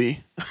you could be.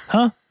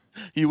 Huh?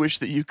 You wish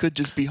that you could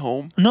just be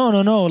home. No.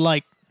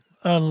 Like,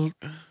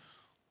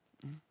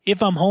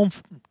 if I'm home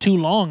too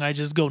long, I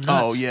just go nuts.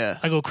 Oh, yeah.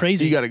 I go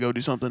crazy. You got to go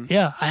do something.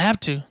 Yeah, I have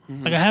to.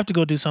 Mm-hmm. Like, I have to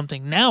go do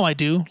something. Now I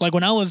do. Like,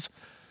 when I was,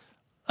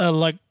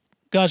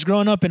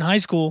 growing up in high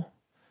school,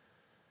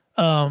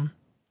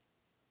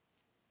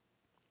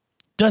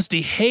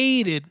 Dusty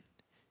hated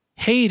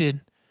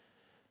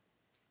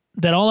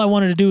that all I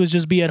wanted to do was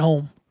just be at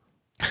home.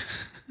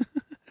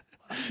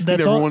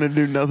 That's you never wanted to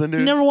do nothing,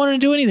 dude? Never wanted to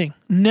do anything.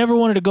 Never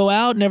wanted to go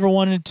out. Never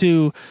wanted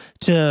to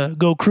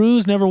go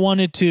cruise. Never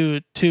wanted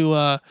to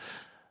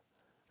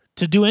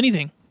do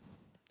anything.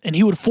 And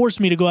he would force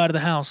me to go out of the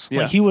house.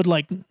 Yeah. Like, he would,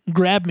 like,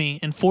 grab me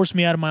and force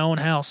me out of my own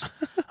house.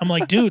 I'm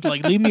like, dude,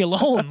 like, leave me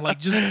alone. Like,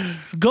 just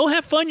go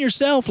have fun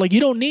yourself. Like,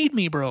 you don't need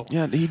me, bro.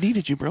 Yeah, he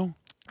needed you, bro.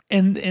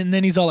 And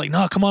then he's all like,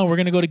 no, come on, we're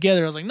going to go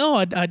together. I was like, no,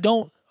 I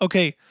don't.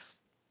 Okay.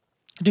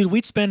 Dude,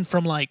 we'd spend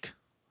from, like,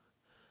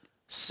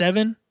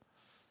 7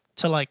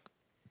 to, like,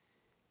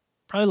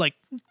 probably, like,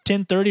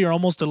 10:30 or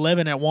almost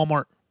 11 at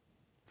Walmart.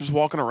 Just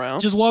walking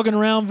around? Just walking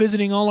around,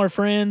 visiting all our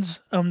friends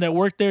that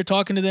work there,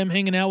 talking to them,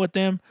 hanging out with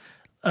them,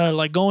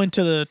 like going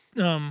to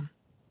the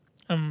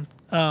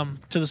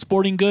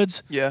sporting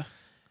goods. Yeah.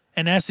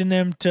 And asking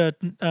them to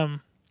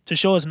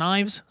show us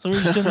knives. So we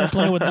were just sitting there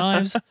playing with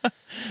knives.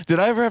 Did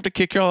I ever have to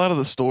kick y'all out of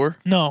the store?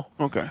 No.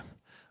 Okay.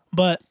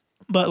 But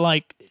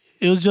like,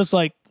 it was just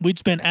like we'd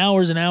spend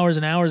hours and hours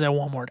and hours at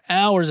Walmart.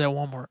 Hours at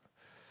Walmart.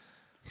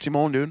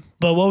 Simone, dude.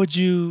 But what would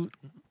you?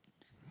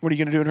 What are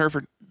you gonna do in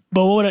Hereford?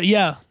 But what would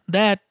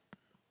that?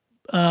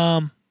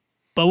 But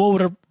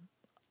what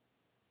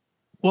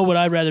would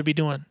I rather be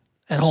doing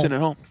at home? Sitting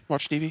at home,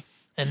 watch TV,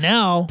 and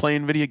now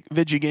playing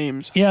video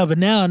games. Yeah, but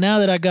now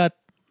that I got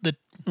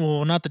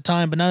not the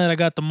time, but now that I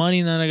got the money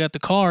and then I got the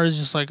car, it's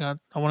just like I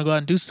want to go out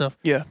and do stuff.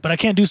 Yeah. But I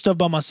can't do stuff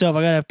by myself.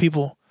 I gotta have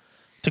people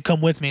to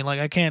come with me. Like,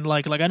 I can't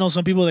like I know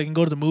some people that can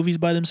go to the movies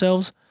by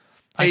themselves.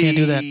 I can't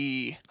do that.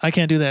 I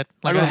can't do that.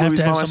 Like, I have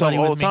to have somebody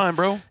all with the time,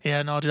 bro.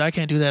 Yeah, no, dude, I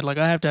can't do that. Like,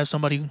 I have to have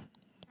somebody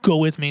go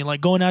with me. Like,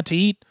 going out to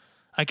eat,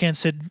 I can't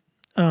sit.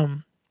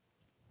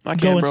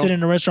 Sit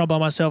in a restaurant by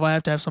myself. I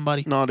have to have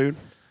somebody. No, dude.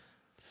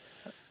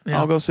 Yeah,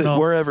 I'll go sit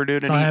wherever,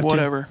 dude, and eat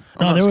whatever.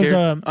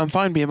 I'm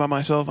fine being by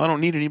myself. I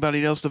don't need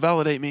anybody else to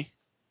validate me.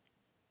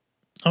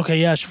 Okay,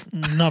 yeah,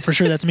 no, for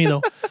sure, that's me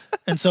though.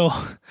 And so,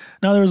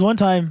 now there was one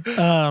time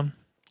I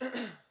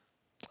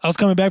was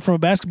coming back from a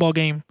basketball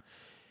game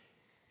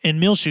in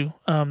Millshoe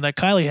that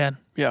Kylie had.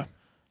 Yeah.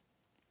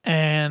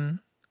 And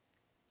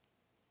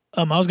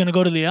I was gonna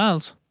go to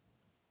Leal's.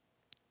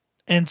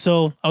 And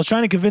so I was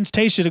trying to convince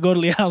Tasha to go to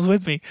Leal's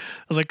with me.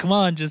 I was like, come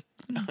on, just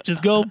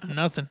Just go.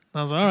 Nothing.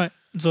 I was like, all right.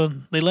 So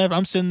they left.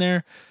 I'm sitting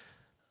there.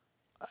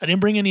 I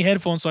didn't bring any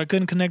headphones, so I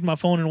couldn't connect my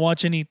phone and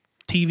watch any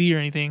TV or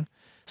anything.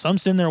 So I'm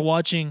sitting there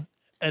watching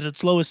at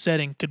its lowest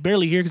setting. Could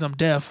barely hear because I'm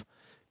deaf.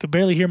 Could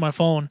barely hear my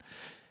phone.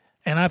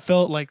 And I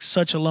felt like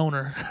such a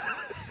loner.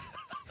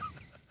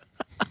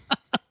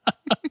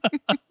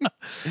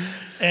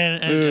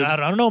 and I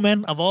don't know,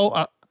 man. I've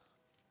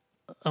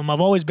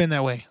always been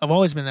that way.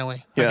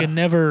 Yeah. I can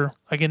never,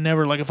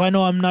 like, if I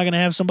know I'm not going to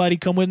have somebody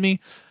come with me,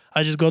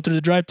 I just go through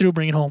the drive-thru,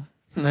 bring it home.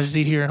 And I just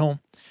eat here at home.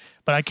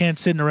 But I can't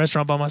sit in a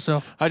restaurant by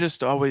myself. I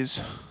just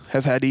always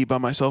have had to eat by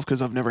myself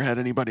because I've never had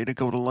anybody to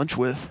go to lunch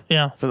with.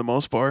 Yeah. For the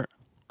most part.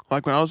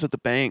 Like when I was at the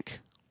bank,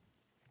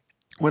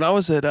 when I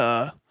was at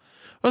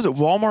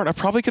Walmart, I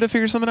probably could have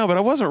figured something out, but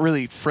I wasn't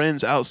really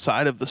friends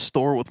outside of the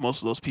store with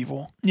most of those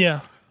people. Yeah.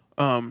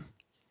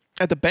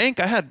 At the bank,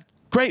 I had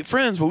great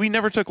friends, but we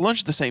never took lunch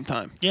at the same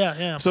time. Yeah,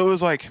 yeah. So it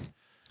was like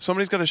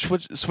somebody's got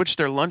to switch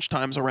their lunch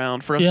times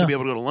around for us to be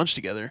able to go to lunch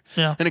together.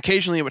 Yeah. And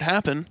occasionally it would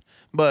happen,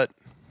 but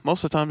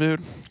most of the time,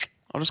 dude,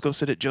 I'll just go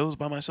sit at Joe's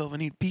by myself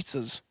and eat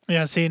pizzas.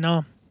 Yeah, see,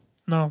 no.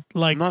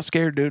 Like, I'm not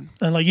scared, dude.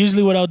 and like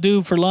usually what I'll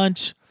do for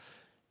lunch,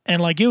 and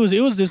like it was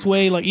this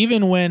way, like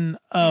even when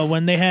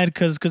they had,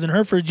 cause in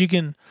Hereford you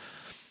can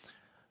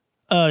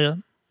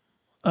do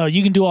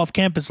off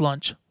campus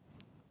lunch.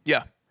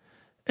 Yeah.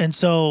 And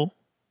so,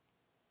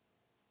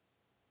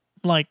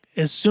 like,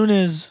 as soon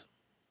as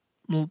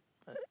the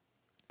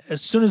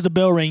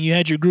bell rang, you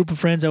had your group of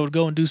friends that would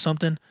go and do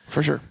something.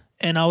 For sure.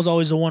 And I was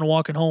always the one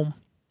walking home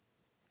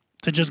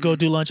to just go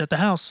do lunch at the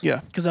house.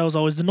 Yeah. Because that was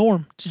always the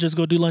norm, to just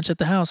go do lunch at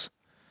the house.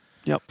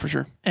 Yep, for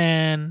sure.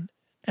 And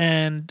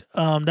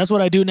that's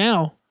what I do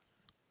now.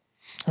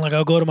 Like,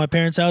 I'll go to my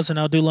parents' house and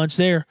I'll do lunch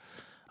there.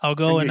 I'll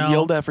go and get I'll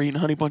yelled at for eating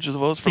honey bunches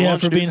of oats for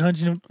lunch, for dude. being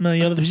 100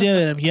 million other.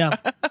 Yeah.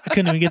 I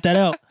couldn't even get that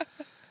out.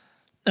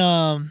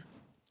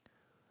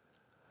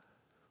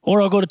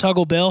 Or I'll go to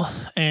Taco Bell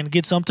and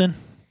get something,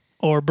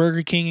 or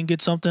Burger King and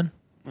get something,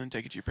 And then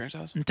take it to your parents'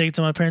 house. and take it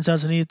to my parents'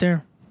 house and eat it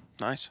there.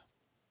 Nice.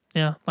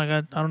 Yeah, like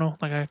I don't know,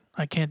 like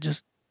I can't.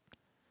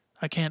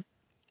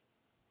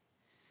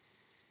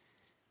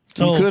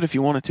 So You could if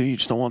you wanted to. You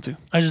just don't want to.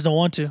 I just don't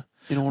want to.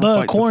 You don't want But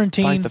to fight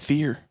quarantine- the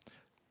fear.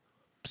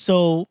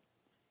 So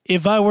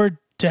if I were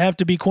to have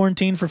to be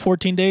quarantined for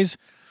 14 days,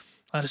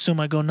 I'd assume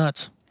I'd go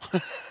nuts.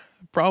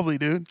 Probably,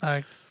 dude.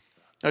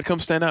 I'd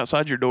come stand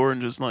outside your door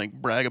and just like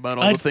brag about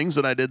all the things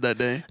that I did that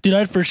day. Dude,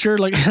 I'd for sure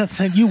like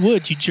you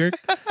would, you jerk.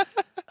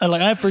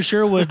 Like I for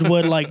sure would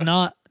like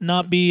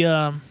not be.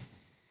 I'd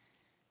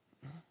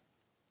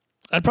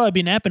probably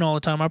be napping all the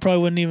time. I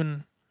probably wouldn't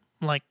even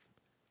like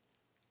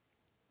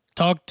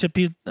talk to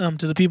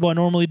the people I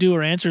normally do,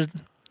 or answer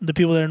the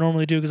people that I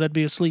normally do, because I'd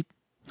be asleep.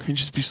 You'd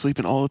just be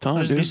sleeping all the time, I'd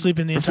just dude. be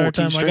sleeping the For entire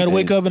 14 time. Like straight I'd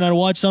wake days. up and I'd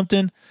watch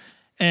something,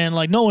 and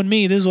like knowing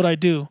me, this is what I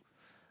do.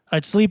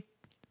 I'd sleep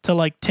till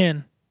like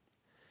 10.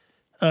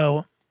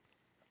 And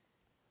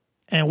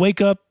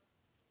wake up,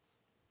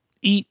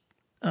 eat,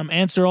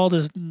 answer all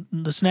the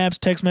snaps,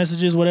 text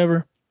messages,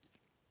 whatever.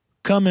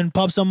 Come and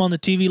pop something on the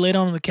TV, lay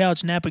down on the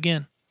couch, nap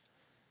again.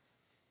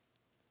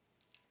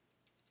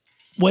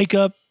 Wake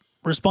up,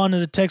 respond to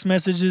the text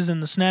messages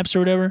and the snaps or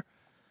whatever.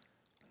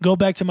 Go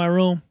back to my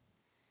room,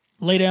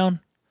 lay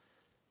down,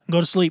 and go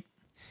to sleep.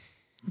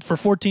 For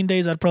 14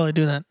 days, I'd probably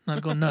do that.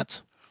 I'd go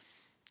nuts.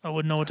 I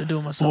wouldn't know what to do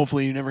with myself.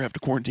 Hopefully you never have to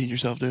quarantine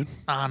yourself, dude.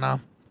 Nah.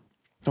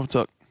 That would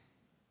suck.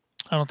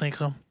 I don't think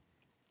so.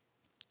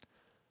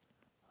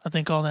 I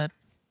think all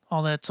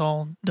that's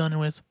all done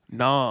with.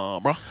 Nah,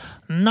 bro.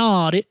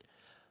 Not it.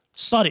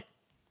 Sod it.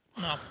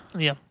 No.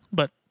 Yeah,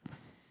 but.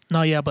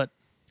 No, yeah, but.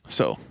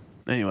 So,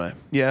 anyway,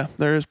 yeah,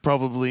 there is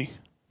probably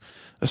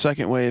a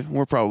second wave.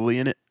 We're probably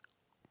in it.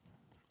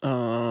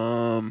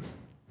 And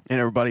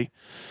everybody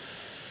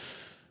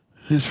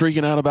is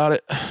freaking out about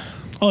it.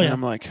 Oh, yeah. And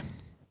I'm like,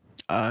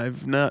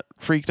 I've not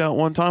freaked out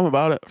one time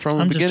about it from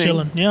the beginning. I'm just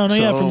chilling. Yeah, no,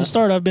 yeah, from the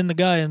start, I've been the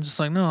guy. I'm just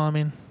like, no, I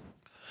mean,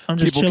 I'm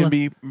just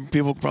chilling.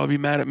 People could probably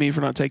be mad at me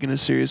for not taking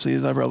this seriously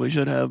as I probably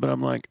should have, but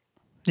I'm like,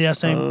 yeah,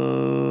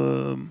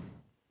 same.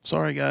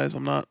 Sorry guys,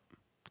 I'm not.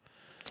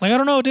 Like, I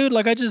don't know, dude.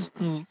 Like, it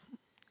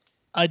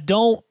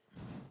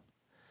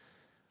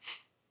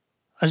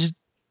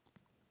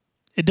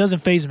doesn't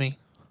faze me.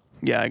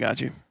 Yeah, I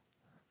got you.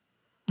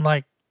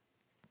 Like,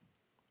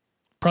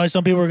 probably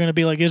some people are going to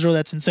be like, Israel,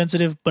 that's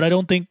insensitive, but I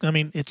don't think, I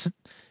mean, it's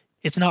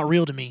not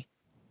real to me.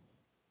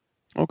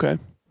 Okay.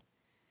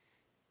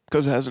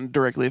 Because it hasn't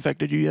directly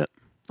affected you yet.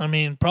 I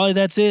mean, probably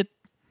that's it.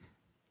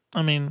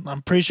 I mean,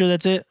 I'm pretty sure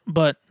that's it,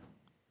 but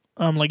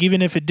like,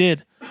 even if it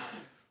did,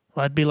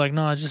 I'd be like,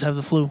 no, I just have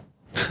the flu.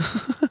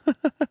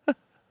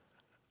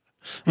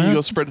 You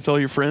go spread it to all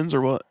your friends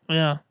or what?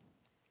 Yeah.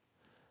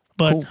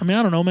 But, Cool. I mean,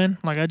 I don't know, man.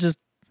 Like,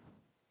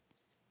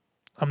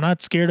 I'm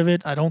not scared of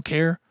it. I don't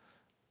care.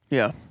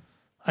 Yeah.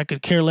 I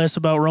could care less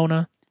about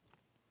Rona.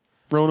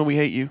 Rona, we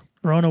hate you.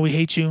 Rona, we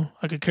hate you.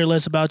 I could care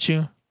less about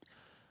you.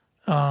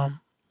 I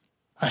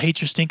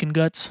hate your stinking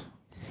guts.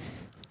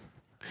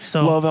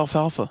 So Love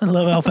alfalfa. I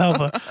love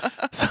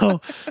alfalfa.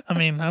 So, I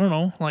mean, I don't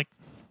know. Like,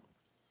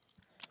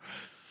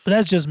 But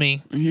that's just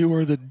me. You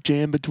are the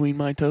jam between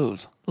my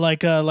toes.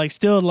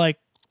 Still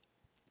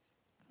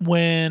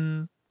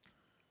when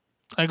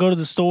I go to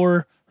the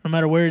store, no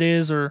matter where it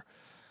is, and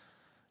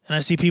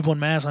I see people in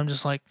masks, I'm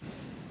just like,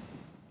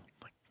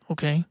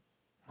 okay,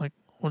 like,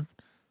 what?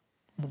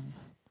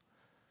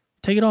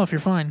 Take it off. You're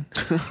fine.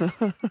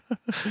 But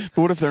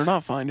what if they're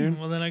not fine, dude?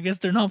 Well, then I guess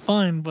they're not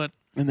fine. But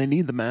And they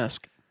need the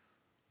mask.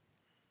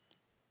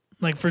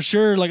 like for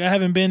sure, like I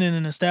haven't been in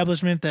an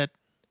establishment that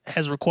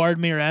has required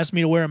me or asked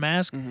me to wear a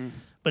mask. Mm-hmm.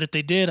 But if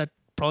they did, I'd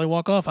probably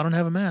walk off. I don't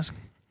have a mask.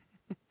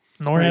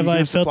 Nor Are have you I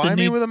gonna felt the supply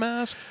me need with a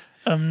mask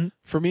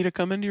for me to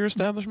come into your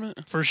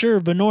establishment? for sure.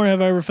 But nor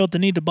have I ever felt the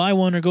need to buy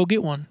one or go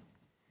get one.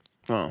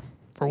 Oh,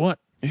 For what?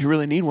 if you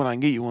really need one, I can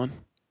get you one.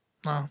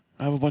 No.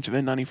 I have a bunch of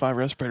N95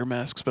 respirator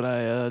masks, but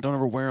I don't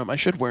ever wear them. I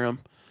should wear them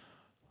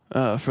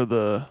for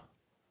the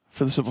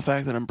simple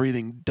fact that I'm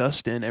breathing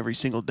dust in every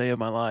single day of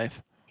my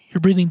life.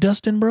 You're breathing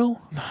dust in,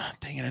 bro?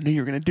 Dang it, I knew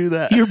you were going to do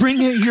that. You're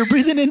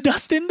breathing in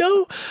dust in,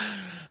 though?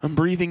 I'm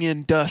breathing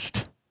in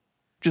dust.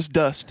 Just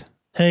dust.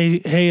 Hey,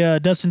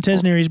 Dustin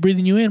Tesner, he's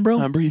breathing you in, bro.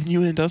 I'm breathing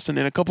you in, Dustin.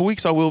 In a couple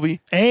weeks, I will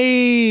be.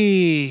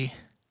 Hey,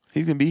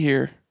 He's going to be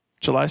here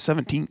July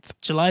 17th.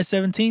 July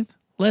 17th.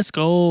 Let's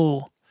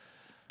go.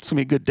 It's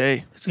going to be a good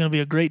day. It's going to be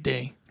a great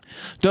day.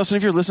 Dustin,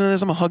 if you're listening to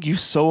this, I'm going to hug you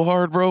so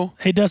hard, bro.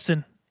 Hey,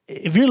 Dustin,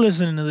 if you're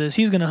listening to this,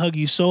 he's going to hug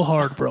you so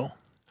hard, bro.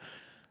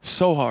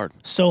 So hard.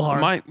 So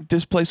hard. Might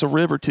displace a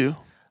rib or two.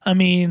 I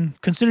mean,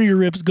 consider your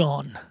ribs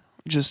gone.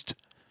 Just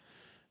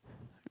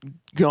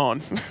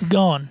gone.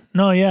 Gone.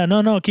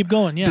 No, keep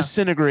going. Yeah.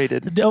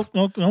 Disintegrated. Oh,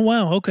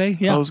 wow. Okay.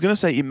 Yeah. I was going to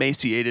say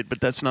emaciated,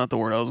 but that's not the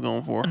word I was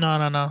going for.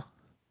 No.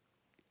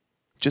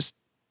 Just,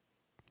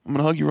 I'm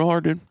going to hug you real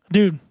hard, dude.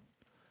 Dude.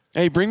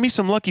 Hey, bring me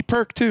some Lucky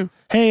Perk, too.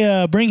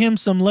 Hey, bring him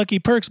some Lucky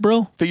Perks,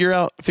 bro. Figure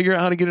out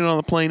how to get it on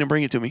the plane and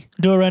bring it to me.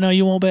 Do it right now.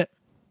 You won't bet.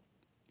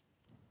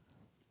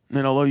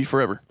 And I'll love you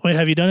forever. Wait,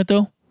 have you done it,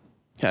 though?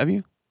 Have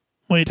you?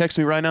 Wait. Text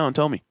me right now and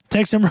tell me.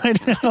 Text him right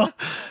now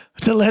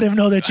to let him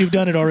know that you've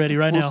done it already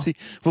right now.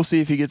 We'll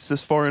see if he gets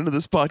this far into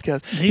this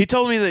podcast. He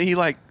told me that he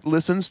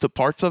listens to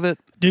parts of it.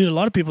 Dude, a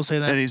lot of people say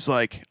that. And he's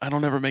like, I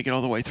don't ever make it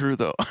all the way through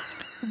though.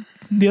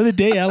 The other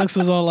day, Alex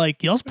was all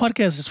like, y'all's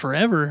podcast is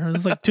forever. It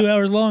was like 2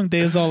 hours long.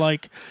 Dave was all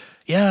like,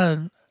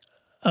 yeah,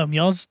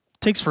 y'all's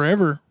takes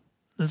forever.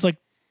 It's like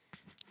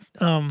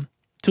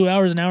 2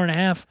 hours, an hour and a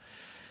half.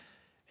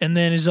 And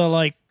then he's all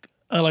like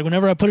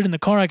whenever I put it in the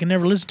car, I can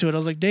never listen to it. I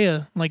was like,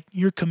 Dea, like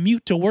your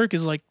commute to work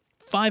is like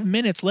 5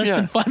 minutes, less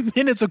than 5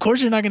 minutes. Of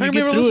course, you're not going to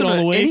get through it all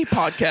the way. Any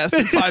podcast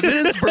in 5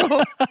 minutes,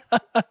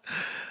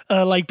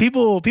 bro. Like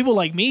people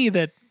like me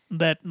that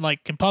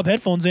like can pop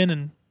headphones in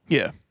and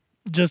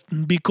just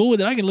be cool with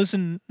it. I can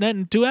listen to that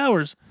in 2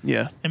 hours.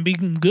 Yeah, and be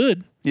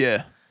good.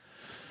 Yeah,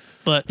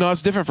 but no,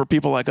 it's different for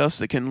people like us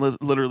that can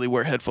literally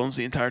wear headphones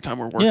the entire time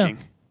we're working.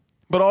 Yeah.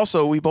 But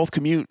also, we both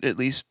commute at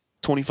least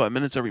 25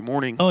 minutes every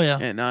morning. Oh yeah,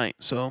 at night.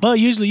 So, but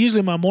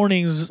usually my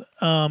mornings,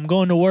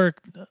 going to work.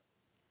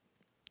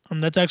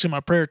 That's actually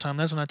my prayer time.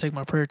 That's when I take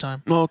my prayer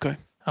time. Oh, okay.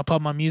 I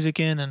pop my music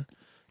in and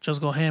just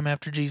go ham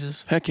after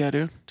Jesus. Heck yeah,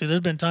 dude. Dude,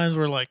 there's been times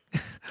where like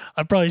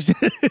I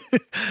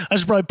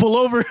should probably pull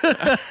over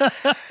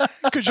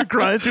because you're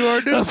crying too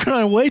hard, dude. I'm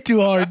crying way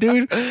too hard,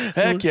 dude.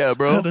 Heck yeah,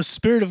 bro. The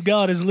Spirit of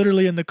God is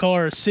literally in the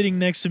car, sitting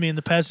next to me in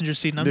the passenger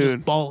seat, and I'm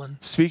just bawling.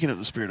 Speaking of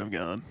the Spirit of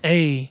God,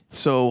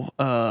 so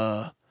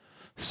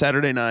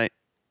Saturday night,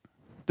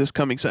 this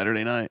coming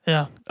Saturday night,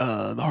 the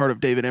Heart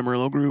of David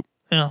Amarillo group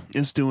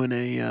is doing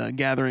a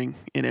gathering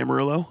in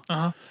Amarillo.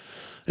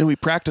 And we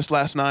practiced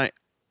last night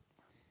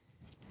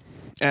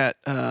at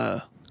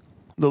the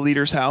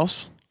leader's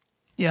house.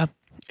 Yeah.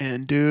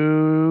 And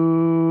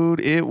dude,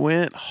 it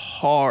went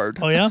hard.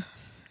 Oh yeah?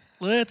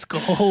 Let's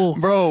go.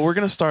 Bro, we're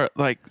going to start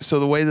so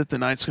the way that the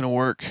night's going to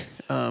work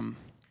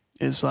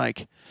is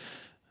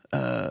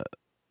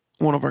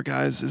one of our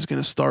guys is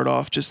going to start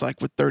off just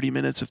with 30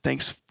 minutes of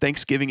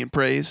thanksgiving and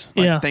praise,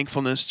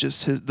 thankfulness.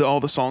 Just all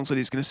the songs that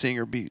he's going to sing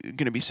are going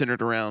to be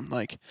centered around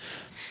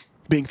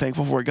being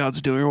thankful for what God's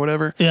doing or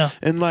whatever. Yeah.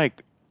 And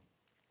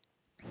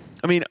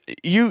I mean,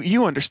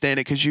 you understand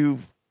it because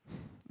you've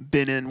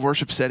been in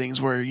worship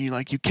settings where you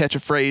catch a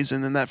phrase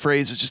and then that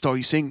phrase is just all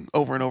you sing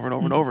over and over and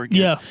over and over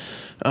again.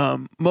 Yeah.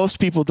 Most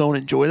people don't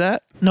enjoy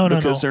that. No.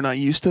 Because they're not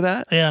used to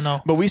that. Yeah,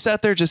 no. But we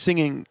sat there just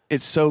singing,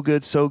 it's so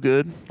good, so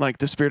good. Like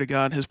the Spirit of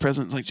God, His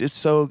presence, it's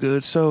so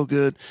good, so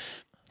good.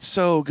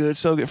 So good,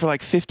 so good for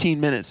 15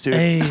 minutes, dude.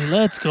 Hey,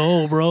 let's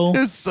go, bro. It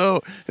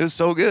was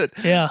so good.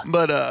 Yeah.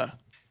 But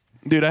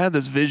dude, I had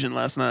this vision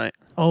last night.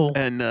 Oh.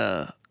 And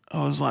I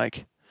was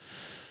like,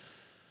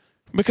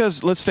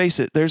 because let's face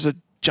it, there's a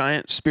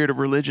giant spirit of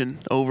religion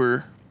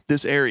over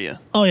this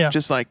area. Oh yeah.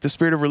 Just the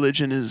spirit of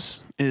religion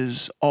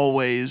is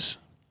always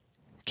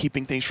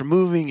keeping things from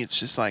moving. It's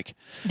just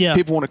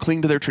people want to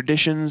cling to their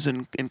traditions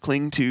and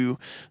cling to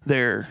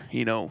their,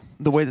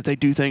 the way that they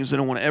do things. They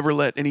don't want to ever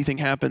let anything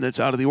happen that's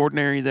out of the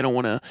ordinary. They don't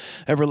want to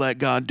ever let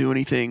God do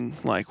anything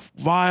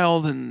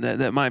wild and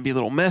that might be a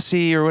little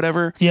messy or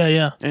whatever. Yeah,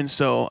 yeah. And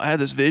so I had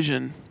this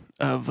vision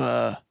of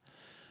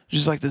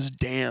just this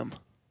dam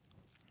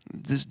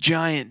this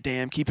giant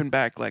dam keeping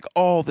back like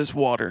all this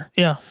water.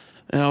 Yeah.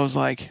 And I was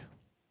like,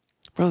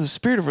 bro, the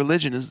spirit of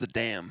religion is the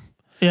dam.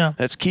 Yeah.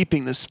 That's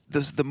keeping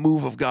the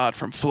move of God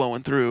from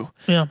flowing through.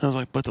 Yeah. And I was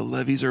like, but the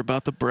levees are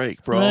about to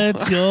break, bro.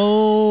 Let's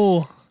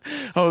go.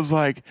 I was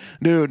like,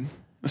 dude,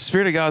 the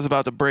spirit of God's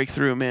about to break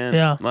through, man.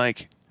 Yeah.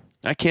 Like,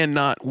 I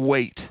cannot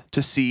wait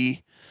to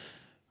see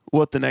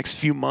what the next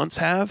few months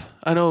have.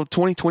 I know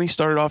 2020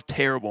 started off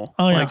terrible.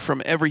 Oh, yeah. Like,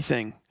 from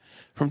everything.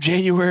 From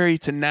January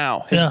to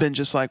now has been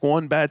just like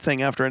one bad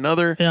thing after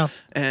another. Yeah.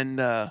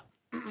 And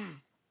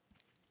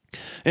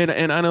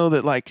and I know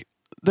that, like,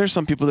 there's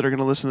some people that are going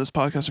to listen to this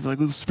podcast and be like,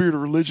 well, the spirit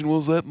of religion, what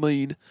does that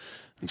mean?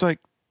 It's like,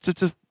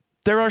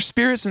 there are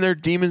spirits and there are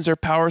demons, there are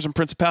powers and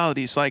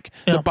principalities. Like,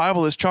 the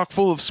Bible is chock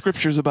full of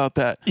scriptures about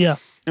that. Yeah.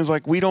 It's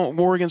like, we don't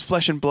war against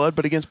flesh and blood,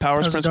 but against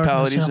powers,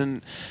 principalities,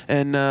 and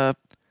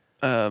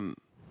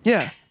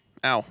yeah.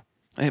 Ow.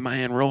 I hit my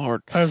hand real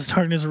hard. Powers of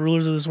darkness and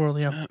rulers of this world,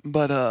 yeah.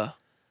 But,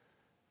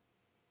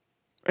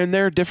 and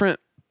there are different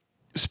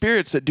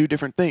spirits that do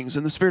different things,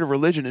 and the spirit of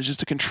religion is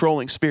just a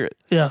controlling spirit.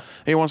 Yeah.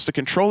 He wants to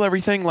control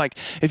everything. Like,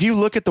 if you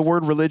look at the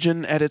word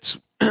religion at its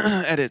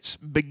at its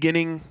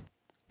beginning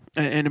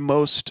and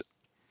most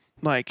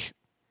like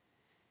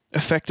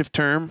effective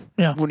term,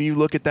 when you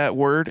look at that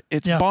word,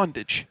 it's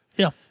bondage.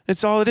 Yeah.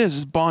 It's all it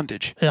is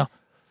bondage. Yeah.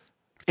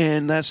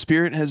 And that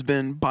spirit has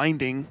been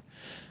binding,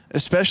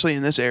 especially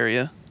in this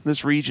area,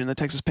 this region, the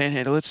Texas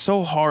Panhandle. It's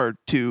so hard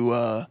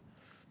to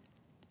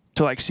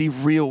like see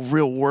real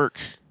work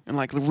and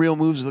like the real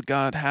moves of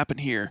God happen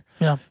here.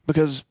 Yeah.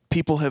 Because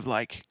people have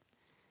like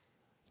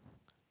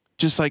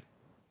just like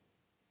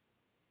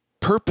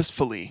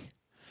purposefully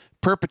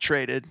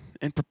perpetrated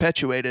and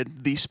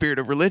perpetuated the spirit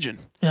of religion.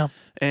 Yeah.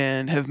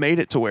 And have made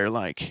it to where,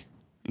 like,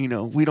 you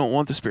know, we don't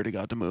want the spirit of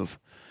God to move.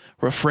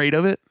 We're afraid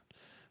of it.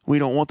 We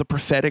don't want the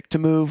prophetic to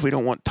move. We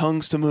don't want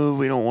tongues to move.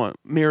 We don't want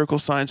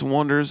miracles, signs, and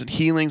wonders, and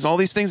healings. All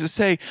these things that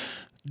say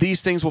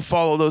these things will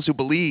follow those who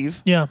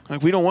believe. Yeah.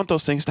 Like, we don't want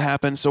those things to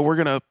happen. So we're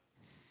gonna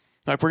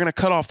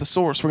cut off the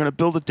source. We're gonna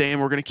build a dam.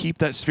 We're gonna keep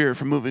that spirit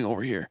from moving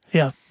over here.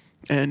 Yeah.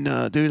 And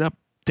dude, that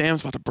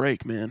dam's about to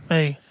break, man.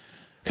 Hey.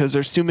 Because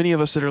there's too many of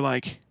us that are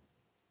like,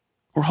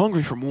 we're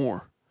hungry for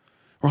more.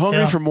 We're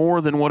hungry for more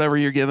than whatever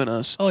you're giving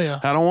us. Oh yeah.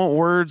 I don't want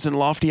words and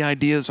lofty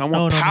ideas. I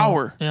want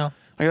power. No. Yeah.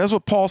 Like, that's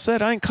what Paul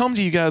said. I didn't come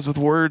to you guys with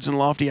words and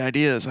lofty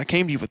ideas. I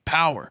came to you with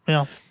power.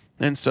 Yeah.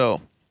 And so,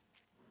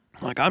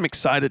 like, I'm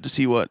excited to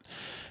see what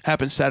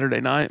happens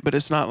Saturday night, but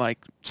it's not like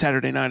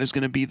Saturday night is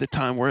going to be the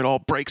time where it all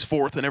breaks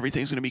forth and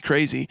everything's going to be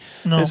crazy.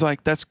 No. It's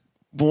like, that's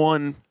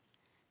going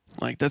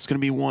to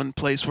be one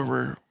place where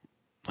we're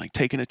like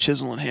taking a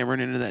chisel and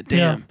hammering into that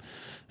dam. Yeah.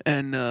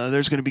 And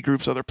there's going to be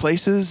groups other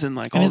places and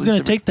like all it's these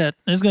going to take that.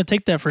 It's going to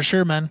take that for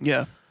sure, man.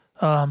 Yeah.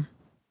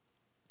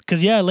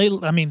 Because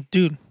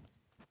dude,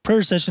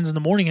 prayer sessions in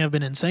the morning have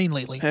been insane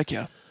lately. Heck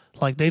yeah.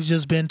 Like, they've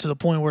just been to the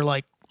point where,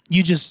 like,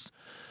 you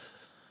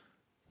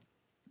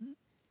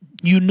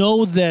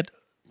know that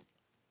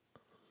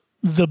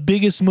the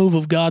biggest move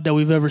of God that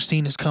we've ever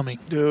seen is coming.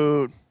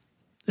 Dude.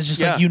 It's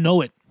just like, you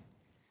know it.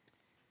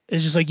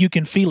 It's just like you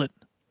can feel it.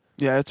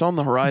 Yeah, it's on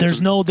the horizon.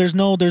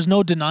 There's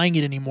no denying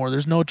it anymore.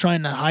 There's no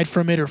trying to hide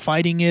from it or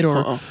fighting it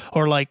or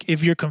like,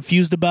 if you're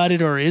confused about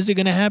it, or is it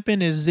going to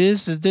happen? Is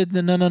this?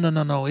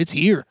 No. It's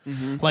here.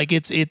 Mm-hmm. Like,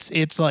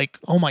 it's like,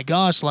 oh my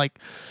gosh, like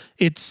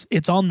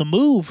it's on the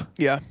move.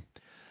 Yeah.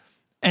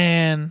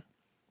 And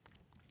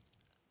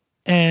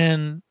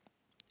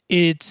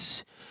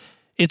it's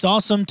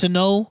awesome to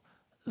know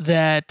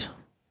that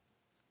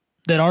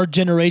our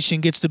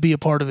generation gets to be a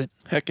part of it.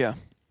 Heck yeah.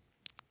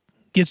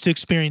 Gets to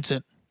experience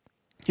it.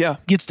 Yeah.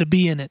 Gets to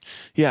be in it.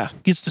 Yeah.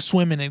 Gets to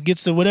swim in it.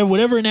 Gets to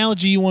whatever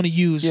analogy you want to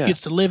use. Yeah.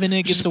 Gets to live in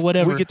it. Gets to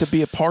whatever. We get to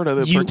be a part of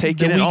it.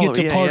 Partake in it. We get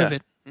to part of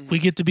it. Mm-hmm. We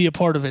get to be a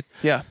part of it.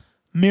 Yeah.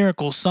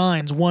 Miracles,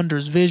 signs,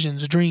 wonders,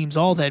 visions, dreams,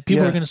 all that.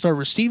 People are going to start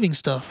receiving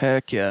stuff.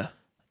 Heck yeah.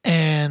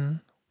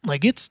 And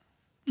like, it's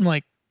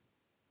like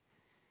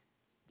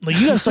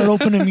you gotta start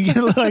opening.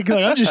 like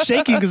I'm just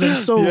shaking because I'm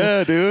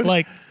so dude.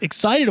 Like,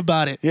 excited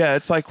about it. Yeah,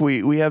 it's like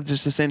we have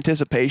just this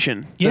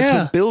anticipation that's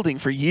been building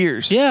for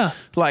years. Yeah.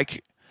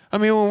 Like, I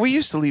mean, when we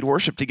used to lead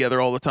worship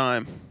together all the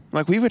time,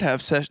 like, we would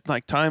have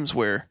like times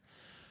where,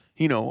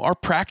 you know, our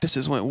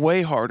practices went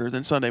way harder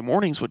than Sunday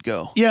mornings would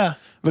go. Yeah.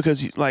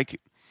 Because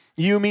like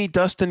you, me,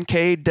 Dustin,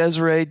 Cade,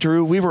 Desiree,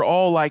 Drew, we were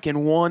all like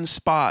in one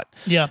spot.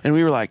 Yeah. And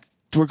we were like,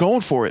 we're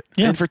going for it.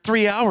 Yeah. And for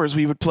 3 hours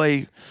we would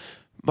play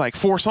like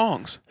 4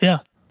 songs. Yeah.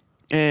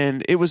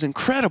 And it was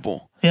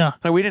incredible. Yeah.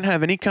 Like, we didn't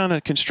have any kind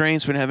of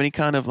constraints. We didn't have any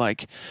kind of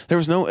like, there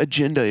was no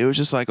agenda. It was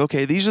just like,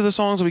 okay, these are the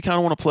songs that we kind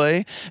of want to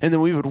play. And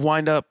then we would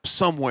wind up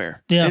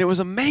somewhere. Yeah. And it was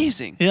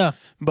amazing. Yeah.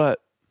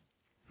 But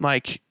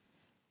like,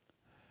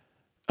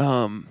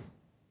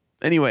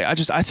 anyway,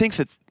 I think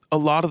that a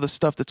lot of the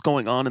stuff that's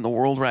going on in the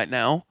world right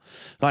now,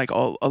 like a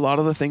lot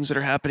of the things that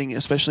are happening,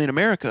 especially in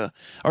America,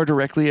 are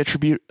directly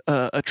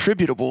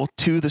attributable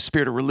to the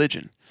spirit of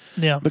religion.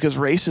 Yeah. Because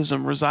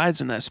racism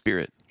resides in that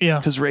spirit. Yeah.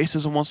 Because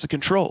racism wants to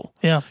control.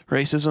 Yeah.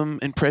 Racism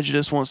and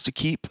prejudice wants to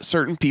keep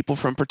certain people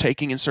from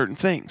partaking in certain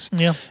things.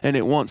 Yeah. And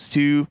it wants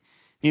to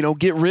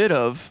get rid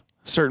of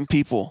certain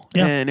people,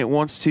 Yeah. and it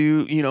wants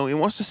to, it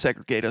wants to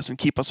segregate us and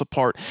keep us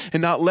apart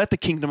and not let the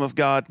kingdom of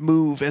God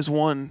move as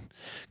one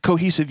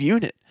cohesive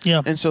unit.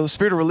 Yeah. And so the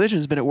spirit of religion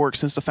has been at work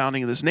since the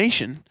founding of this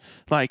nation.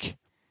 Like,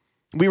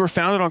 we were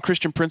founded on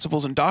Christian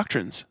principles and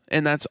doctrines,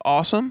 and that's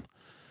awesome.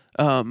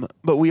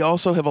 But we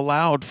also have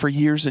allowed for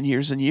years and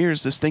years and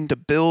years this thing to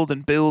build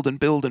and build and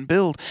build and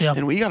build. Yeah.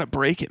 And we got to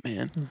break it,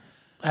 man.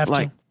 Have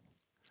Like,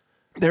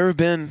 to. there have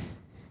been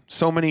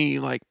so many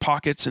like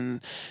pockets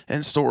and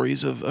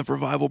stories of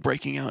revival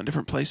breaking out in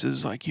different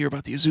places. Like, you hear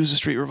about the Azusa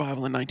Street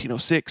revival in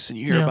 1906, and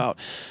you hear about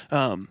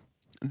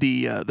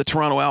the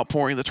Toronto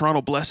outpouring, the Toronto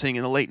blessing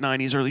in the late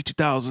 90s, early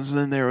 2000s. And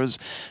then there was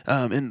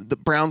in the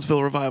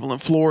Brownsville revival in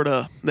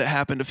Florida that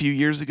happened a few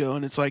years ago.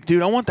 And it's like,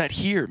 dude, I want that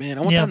here, man.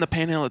 I want that in the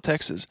Panhandle of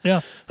Texas. Yeah.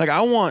 Like,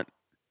 I want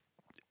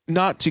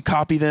not to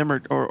copy them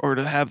or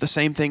to have the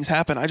same things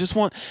happen. I just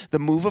want the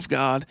move of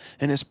God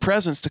and his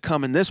presence to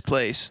come in this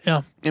place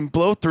and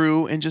blow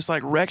through and just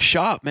like wreck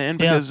shop, man,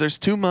 because there's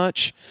too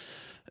much,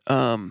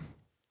 there's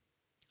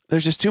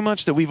just too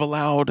much that we've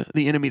allowed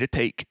the enemy to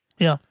take.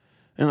 Yeah.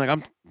 And like,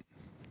 I'm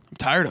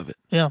tired of it.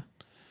 Yeah.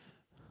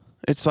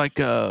 It's like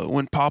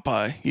when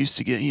Popeye used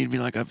to he'd be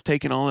like, I've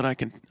taken all that I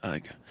can,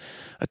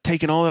 I've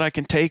taken all that I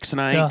can takes,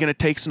 and I ain't going to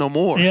takes no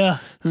more. Yeah.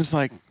 It's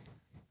like,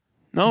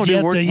 no,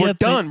 dude, we're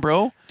done,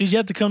 bro. Did you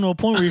have to come to a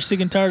point where you're sick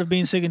and tired of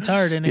being sick and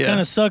tired? And it kind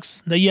of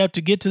sucks that you have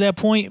to get to that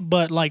point,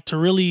 but like, to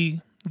really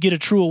get a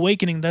true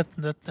awakening, that's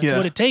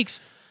what it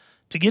takes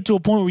to get to a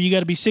point where you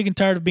got to be sick and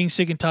tired of being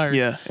sick and tired.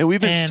 Yeah. And we've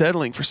been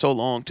settling for so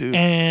long too.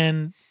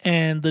 And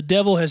the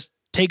devil has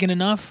taken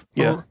enough.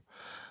 Yeah.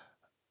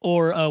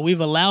 Or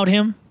we've allowed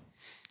him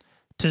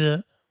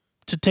to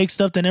take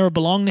stuff that never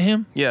belonged to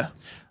him. Yeah.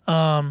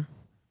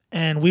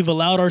 And we've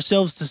allowed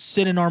ourselves to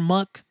sit in our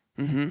muck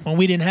when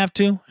we didn't have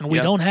to, and we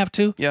don't have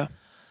to. Yeah.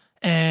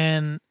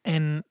 And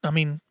I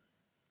mean,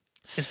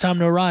 it's time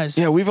to arise.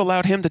 Yeah, we've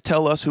allowed him to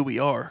tell us who we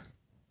are.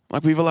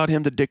 Like, we've allowed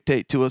him to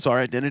dictate to us our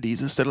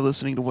identities instead of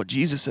listening to what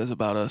Jesus says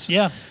about us.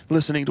 Yeah.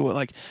 Listening to what,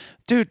 like,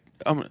 dude,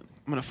 I'm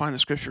gonna find the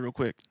scripture real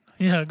quick.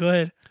 Yeah, go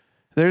ahead.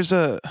 There's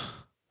one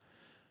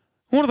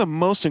of the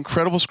most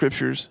incredible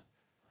scriptures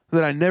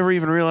that I never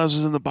even realized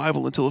was in the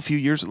Bible until a few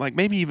years, like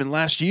maybe even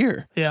last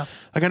year. Yeah.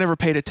 Like, I never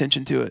paid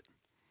attention to it.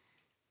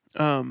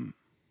 I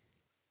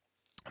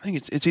think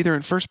it's either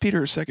in 1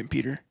 Peter or 2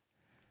 Peter.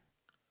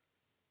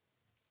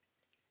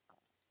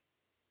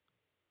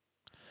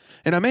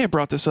 And I may have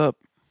brought this up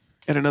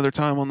at another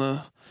time on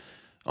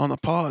the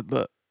pod,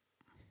 but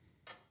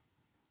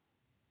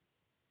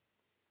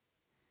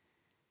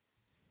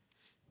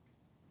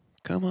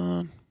come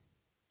on.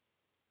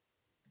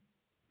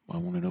 Why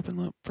won't it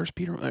open up 1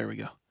 Peter? There we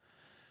go.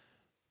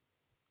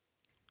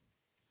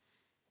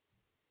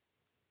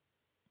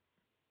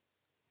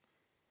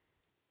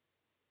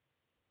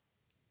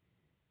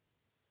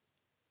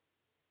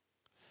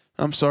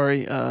 I'm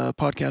sorry,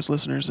 podcast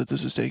listeners, that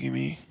this is taking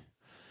me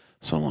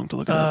so long to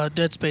look it up.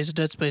 Dead space.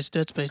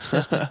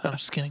 I'm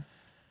just kidding.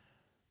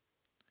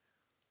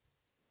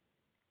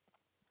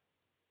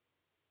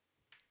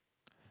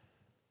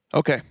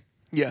 Okay.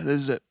 Yeah,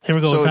 this is it. Here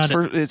we go. So we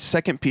found it's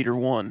 2 Peter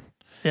 1.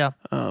 Yeah.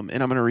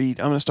 And I'm going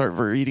to start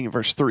reading in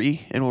verse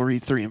 3, and we'll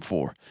read 3 and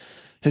 4.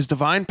 His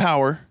divine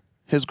power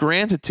has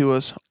granted to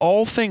us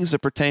all things that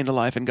pertain to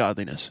life and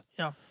godliness.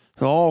 Yeah.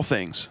 So all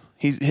things.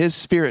 His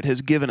Spirit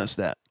has given us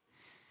that.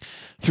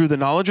 Through the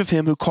knowledge of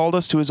him who called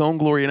us to his own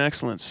glory and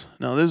excellence.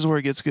 Now, this is where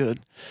it gets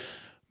good.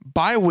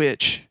 By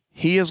which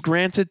he has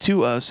granted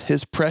to us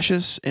his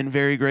precious and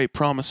very great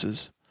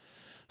promises,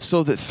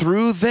 so that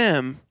through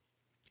them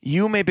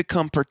you may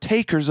become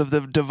partakers of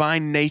the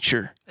divine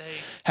nature,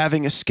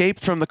 having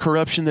escaped from the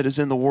corruption that is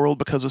in the world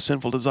because of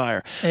sinful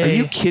desire. Are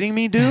you kidding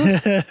me, dude?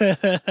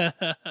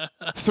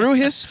 Through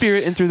his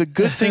Spirit and through the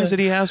good things that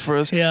he has for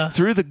us,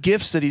 through the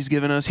gifts that he's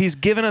given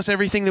us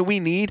everything that we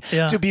need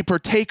to be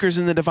partakers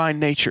in the divine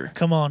nature.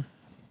 Come on.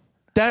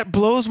 That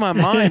blows my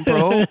mind,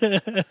 bro.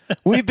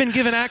 We've been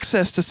given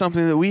access to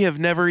something that we have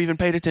never even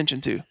paid attention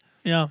to.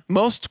 Yeah.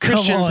 Most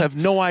Christians have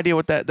no idea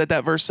what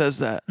that verse says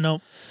that.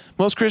 Nope.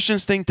 Most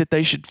Christians think that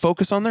they should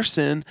focus on their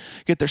sin,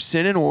 get their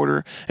sin in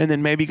order, and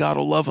then maybe God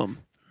will love them.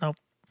 Nope.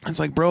 It's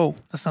like, bro,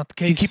 that's not the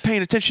case. You keep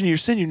paying attention to your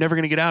sin, you're never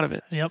going to get out of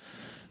it. Yep.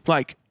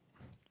 Like,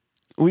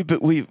 we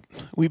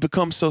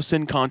become so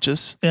sin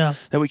conscious that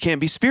we can't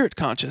be spirit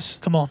conscious.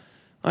 Come on.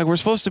 Like, we're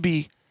supposed to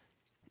be,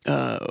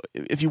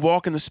 if you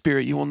walk in the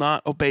Spirit, you will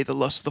not obey the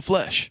lust of the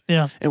flesh.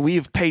 Yeah. And we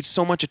have paid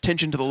so much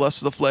attention to the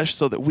lust of the flesh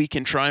so that we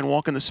can try and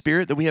walk in the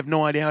Spirit that we have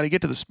no idea how to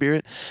get to the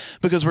Spirit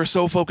because we're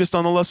so focused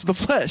on the lust of the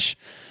flesh.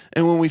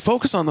 And when we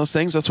focus on those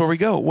things, that's where we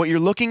go. What you're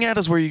looking at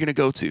is where you're going to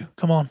go to.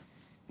 Come on.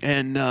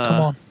 And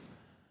come on.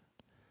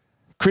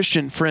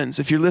 Christian friends,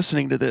 if you're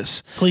listening to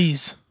this,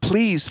 please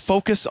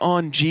focus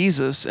on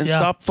Jesus and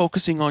stop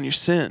focusing on your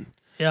sin.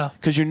 Yeah.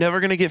 Because you're never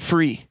going to get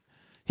free.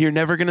 You're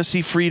never going to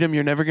see freedom.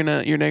 You're never going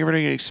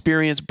to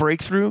experience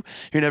breakthrough.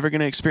 You're never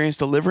going to experience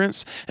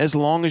deliverance as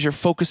long as you're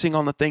focusing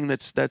on the thing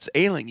that's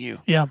ailing you.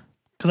 Yeah.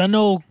 Because I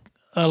know,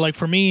 like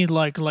for me,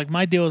 like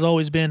my deal has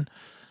always been,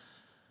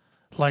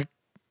 like,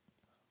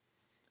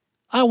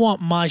 I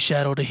want my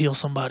shadow to heal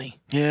somebody.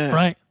 Yeah.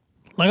 Right?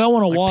 Like I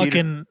want to walk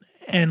Peter.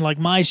 and like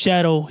my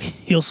shadow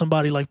heal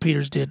somebody like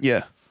Peter's did.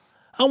 Yeah.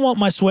 I want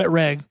my sweat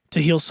rag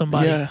to heal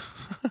somebody. Yeah.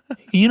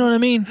 You know what I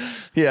mean?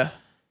 Yeah.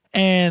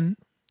 And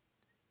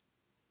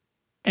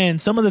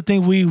some of the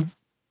things we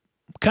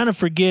kind of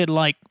forget,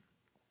 like,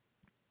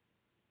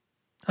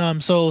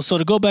 so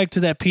to go back to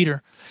that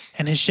Peter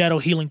and his shadow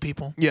healing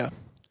people, Yeah.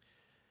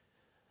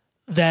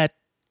 that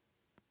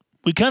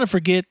we kind of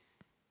forget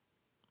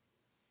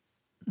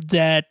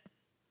that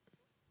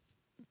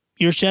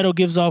your shadow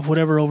gives off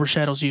whatever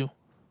overshadows you.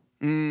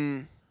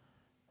 Mm.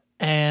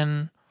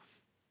 And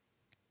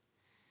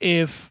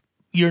if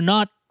you're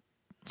not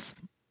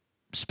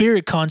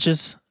spirit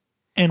conscious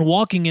and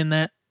walking in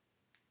that,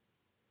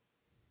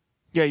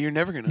 Yeah, you're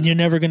never gonna. you're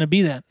never going to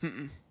be that.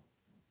 Mm-mm.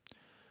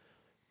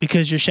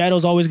 Because your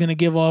shadow's always going to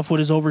give off what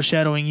is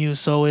overshadowing you.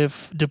 So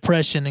if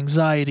depression,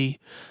 anxiety,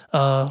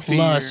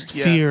 lust,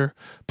 yeah. fear,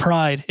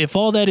 pride, if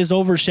all that is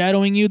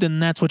overshadowing you, then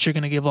that's what you're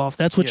going to give off.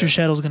 That's what Yeah. your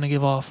shadow's going to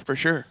give off. For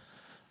sure.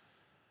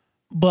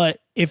 But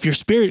if you're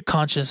spirit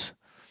conscious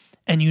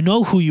and you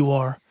know who you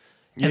are,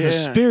 and the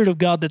Yeah. Spirit of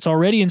God that's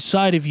already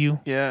inside of you,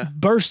 Yeah.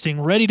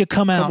 bursting, ready to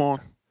come out, Come on.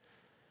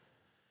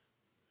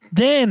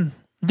 then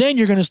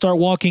you're going to start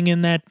walking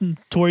in that,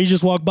 to where you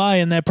just walk by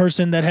and that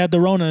person that had the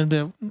Rona and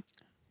be,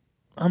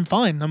 I'm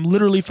fine. I'm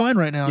literally fine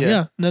right now.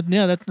 Yeah.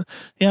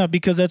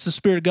 Because that's the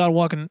Spirit of God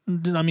walking.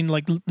 I mean,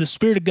 like the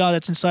Spirit of God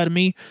that's inside of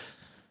me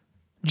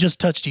just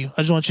touched you.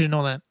 I just want you to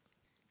know that.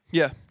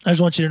 Yeah. I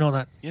just want you to know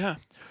that. Yeah.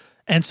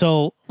 And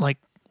so, like,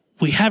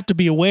 we have to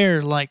be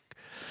aware, like,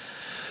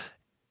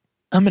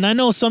 I mean, I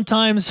know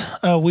sometimes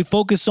we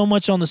focus so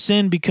much on the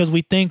sin because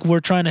we think we're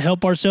trying to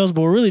help ourselves,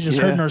 but we're really just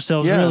hurting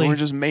ourselves, Yeah, really. we're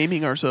just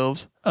maiming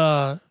ourselves,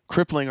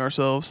 crippling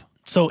ourselves.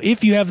 So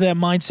if you have that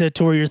mindset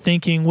to where you're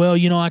thinking, well,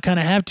 you know, I kind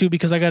of have to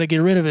because I got to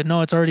get rid of it.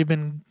 No, it's already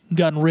been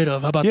gotten rid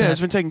of. How about that? Yeah, it's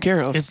been taken care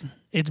of.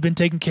 It's been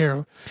taken care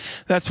of.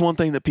 That's one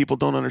thing that people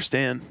don't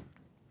understand.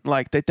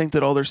 Like, they think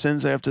that all their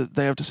sins they have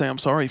to say I'm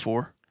sorry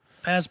for.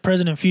 Past,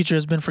 present, and future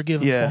has been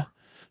forgiven Yeah. for.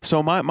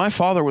 So my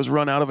father was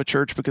run out of a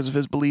church because of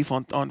his belief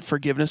on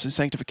forgiveness and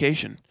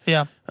sanctification.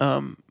 Yeah.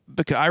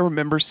 Because I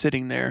remember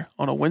sitting there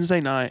on a Wednesday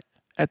night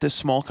at this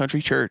small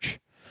country church,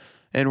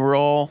 and we're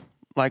all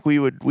like, we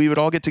would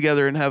all get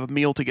together and have a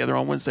meal together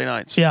on Wednesday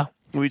nights. Yeah.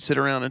 We'd sit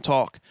around and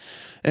talk,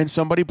 and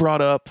somebody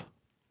brought up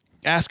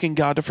asking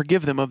God to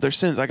forgive them of their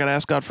sins. I got to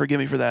ask God, forgive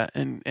me for that.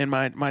 And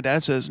my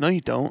dad says, no,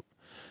 you don't.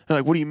 I'm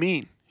like, what do you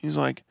mean? He's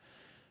like,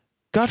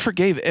 God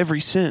forgave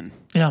every sin.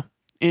 Yeah.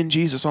 In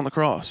Jesus on the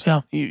cross.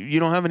 Yeah. You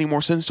don't have any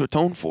more sins to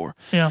atone for.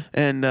 Yeah.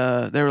 And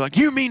they were like,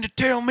 you mean to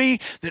tell me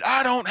that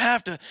I don't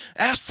have to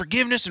ask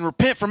forgiveness and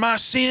repent for my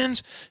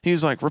sins? He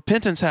was like,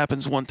 repentance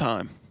happens one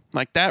time.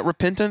 Like, that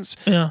repentance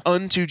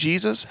unto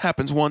Jesus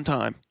happens one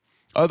time.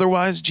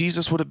 Otherwise,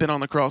 Jesus would have been on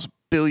the cross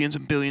billions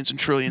and billions and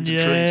trillions and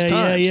trillions of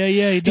times.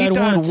 Yeah. He died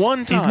once.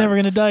 One time. He's never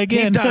going to die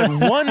again. He died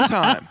one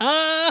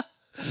time.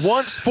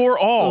 Once for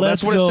all.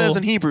 Let's That's what go. it says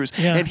in Hebrews.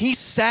 Yeah. And he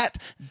sat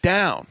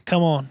down.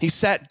 Come on. He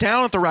sat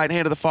down at the right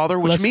hand of the Father,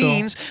 which Let's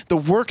means the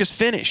work is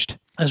finished.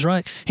 That's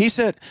right. He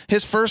said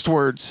his first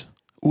words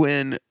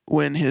when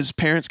his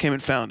parents came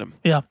and found him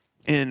Yeah.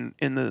 in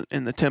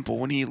the temple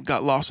when he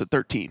got lost at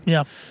 13.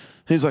 Yeah.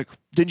 He's like,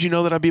 didn't you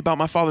know that I'd be about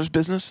my Father's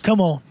business?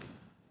 Come on.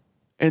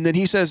 And then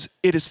he says,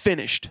 it is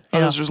finished.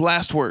 Yeah. Those are his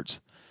last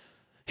words.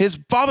 His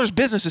Father's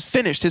business is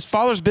finished. His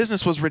Father's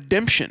business was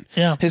redemption.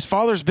 Yeah. His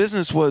Father's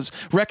business was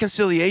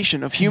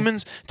reconciliation of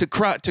humans to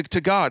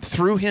God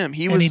through him.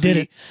 He was he did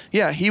it.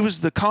 Yeah, he was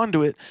the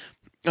conduit,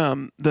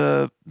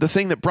 the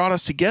thing that brought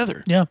us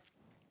together. Yeah.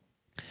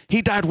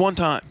 He died one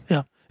time.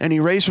 Yeah. And he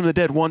raised from the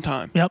dead one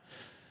time. Yep.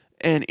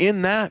 And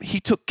in that, he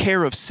took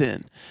care of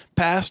sin,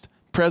 past,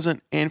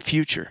 present, and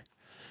future.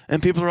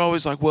 And people are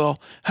always like,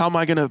 well, how am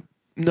I going to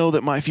know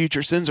that my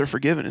future sins are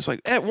forgiven? It's like,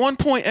 at one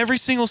point, every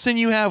single sin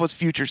you have was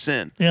future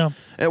sin. Yeah.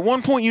 At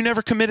one point, you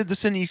never committed the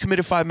sin that you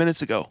committed 5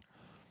 minutes ago.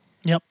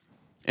 Yep.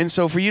 And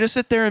so for you to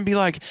sit there and be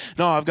like,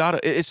 no, I've got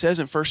to, it says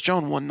in 1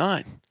 John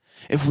 1:9,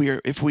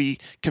 if we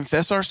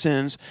confess our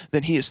sins,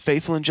 then he is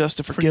faithful and just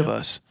to forgive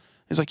us.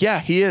 It's like, yeah,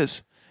 he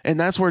is. And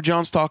that's where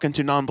John's talking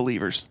to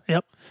non-believers.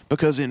 Yep.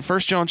 Because in 1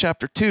 John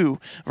chapter 2,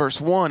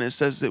 verse 1, it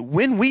says that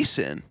when we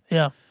sin,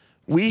 Yeah.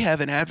 we have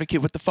an advocate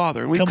with the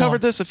Father. And we've Come covered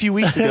on. this a few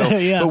weeks ago.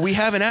 Yeah. But we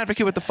have an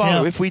advocate with the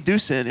Father if we do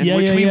sin, in Yeah,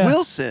 which yeah, we yeah.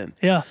 will sin.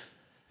 Yeah.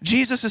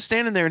 Jesus is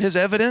standing there, and his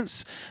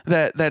evidence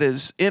that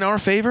is in our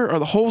favor are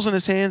the holes in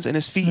his hands and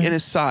his feet and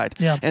his side,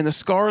 Yeah. and the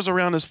scars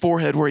around his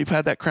forehead where he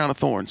had that crown of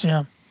thorns.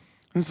 Yeah.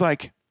 It's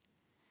like,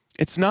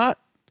 it's not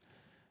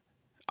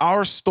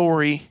our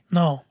story,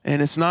 No.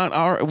 and it's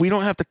not we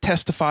don't have to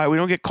testify. We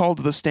don't get called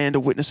to the stand to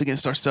witness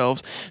against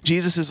ourselves.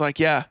 Jesus is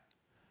like, yeah,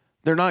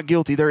 they're not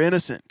guilty. They're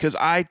innocent because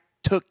I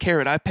took care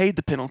of it. I paid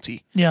the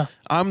penalty. Yeah.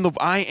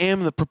 I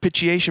am the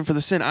propitiation for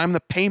the sin. I'm the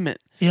payment.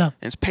 Yeah.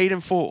 And it's paid in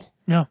full.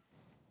 Yeah.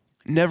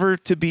 Never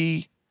to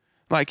be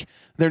like,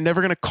 they're never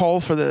going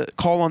to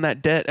call on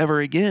that debt ever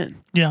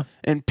again. Yeah.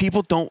 And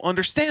people don't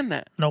understand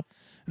that. Nope.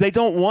 They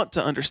don't want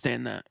to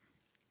understand that.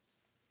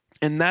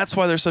 And that's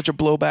why there's such a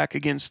blowback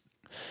against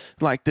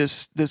like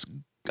this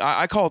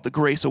I call it the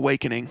grace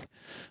awakening.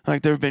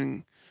 Like there have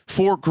been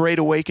 4 great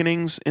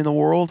awakenings in the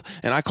world,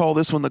 and I call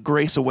this one the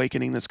grace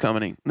awakening that's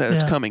coming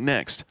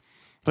next.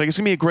 Like it's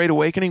gonna be a great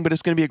awakening, but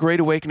it's gonna be a great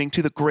awakening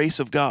to the grace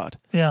of God.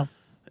 Yeah.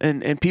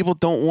 And people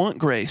don't want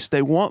grace;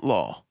 they want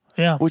law.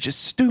 Yeah. Which is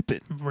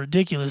stupid.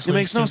 Ridiculous. It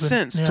makes no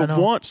sense to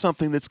want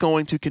something that's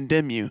going to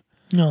condemn you.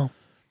 No.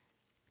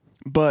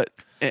 But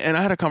and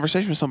I had a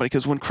conversation with somebody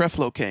because when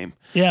Creflo came,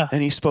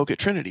 and he spoke at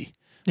Trinity.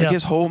 Like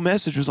his whole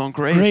message was on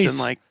grace. And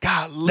like,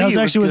 golly, that was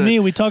actually with me.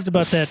 We talked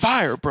about that.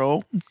 Fire,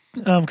 bro.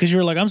 Because you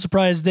were like, I'm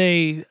surprised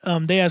they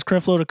asked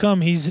Creflo to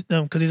come. He's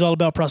because he's all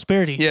about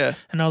prosperity. Yeah.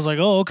 And I was like,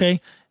 oh, okay.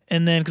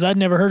 And then because I'd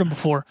never heard him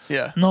before.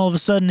 Yeah. And all of a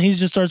sudden he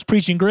just starts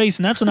preaching grace,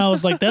 and that's when I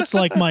was like, that's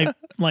like my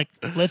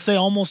let's say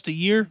almost a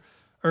year,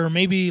 or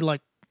maybe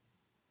like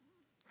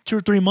 2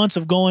 or 3 months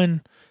of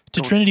going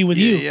to Trinity with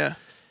you. Yeah.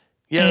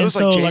 Yeah. It was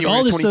like January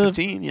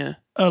 2015. Yeah.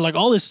 Like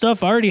all this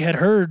stuff I already had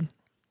heard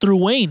through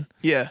Wayne.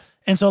 Yeah.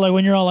 And so, like,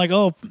 when you're all like,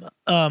 oh,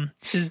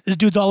 this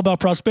dude's all about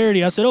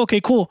prosperity, I said,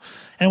 okay, cool.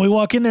 And we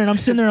walk in there, and I'm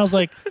sitting there, and I was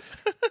like,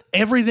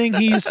 everything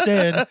he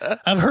said,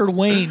 I've heard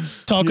Wayne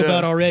talk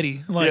about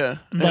already. Like,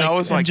 and I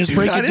was like, just dude,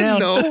 break I it didn't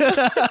down.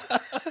 know.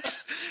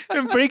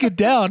 And break it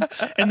down.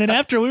 And then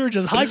after we were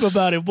just hype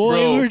about it, boy,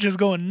 Bro, we were just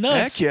going nuts.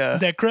 heck yeah.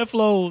 That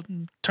Creflo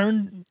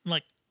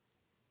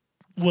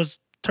was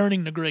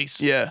turning to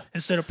grace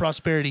instead of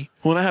prosperity.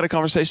 When I had a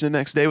conversation the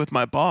next day with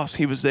my boss,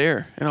 he was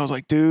there, and I was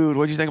like, dude,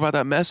 what do you think about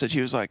that message?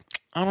 He was like,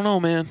 I don't know,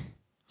 man. I was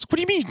like, what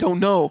do you mean you don't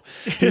know?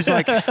 He was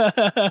like,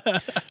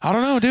 I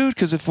don't know, dude,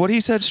 because if what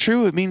he said's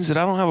true, it means that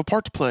I don't have a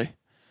part to play. I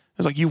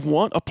was like, you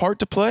want a part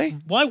to play?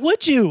 Why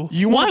would you?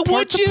 You want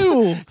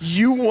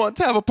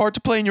to have a part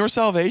to play in your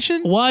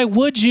salvation? Why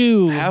would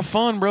you? Have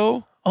fun,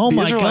 bro. Oh the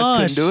my Israelites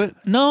gosh. couldn't do it.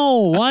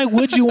 No, why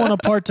would you want a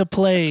part to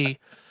play?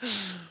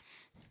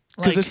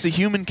 Because it's the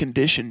human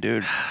condition,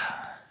 dude.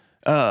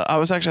 I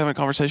was actually having a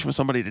conversation with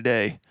somebody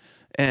today,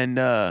 and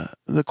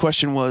the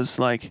question was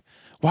like,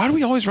 why do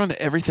we always run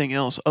to everything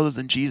else other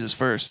than Jesus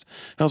first?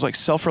 And I was like,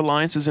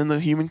 self-reliance is in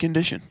the human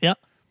condition. Yeah.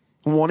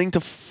 Wanting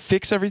to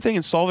fix everything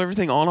and solve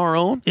everything on our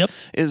own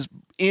is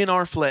in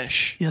our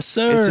flesh. Yes,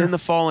 sir. It's in the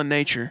fallen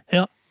nature.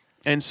 Yep.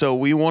 And so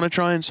we want to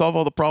try and solve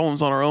all the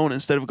problems on our own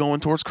instead of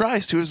going towards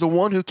Christ, who is the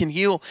one who can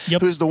heal,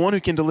 who is the one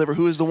who can deliver,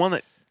 who is the one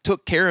that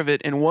took care of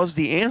it and was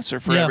the answer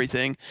for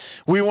everything.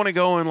 We want to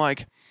go and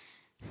like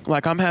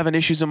I'm having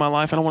issues in my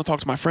life and I want to talk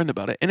to my friend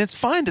about it. And it's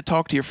fine to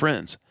talk to your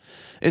friends.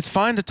 It's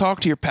fine to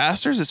talk to your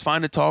pastors. It's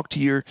fine to talk to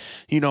your,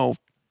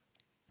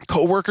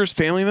 co-workers,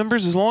 family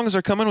members, as long as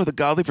they're coming with a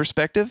godly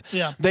perspective.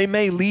 Yeah. They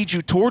may lead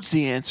you towards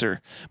the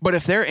answer. But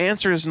if their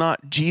answer is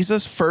not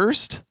Jesus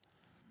first,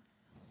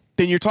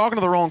 then you're talking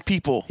to the wrong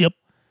people. Yep.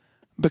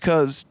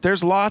 Because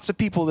there's lots of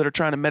people that are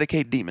trying to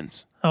medicate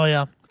demons. Oh,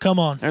 yeah. Come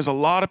on. There's a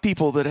lot of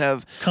people that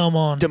have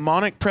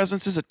demonic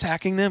presences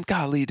attacking them.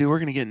 Golly, dude, we're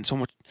going to get in so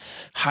much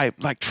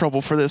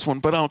trouble for this one,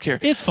 but I don't care.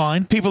 It's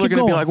fine. People are going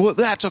to be like, well,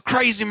 that's a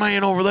crazy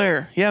man over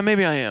there. Yeah,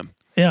 maybe I am.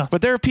 Yeah.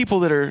 But there are people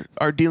that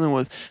are dealing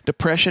with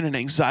depression and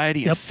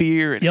anxiety and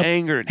fear and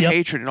anger and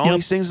hatred and all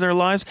these things in their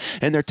lives,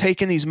 and they're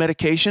taking these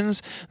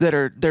medications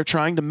they're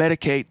trying to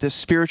medicate this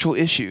spiritual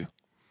issue.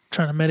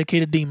 Trying to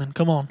medicate a demon.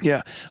 Come on.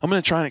 Yeah. I'm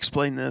going to try and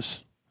explain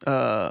this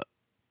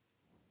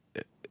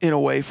in a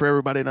way for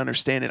everybody to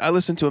understand it. I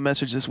listened to a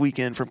message this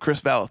weekend from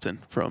Chris Valentin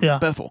from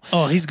Bethel.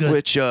 Oh, he's good.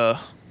 Which I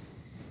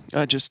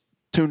just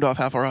tuned off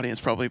half our audience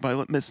probably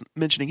by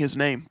mentioning his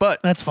name.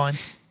 But that's fine.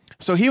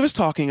 So he was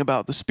talking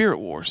about the spirit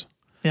wars.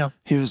 Yeah.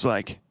 He was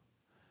like,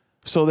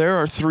 so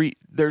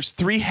there's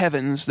 3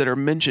 heavens that are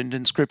mentioned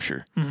in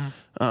Scripture.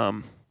 Mm-hmm.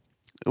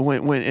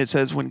 When it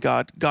says when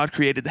God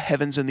created the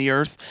heavens and the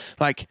earth,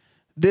 like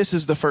this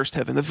is the first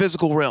heaven. The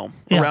physical realm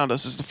around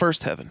us is the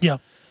first heaven. Yeah.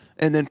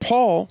 And then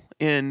Paul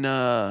in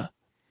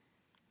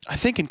I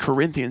think in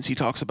Corinthians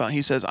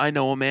he says, I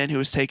know a man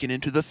who is taken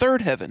into the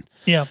third heaven.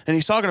 Yeah. And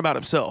he's talking about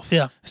himself.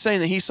 Yeah.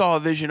 Saying that he saw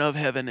a vision of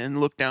heaven and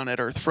looked down at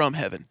earth from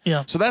heaven.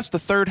 Yeah. So that's the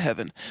third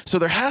heaven. So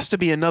there has to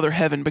be another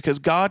heaven because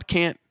God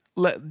can't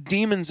let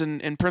demons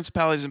and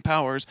principalities and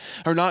powers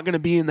are not going to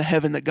be in the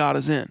heaven that God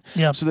is in.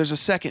 Yeah. So there's a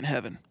second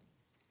heaven.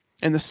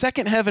 And the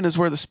second heaven is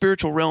where the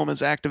spiritual realm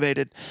is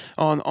activated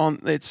on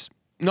it's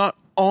not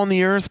on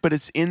the earth, but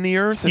it's in the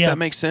earth, if that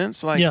makes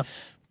sense. Like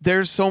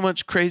there's so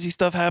much crazy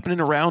stuff happening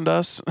around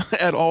us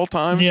at all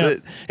times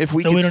that if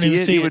we could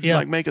see it would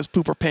like make us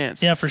poop our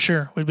pants. Yeah, for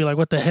sure. We'd be like,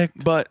 what the heck?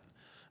 But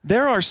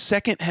there are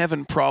second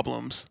heaven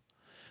problems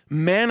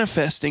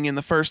manifesting in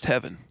the first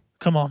heaven.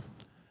 Come on.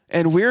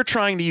 And we're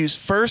trying to use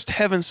first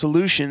heaven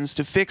solutions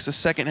to fix a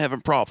second heaven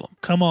problem.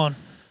 Come on.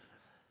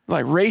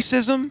 Like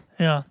racism.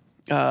 Yeah.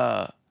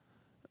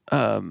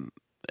 And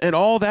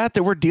all that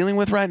we're dealing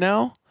with right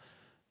now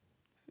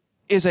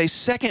is a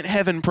second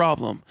heaven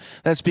problem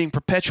that's being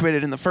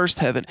perpetuated in the first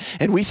heaven.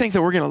 And we think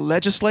that we're going to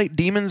legislate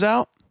demons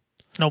out.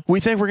 Nope. We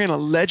think we're going to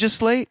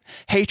legislate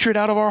hatred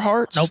out of our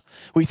hearts. Nope.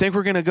 We think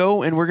we're going to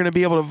go and we're going to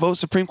be able to vote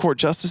Supreme Court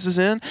justices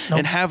in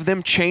and have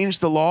them change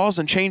the laws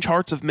and change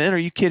hearts of men. Are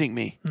you kidding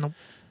me? Nope.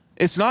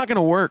 It's not going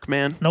to work,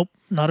 man. Nope,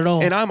 not at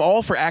all. And I'm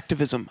all for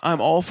activism.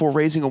 I'm all for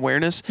raising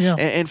awareness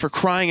and for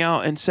crying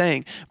out and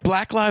saying,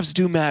 Black lives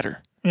do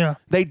matter. Yeah.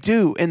 They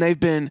do, and they've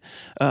been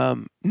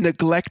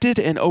neglected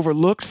and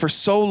overlooked for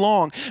so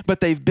long. But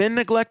they've been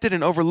neglected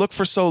and overlooked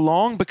for so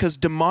long because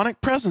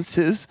demonic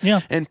presences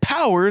and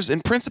powers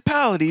and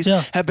principalities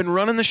have been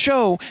running the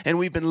show, and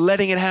we've been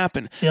letting it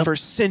happen for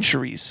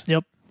centuries.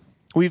 Yep.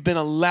 We've been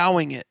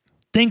allowing it.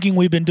 Thinking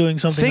we've been doing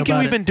something Thinking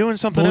about we've it. been doing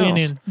something But we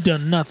else. ain't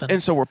done nothing.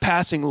 And so we're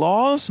passing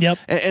laws, Yep.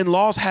 and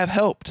laws have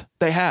helped.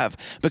 They have,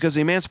 because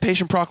the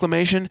Emancipation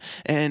Proclamation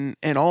and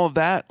all of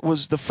that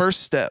was the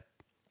first step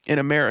in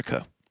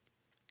America.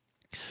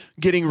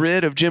 Getting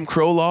rid of Jim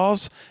Crow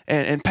laws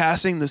and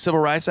passing the Civil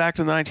Rights Act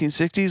in the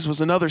 1960s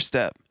was another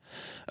step.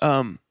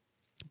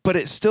 But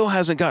it still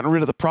hasn't gotten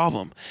rid of the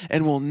problem,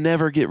 and will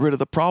never get rid of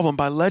the problem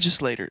by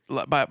legislation.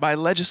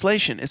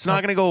 It's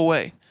not going to go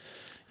away.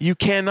 You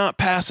cannot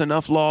pass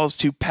enough laws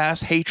to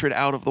pass hatred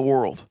out of the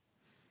world.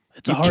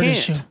 It's a hard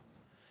issue.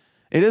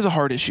 It is a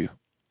hard issue.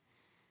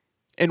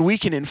 And we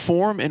can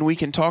inform, and we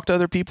can talk to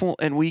other people,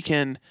 and we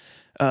can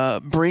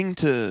bring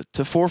to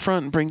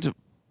forefront and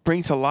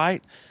bring to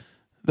light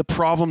the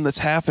problem that's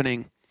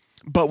happening,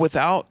 but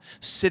without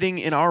sitting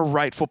in our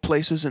rightful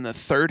places in the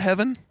third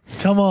heaven.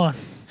 Come on.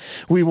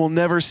 We will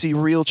never see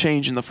real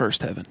change in the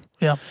first heaven.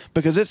 Yeah.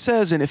 Because it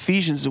says in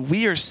Ephesians that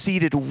we are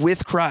seated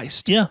with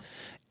Christ. Yeah.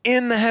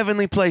 In the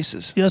heavenly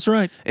places. Yeah, that's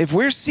right. If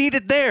we're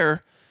seated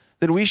there,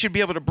 then we should be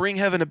able to bring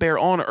heaven to bear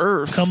on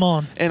earth. Come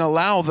on. And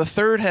allow the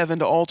third heaven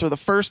to alter the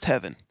first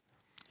heaven.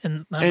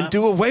 And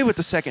do away with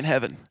the second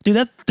heaven.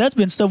 Dude, that's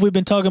been stuff we've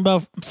been talking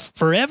about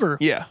forever.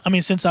 Yeah. I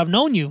mean, since I've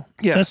known you.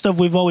 Yeah. That's stuff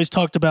we've always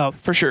talked about.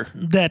 For sure.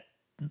 That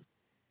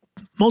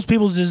most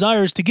people's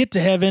desire is to get to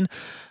heaven,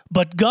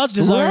 but God's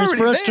desire is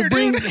for us to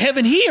bring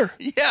heaven here.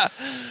 Yeah.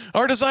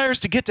 Our desire is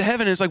to get to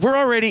heaven. It's like we're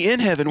already in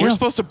heaven. We're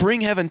supposed to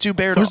bring heaven to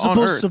bear on earth. We're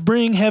supposed to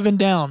bring heaven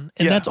down.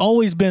 And that's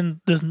always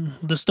been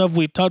the stuff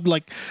we've talked,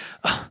 like,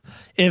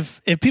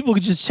 if people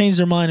could just change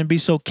their mind and be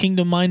so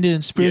kingdom-minded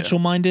and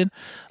spiritual-minded,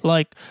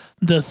 like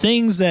the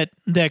things that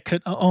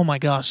could, oh my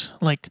gosh,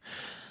 like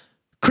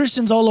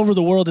Christians all over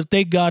the world, if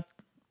they got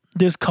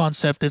this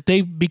concept, if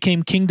they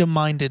became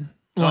kingdom-minded,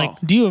 like,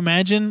 do you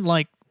imagine,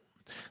 like,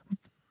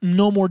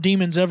 no more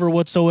demons ever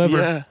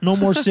whatsoever, no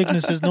more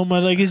sicknesses, no more,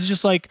 like, it's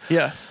just like,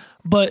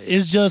 but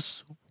it's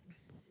just,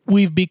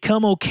 we've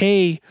become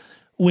okay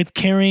with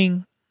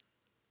carrying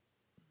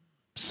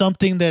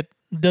something that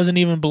doesn't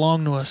even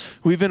belong to us.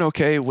 We've been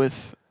okay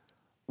with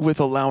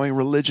allowing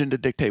religion to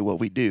dictate what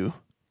we do,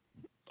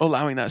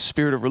 allowing that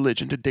spirit of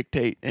religion to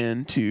dictate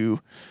and to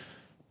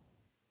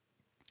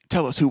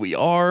tell us who we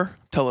are,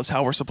 tell us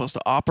how we're supposed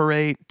to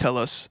operate, tell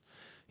us,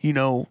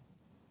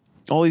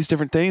 all these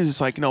different things. It's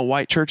like,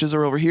 white churches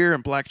are over here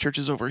and black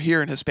churches over here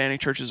and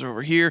Hispanic churches are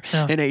over here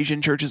and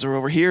Asian churches are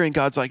over here. And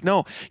God's like,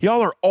 no,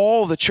 y'all are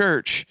all the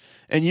church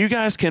and you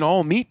guys can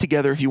all meet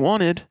together if you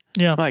wanted.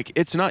 Yeah. Like,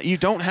 it's not, you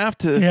don't have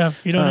to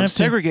you don't have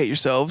segregate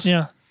yourselves.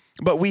 Yeah.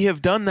 But we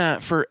have done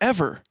that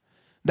forever.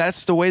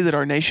 That's the way that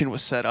our nation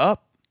was set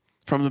up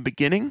from the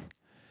beginning.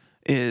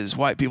 Is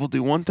white people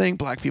do one thing,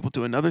 black people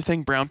do another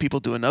thing, brown people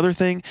do another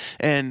thing.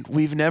 And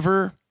we've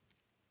never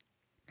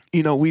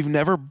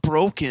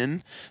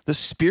broken the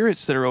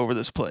spirits that are over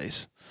this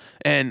place.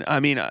 And I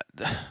mean,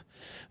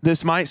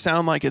 this might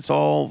sound like it's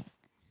all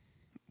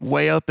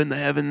way up in the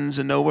heavens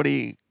and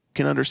nobody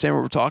can understand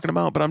what we're talking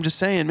about, but I'm just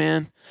saying,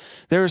 man,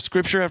 there is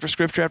scripture after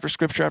scripture after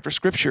scripture after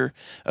scripture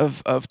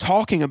of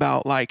talking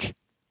about, like,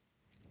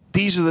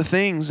 these are the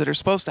things that are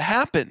supposed to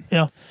happen.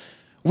 Yeah.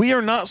 We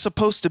are not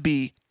supposed to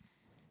be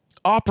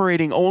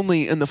operating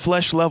only in the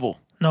flesh level.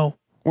 No.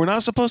 We're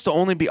not supposed to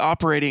only be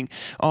operating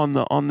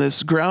on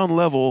this ground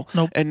level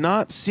and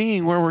not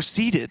seeing where we're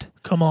seated.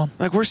 Come on.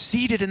 Like, we're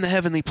seated in the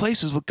heavenly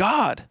places with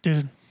God.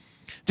 Dude,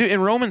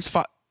 in Romans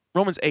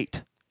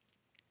 8.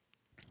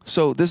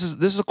 So this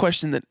is a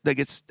question that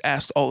gets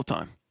asked all the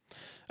time.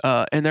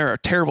 And there are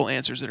terrible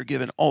answers that are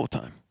given all the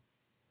time.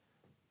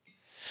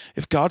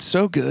 If God's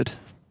so good,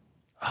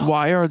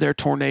 why are there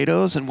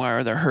tornadoes and why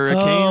are there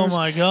hurricanes? Oh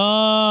my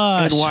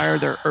gosh. And why are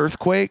there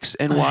earthquakes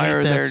and why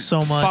are there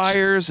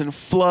fires and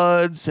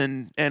floods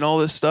and all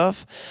this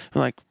stuff?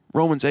 And like,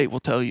 Romans 8 will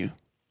tell you.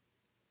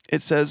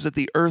 It says that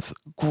the earth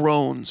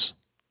groans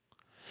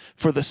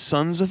for the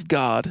sons of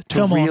God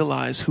to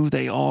realize who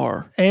they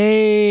are.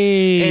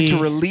 Hey. And to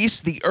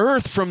release the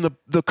earth from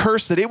the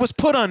curse that it was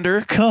put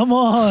under. Come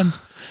on.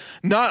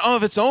 Not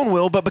of its own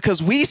will, but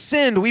because we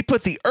sinned, we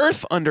put the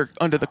earth under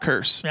the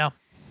curse. Yeah.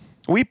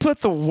 We put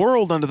the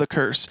world under the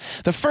curse.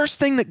 The first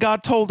thing that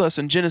God told us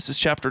in Genesis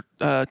chapter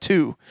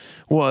 2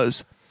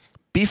 was,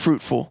 be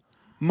fruitful,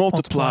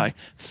 multiply,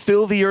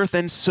 fill the earth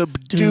and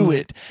subdue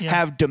it. Yeah.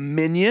 Have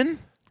dominion.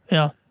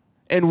 Yeah.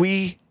 And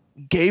we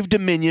gave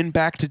dominion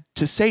back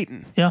to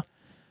Satan. Yeah.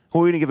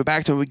 Well, we didn't give it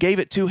back to him. We gave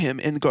it to him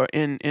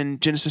in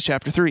Genesis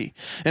chapter 3.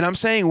 And I'm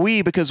saying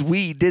we because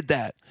we did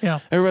that. Yeah.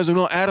 Everybody's like,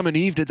 no, Adam and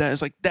Eve did that.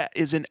 It's like, that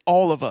is in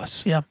all of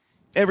us. Yeah.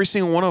 Every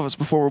single one of us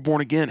before we're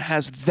born again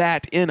has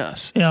that in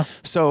us. Yeah.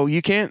 So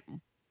you can't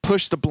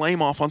push the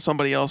blame off on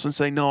somebody else and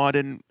say, no, I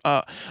didn't,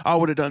 I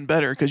would have done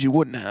better, because you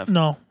wouldn't have.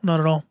 No, not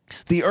at all.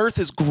 The earth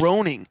is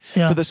groaning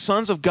for the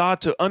sons of God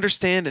to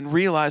understand and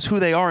realize who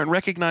they are and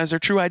recognize their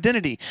true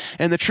identity.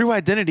 And the true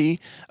identity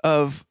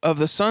of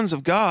the sons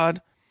of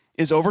God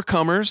is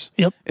overcomers,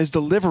 is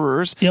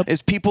deliverers,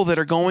 is people that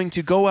are going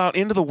to go out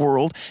into the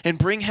world and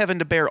bring heaven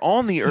to bear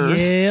on the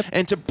earth,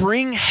 and to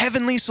bring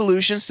heavenly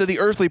solutions to the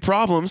earthly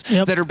problems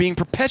that are being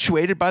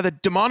perpetuated by the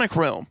demonic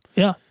realm.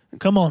 Yeah,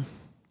 come on.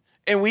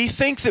 And we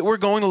think that we're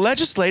going to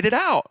legislate it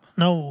out.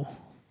 No.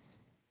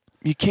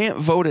 You can't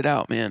vote it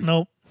out, man.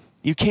 Nope.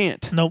 You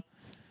can't. Nope.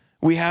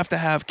 We have to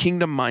have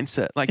kingdom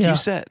mindset, like you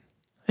said.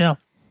 Yeah.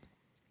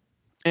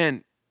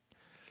 And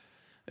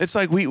it's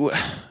like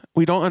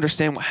we don't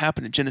understand what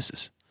happened in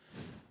Genesis.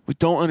 We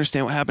don't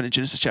understand what happened in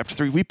Genesis chapter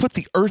 3. We put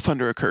the earth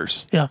under a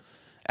curse. Yeah.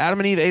 Adam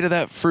and Eve ate of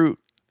that fruit,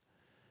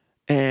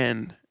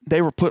 and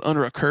they were put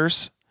under a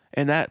curse,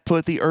 and that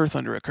put the earth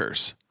under a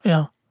curse.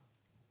 Yeah.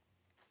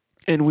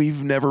 And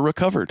we've never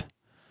recovered.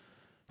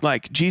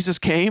 Like, Jesus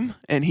came,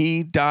 and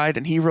he died,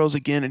 and he rose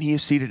again, and he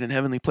is seated in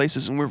heavenly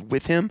places, and we're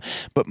with him,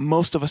 but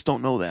most of us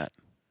don't know that.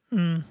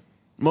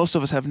 Most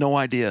of us have no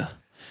idea.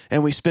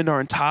 And we spend our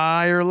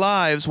entire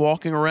lives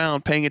walking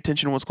around, paying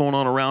attention to what's going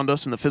on around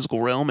us in the physical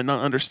realm, and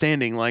not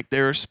understanding, like,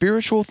 there are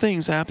spiritual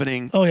things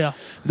happening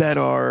that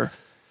are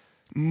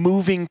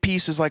moving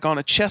pieces like on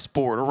a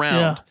chessboard around.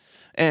 Yeah.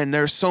 And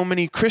there's so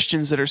many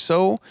Christians that are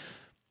so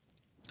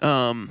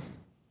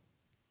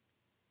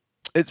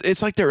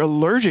it's like they're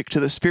allergic to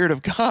the Spirit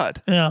of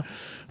God. Yeah.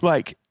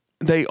 Like,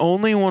 they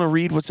only want to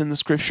read what's in the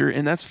Scripture,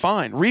 and that's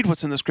fine. Read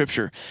what's in the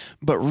Scripture,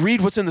 but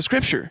read what's in the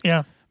Scripture.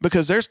 Yeah.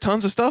 Because there's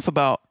tons of stuff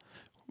about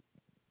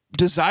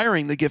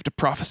desiring the gift of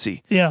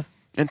prophecy. Yeah.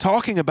 And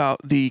talking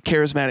about the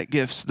charismatic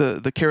gifts, the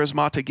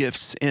charismata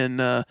gifts in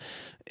 1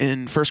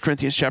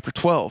 Corinthians chapter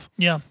 12.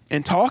 Yeah.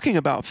 And talking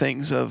about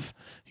things of,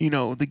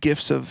 the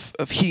gifts of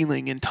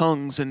healing and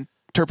tongues and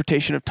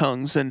interpretation of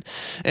tongues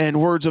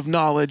and words of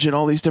knowledge and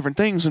all these different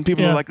things. And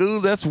people are like, oh,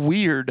 that's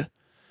weird.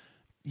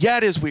 Yeah,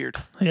 it is weird.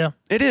 Yeah.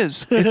 It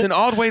is. It's an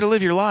odd way to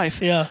live your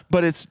life. Yeah.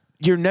 But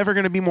you're never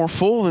going to be more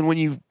full than when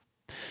you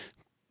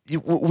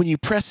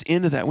press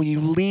into that, when you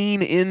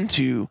lean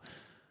into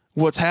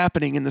what's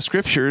happening in the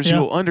Scriptures,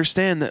 you'll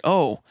understand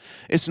that,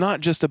 it's not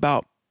just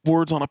about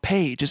words on a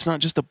page. It's not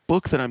just a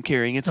book that I'm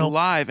carrying. It's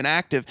alive and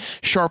active,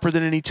 sharper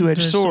than any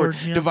two-edged sword,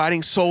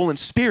 dividing soul and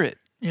spirit.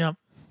 Yeah.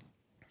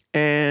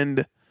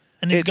 And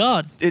it's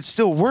God. It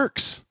still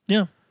works.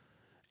 Yeah.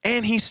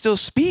 And he still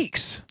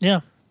speaks. Yeah.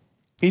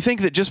 You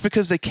think that just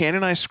because they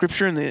canonized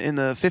Scripture in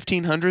the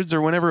 1500s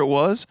or whenever it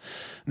was,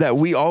 that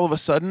we all of a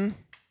sudden,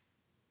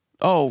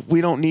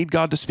 we don't need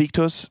God to speak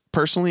to us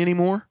personally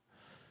anymore?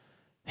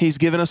 He's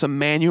given us a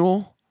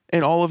manual,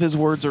 and all of his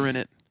words are in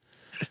it.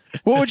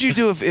 What would you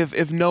do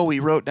if Noe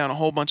wrote down a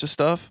whole bunch of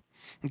stuff,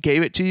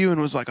 gave it to you, and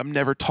was like, I'm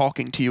never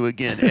talking to you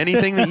again?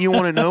 Anything that you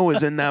want to know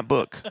is in that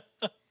book.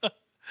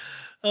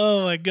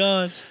 Oh, my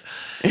God.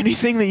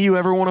 Anything that you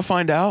ever want to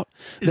find out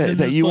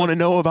that you want to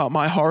know about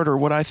my heart or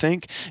what I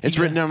think, it's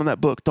written down in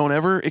that book. Don't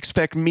ever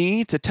expect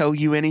me to tell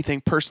you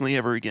anything personally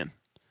ever again.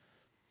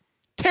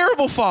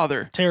 Terrible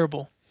father.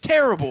 Terrible.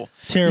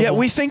 Yet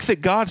we think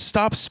that God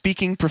stopped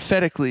speaking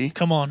prophetically.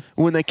 Come on.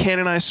 When they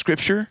canonized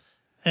Scripture.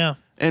 Yeah.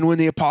 And when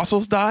the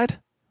apostles died.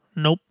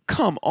 Nope.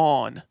 Come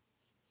on.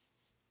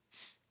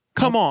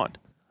 Come on.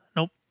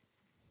 Nope.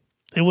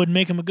 It wouldn't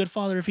make him a good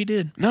father if he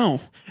did.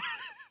 No.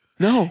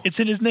 No. It's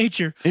in his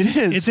nature. It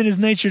is. It's in his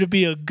nature to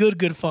be a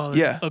good father.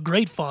 Yeah. A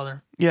great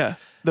father. Yeah.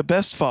 The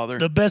best father.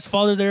 The best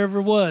father there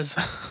ever was.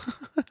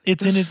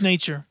 It's in his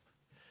nature.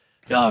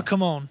 Oh,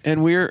 come on.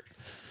 And we're...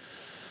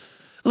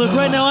 Look,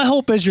 right now, I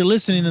hope as you're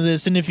listening to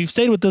this, and if you've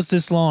stayed with us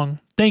this long,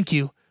 thank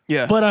you.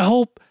 Yeah. But I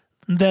hope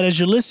that as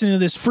you're listening to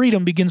this,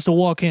 freedom begins to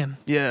walk in.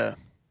 Yeah.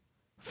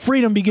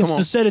 Freedom begins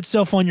to set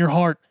itself on your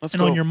heart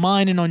on your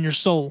mind and on your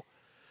soul.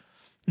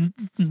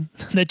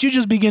 That you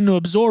just begin to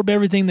absorb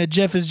everything that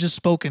Jeff has just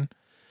spoken.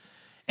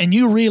 And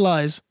you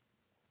realize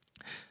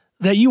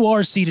that you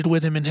are seated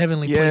with him in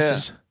heavenly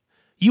places.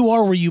 You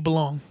are where you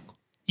belong.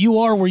 You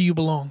are where you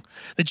belong.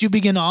 That you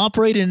begin to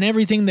operate in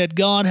everything that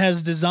God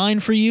has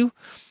designed for you.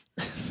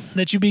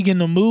 That you begin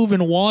to move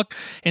and walk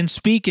and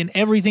speak in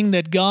everything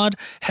that God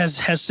has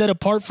set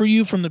apart for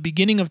you from the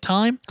beginning of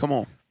time. Come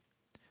on.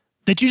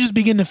 That you just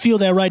begin to feel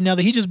that right now,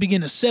 that he just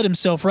begin to set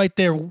himself right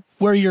there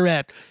where you're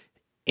at,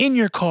 in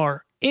your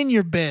car, in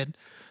your bed,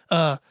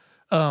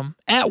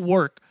 at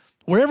work,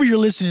 wherever you're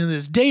listening to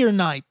this, day or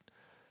night,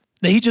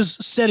 that he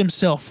just set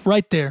himself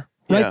right there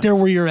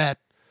where you're at.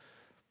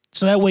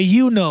 So that way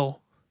you know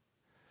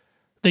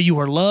that you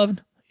are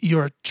loved, you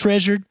are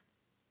treasured,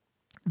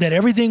 that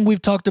everything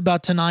we've talked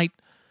about tonight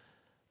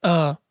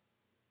on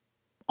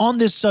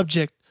this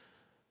subject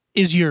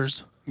is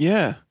yours.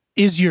 Yeah.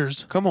 Is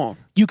yours. Come on.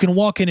 You can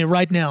walk in it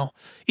right now.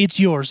 It's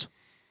yours.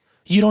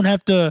 You don't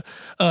have to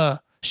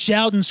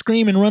shout and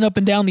scream and run up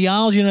and down the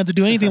aisles. You don't have to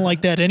do anything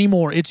like that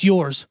anymore. It's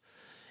yours.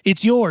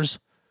 It's yours.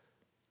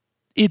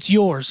 It's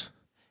yours.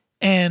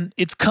 And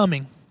it's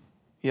coming.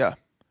 Yeah.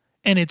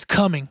 And it's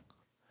coming.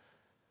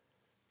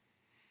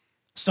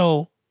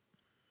 So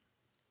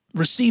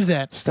receive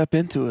that. Step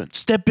into it.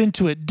 Step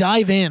into it.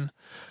 Dive in.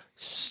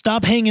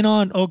 Stop hanging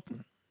on. Oh,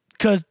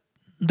 because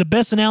the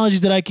best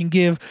analogies that I can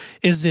give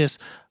is this.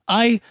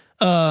 I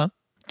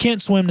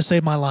can't swim to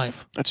save my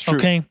life. That's true.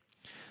 Okay?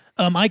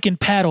 I can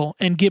paddle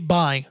and get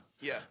by.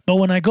 Yeah. But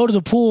when I go to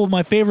the pool,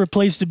 my favorite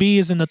place to be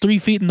is in the 3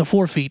 feet and the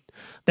 4 feet.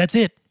 That's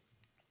it.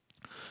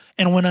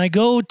 And when I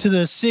go to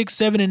the 6,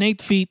 7, and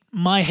 8 feet,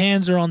 my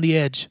hands are on the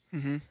edge.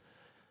 Mm-hmm.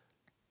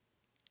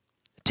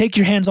 Take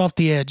your hands off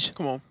the edge.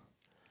 Come on.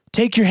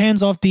 Take your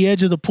hands off the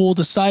edge of the pool,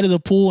 the side of the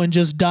pool, and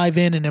just dive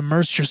in and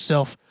immerse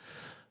yourself.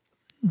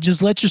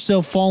 Just let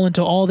yourself fall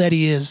into all that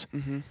he is.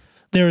 Mm-hmm.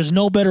 There is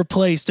no better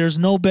place. There's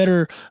no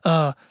better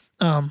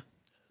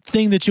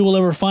thing that you will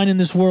ever find in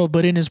this world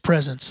but in his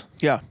presence.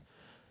 Yeah.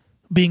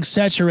 Being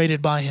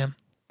saturated by him.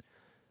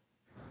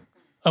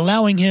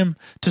 Allowing him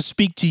to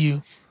speak to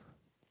you.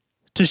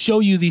 To show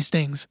you these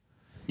things.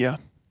 Yeah.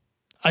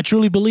 I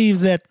truly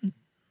believe that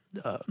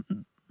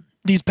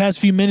these past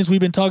few minutes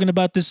we've been talking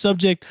about this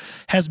subject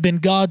has been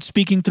God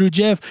speaking through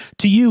Jeff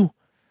to you.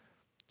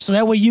 So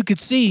that way you could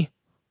see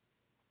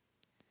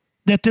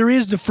that there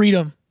is the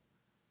freedom.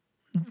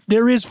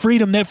 There is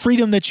freedom. That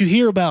freedom that you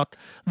hear about.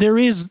 There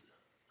is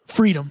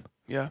freedom.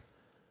 Yeah.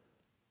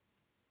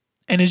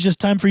 And it's just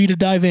time for you to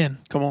dive in.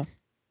 Come on.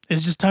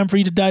 It's just time for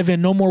you to dive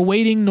in. No more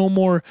waiting, no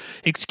more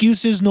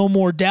excuses, no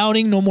more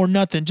doubting, no more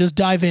nothing. Just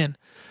dive in.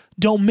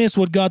 Don't miss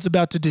what God's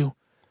about to do.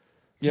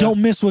 Yeah.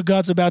 Don't miss what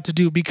God's about to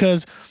do,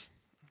 because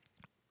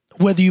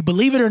whether you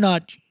believe it or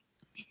not,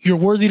 you're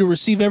worthy to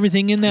receive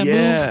everything in that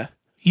move.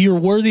 You're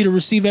worthy to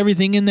receive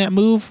everything in that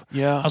move.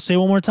 Yeah. I'll say it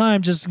one more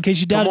time just in case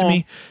you doubted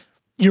me.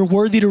 You're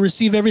worthy to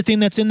receive everything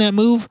that's in that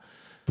move.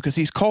 Because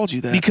he's called you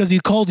that. Because he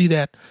called you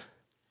that.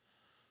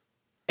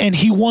 And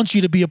he wants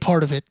you to be a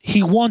part of it.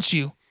 He wants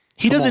you.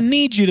 He doesn't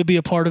need you to be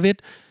a part of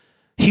it.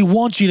 He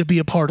wants you to be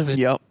a part of it.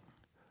 Yep.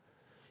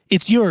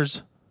 It's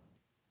yours.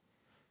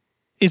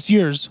 It's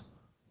yours.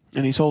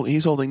 And he's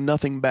holding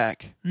nothing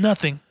back.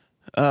 Nothing.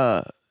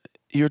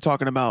 You're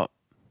talking about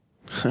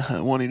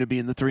wanting to be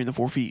in the 3 and the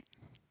 4 feet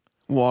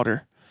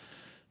water.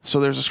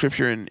 So there's a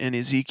scripture in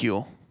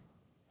Ezekiel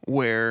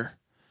where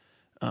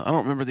I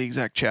don't remember the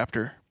exact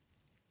chapter,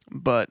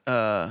 but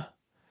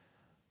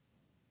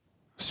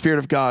Spirit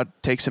of God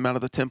takes him out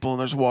of the temple, and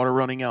there's water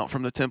running out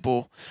from the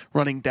temple,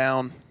 running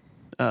down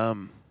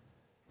from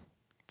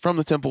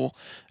the temple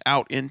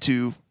out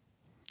into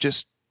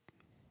just,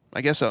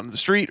 I guess, out in the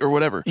street or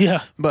whatever.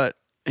 Yeah. But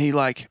he's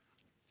like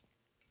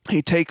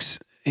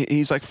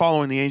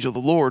following the angel of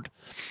the Lord,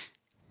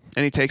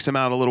 and he takes him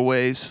out a little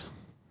ways,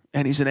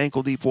 and he's in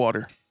ankle deep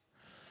water.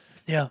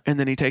 Yeah. And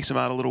then he takes him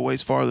out a little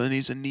ways farther, and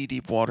he's in knee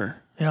deep water.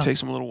 Yeah.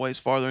 Takes him a little ways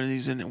farther, and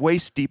he's in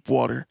waist deep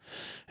water.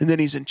 And then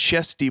he's in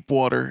chest deep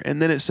water.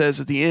 And then it says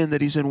at the end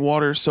that he's in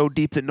water so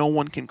deep that no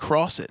one can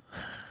cross it.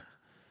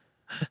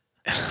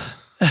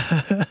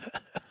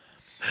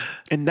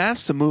 And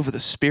that's the move of the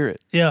Spirit.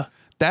 Yeah.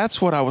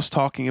 That's what I was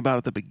talking about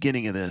at the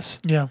beginning of this.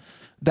 Yeah.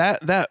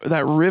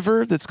 That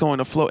river that's going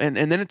to flow, and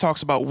then it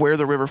talks about where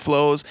the river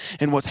flows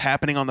and what's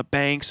happening on the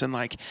banks, and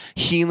like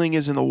healing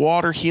is in the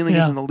water, healing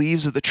is in the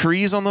leaves of the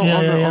trees on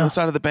the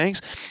side of the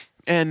banks,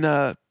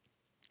 and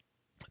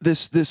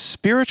this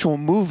spiritual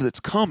move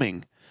that's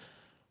coming,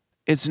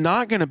 it's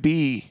not going to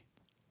be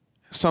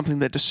something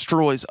that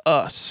destroys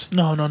us.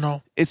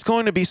 No. It's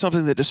going to be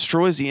something that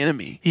destroys the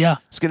enemy. Yeah,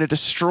 it's going to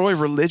destroy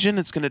religion.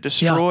 It's going to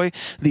destroy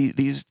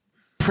these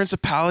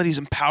principalities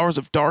and powers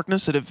of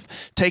darkness that have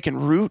taken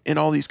root in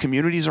all these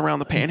communities around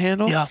the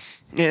Panhandle. Yeah.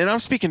 And I'm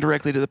speaking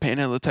directly to the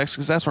Panhandle of Texas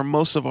because that's where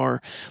most of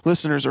our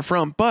listeners are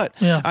from. But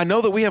I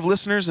know that we have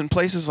listeners in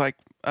places like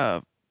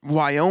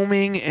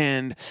Wyoming,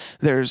 and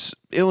there's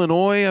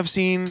Illinois. I've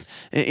seen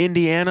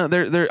Indiana.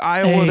 There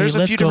Iowa. Hey, there's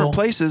a few different go.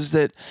 places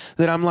that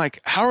I'm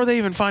like, how are they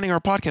even finding our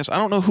podcast? I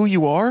don't know who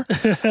you are,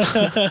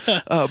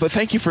 but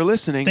thank you for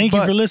listening. Thank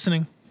you for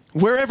listening.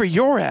 Wherever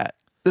you're at,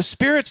 the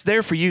Spirit's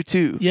there for you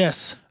too.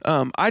 Yes.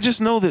 I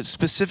just know that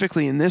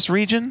specifically in this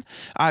region,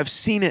 I've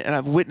seen it and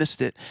I've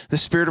witnessed it. The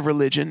spirit of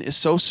religion is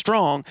so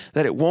strong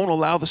that it won't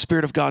allow the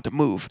Spirit of God to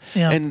move.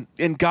 Yeah.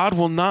 And God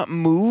will not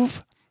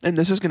move, and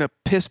this is going to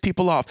piss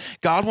people off.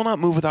 God will not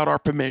move without our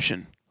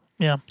permission.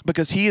 Yeah.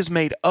 Because he has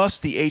made us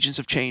the agents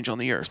of change on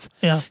the earth.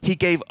 Yeah. He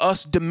gave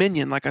us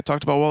dominion, like I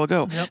talked about a while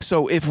ago. Yep.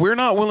 So if we're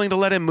not willing to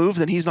let him move,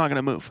 then he's not going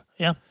to move.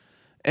 Yeah.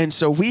 And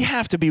so we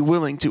have to be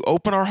willing to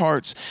open our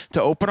hearts,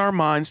 to open our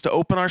minds, to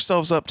open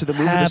ourselves up to the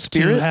move of the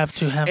Spirit. Have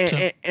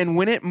to. And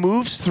when it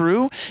moves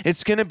through,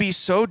 it's going to be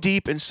so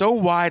deep and so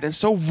wide and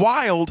so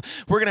wild,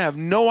 we're going to have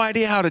no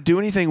idea how to do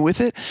anything with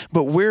it.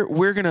 But we're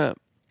going to,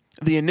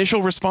 the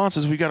initial response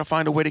is we've got to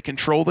find a way to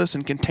control this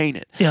and contain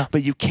it. Yeah.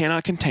 But you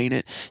cannot contain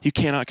it. You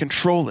cannot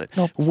control it.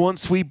 Nope.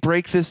 Once we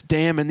break this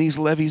dam and these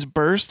levees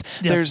burst,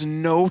 there's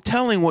no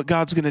telling what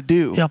God's going to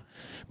do. Yeah.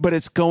 But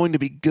it's going to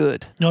be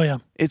good. Oh, yeah.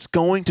 It's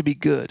going to be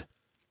good.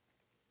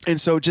 And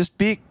so just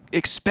be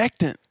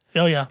expectant.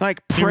 Oh, yeah.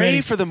 Like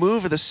pray for the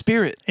move of the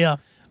Spirit. Yeah.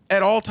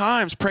 At all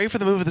times, pray for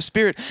the move of the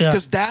Spirit,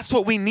 because that's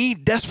what we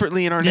need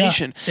desperately in our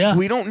nation. Yeah.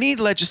 We don't need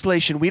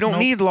legislation. We don't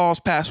need laws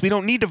passed. We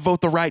don't need to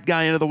vote the right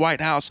guy into the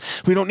White House.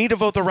 We don't need to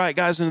vote the right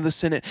guys into the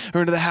Senate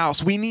or into the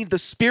House. We need the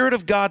Spirit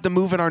of God to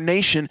move in our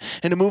nation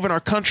and to move in our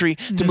country,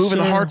 to move in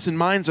the hearts and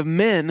minds of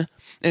men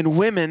and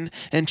women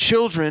and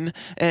children,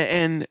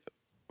 and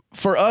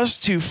for us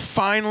to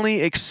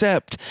finally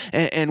accept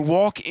and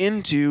walk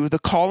into the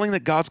calling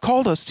that God's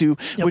called us to,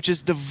 which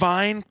is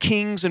divine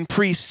kings and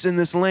priests in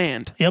this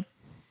land. Yep.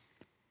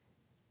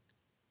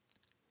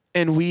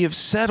 And we have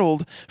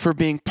settled for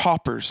being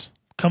paupers.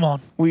 Come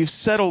on. We've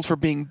settled for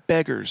being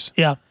beggars.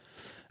 Yeah.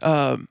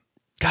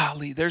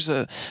 Golly, there's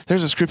a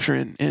scripture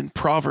in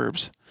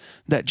Proverbs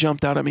that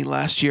jumped out at me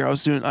last year. I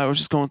was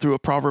just going through a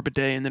proverb a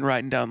day and then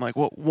writing down like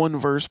what one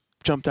verse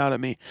jumped out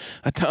at me.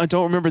 I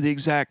don't remember the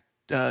exact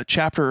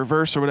chapter or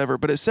verse or whatever,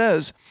 but it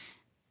says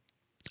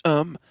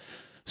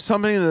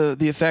something to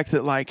the effect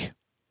that like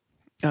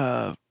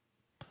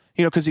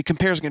because he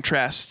compares and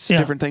contrasts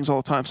different things all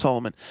the time,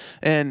 Solomon.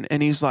 And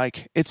he's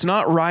like, it's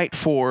not right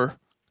for,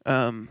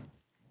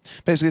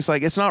 basically it's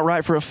like, it's not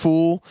right for a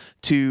fool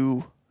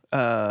to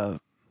rule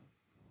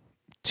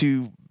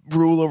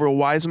over a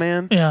wise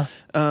man. Yeah.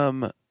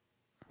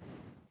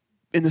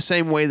 In the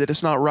same way that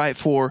it's not right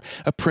for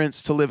a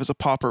prince to live as a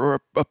pauper,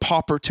 or a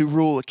pauper to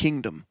rule a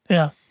kingdom.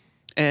 Yeah.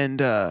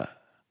 And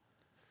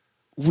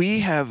we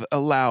have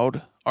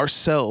allowed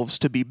ourselves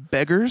to be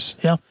beggars.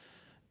 Yeah.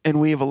 And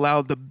we have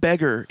allowed the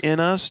beggar in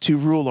us to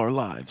rule our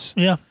lives.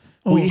 Yeah.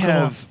 Ooh, we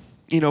have,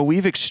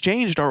 we've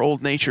exchanged our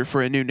old nature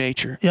for a new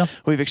nature. Yeah.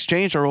 We've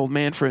exchanged our old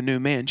man for a new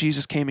man.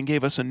 Jesus came and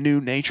gave us a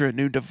new nature, a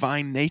new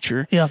divine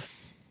nature. Yeah.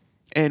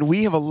 And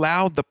we have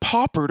allowed the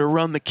pauper to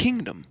run the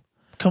kingdom.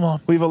 Come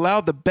on. We've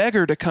allowed the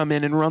beggar to come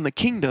in and run the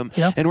kingdom.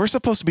 Yeah. And we're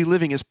supposed to be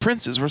living as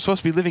princes. We're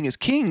supposed to be living as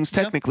kings,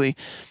 technically.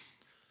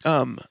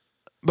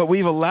 But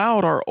we've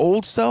allowed our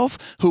old self,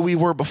 who we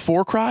were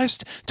before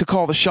Christ, to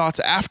call the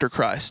shots after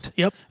Christ.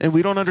 Yep. And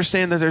we don't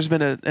understand that there's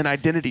been an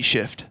identity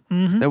shift,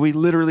 that we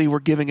literally were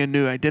giving a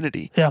new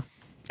identity. Yeah.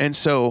 And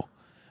so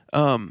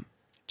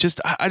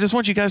I just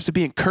want you guys to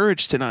be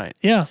encouraged tonight.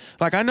 Yeah.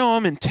 Like, I know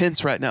I'm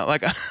intense right now.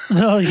 Like,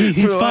 No, he's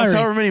for the last fiery.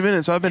 however many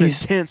minutes, I've been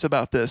intense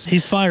about this.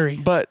 He's fiery.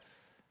 But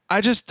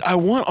I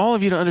want all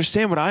of you to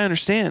understand what I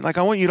understand. Like,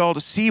 I want you all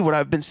to see what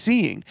I've been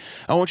seeing.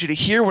 I want you to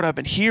hear what I've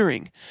been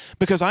hearing,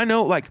 because I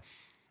know, like,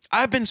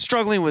 I've been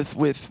struggling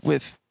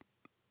with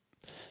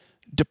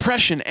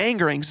depression,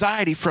 anger,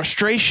 anxiety,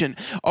 frustration,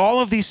 all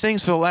of these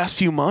things for the last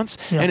few months.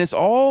 Yeah. And it's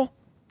all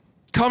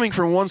coming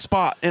from one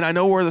spot. And I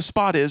know where the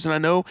spot is, and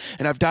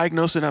I've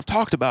diagnosed it, and I've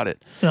talked about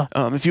it. Yeah.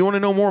 If you want to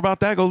know more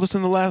about that, go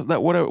listen to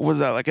what was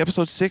that, like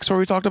episode 6 where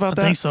we talked about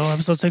that? I think so.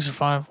 Episode 6 or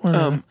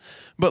 5.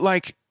 But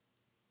like,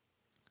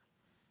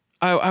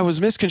 I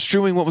was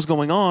misconstruing what was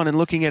going on and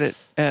looking at it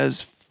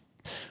as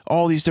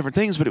all these different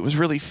things, but it was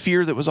really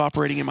fear that was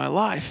operating in my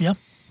life. Yeah.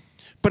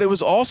 But it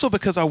was also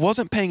because I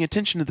wasn't paying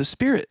attention to the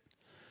Spirit.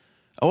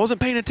 I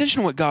wasn't paying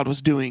attention to what God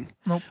was doing.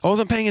 Nope. I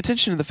wasn't paying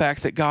attention to the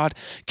fact that God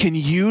can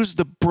use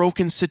the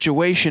broken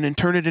situation and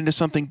turn it into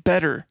something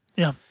better.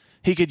 Yeah.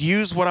 He could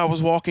use what I was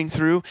walking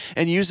through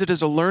and use it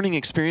as a learning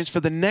experience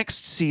for the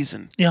next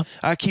season. Yeah.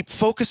 I keep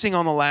focusing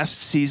on the last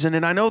season,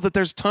 and I know that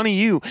there's a ton of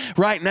you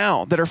right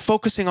now that are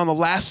focusing on the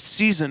last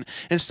season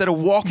instead of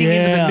walking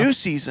into the new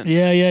season.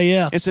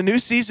 Yeah. It's a new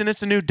season.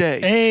 It's a new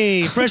day.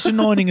 Hey, fresh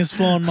anointing is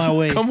flowing my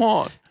way. Come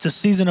on. It's a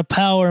season of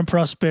power and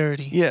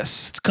prosperity.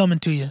 Yes. It's coming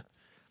to you.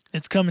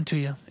 It's coming to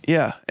you.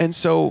 Yeah. And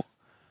so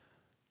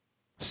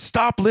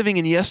stop living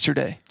in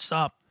yesterday.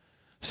 Stop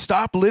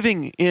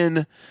living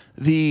in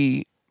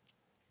the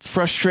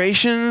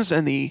frustrations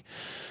and the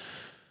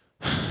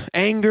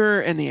anger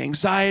and the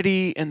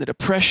anxiety and the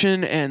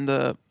depression and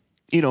the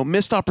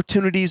missed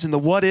opportunities and the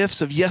what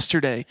ifs of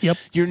yesterday. Yep.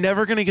 You're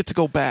never going to get to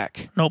go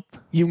back. Nope.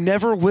 You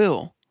never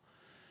will.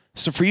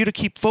 So for you to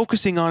keep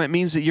focusing on it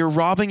means that you're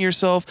robbing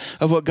yourself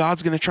of what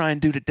God's going to try and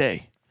do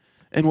today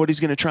and what he's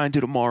going to try and do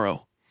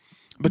tomorrow.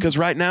 Because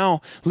right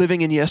now,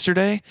 living in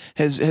yesterday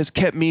has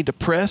kept me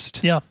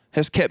depressed,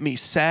 has kept me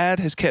sad,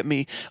 has kept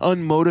me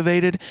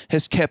unmotivated,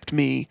 has kept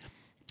me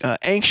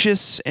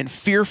anxious and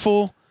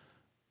fearful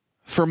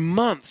for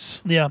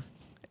months. Yeah.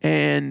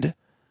 And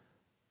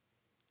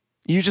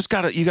you just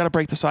gotta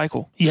break the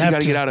cycle. You have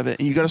gotta to get out of it.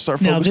 And you gotta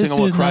start focusing on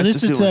what Christ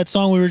is doing. This is that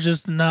song we were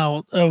just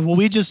what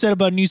we just said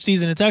about new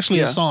season. It's actually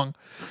a song.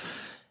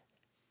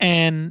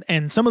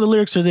 And some of the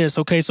lyrics are this.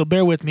 Okay, so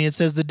bear with me. It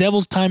says, "The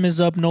devil's time is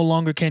up. No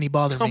longer can he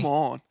bother me." Come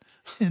on.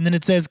 And then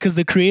it says, "Because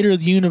the creator of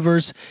the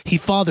universe, he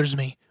fathers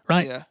me."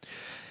 Right? Yeah.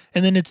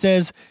 And then it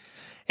says,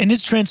 "And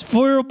it's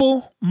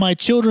transferable. My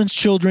children's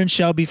children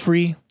shall be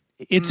free."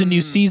 It's a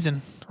new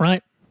season,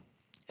 right?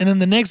 And then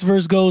the next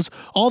verse goes,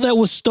 "All that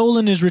was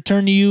stolen is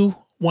returned to you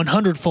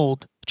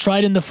 100-fold.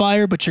 Tried in the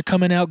fire, but you're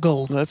coming out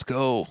gold." Let's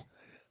go.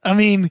 I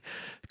mean,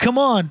 come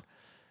on.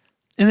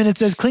 And then it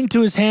says, "Cling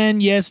to his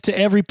hand, yes, to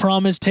every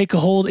promise. Take a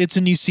hold. It's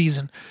a new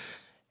season.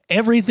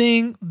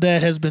 Everything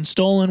that has been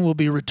stolen will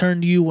be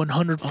returned to you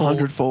 100-fold.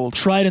 100-fold.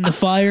 Tried in the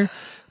fire,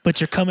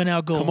 but you're coming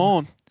out gold." Come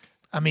on.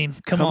 I mean,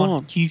 come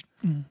on.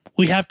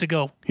 We have to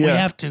go. We Yeah.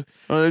 have to.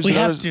 Oh, We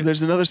have to.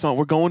 There's another song.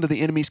 We're going to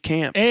the enemy's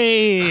camp.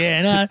 Hey,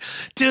 and I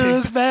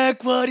took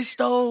back what he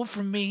stole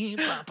from me.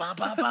 Bah, bah,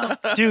 bah,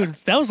 bah. Dude,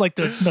 that was like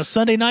the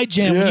Sunday night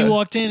jam when Yeah. you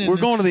walked in. And We're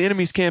going to the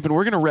enemy's camp, and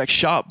we're going to wreck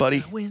shop,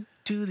 buddy, went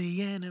to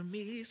the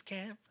enemy's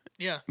camp.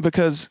 Yeah.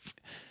 because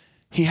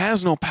he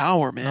has no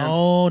power, man.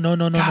 No.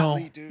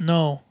 Golly, dude.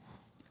 No.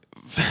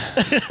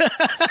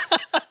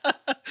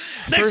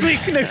 Next week.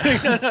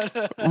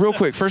 Real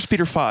quick, 1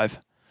 Peter 5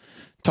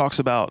 talks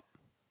about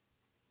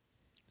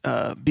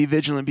be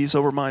vigilant, be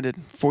sober-minded,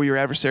 for your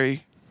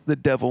adversary, the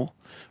devil,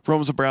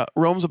 roams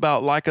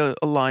about like a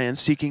lion,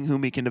 seeking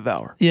whom he can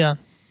devour. Yeah.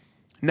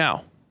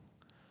 Now,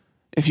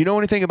 if you know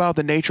anything about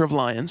the nature of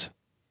lions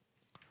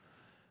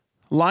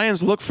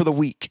look for the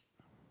weak.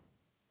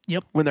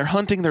 Yep. When they're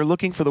hunting, they're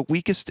looking for the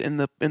weakest in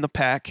the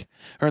pack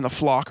or in the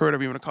flock or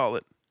whatever you want to call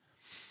it.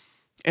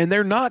 And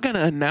they're not going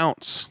to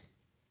announce.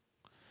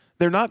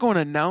 They're not going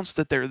to announce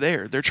that they're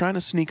there. They're trying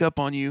to sneak up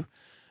on you,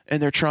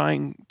 and they're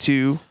trying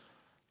to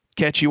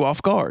catch you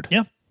off guard.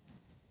 Yeah.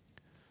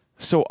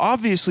 So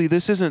obviously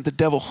this isn't the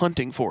devil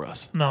hunting for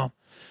us, No.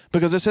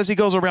 because it says he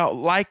goes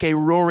around like a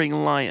roaring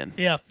lion.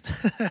 Yeah.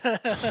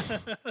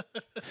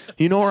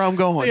 You know where I'm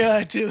going? Yeah,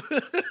 I do.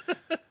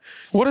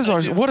 What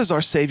is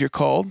our Savior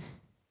called?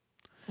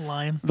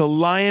 Lion. The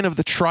Lion of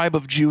the tribe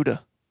of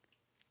Judah.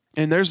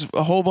 And there's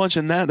a whole bunch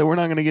in that we're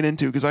not going to get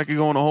into, because I could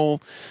go on a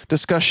whole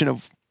discussion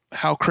of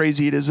how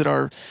crazy it is that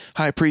our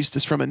high priest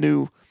is from a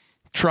new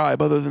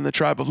tribe other than the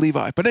tribe of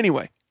Levi. But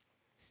anyway,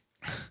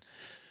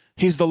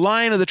 he's the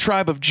Lion of the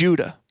tribe of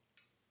Judah.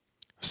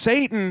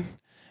 Satan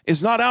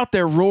is not out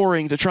there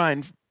roaring to try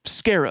and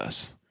scare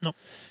us. Nope.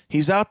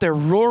 He's out there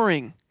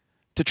roaring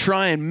to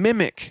try and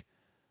mimic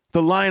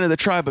the Lion of the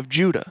tribe of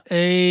Judah.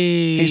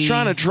 Hey. He's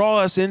trying to draw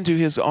us into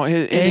his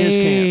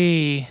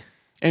camp.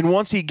 And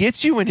once he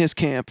gets you in his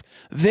camp,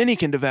 then he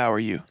can devour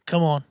you.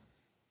 Come on.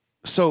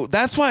 So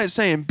that's why it's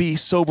saying be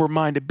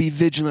sober-minded, be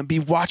vigilant, be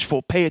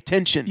watchful, pay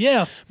attention.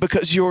 Yeah.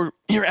 Because your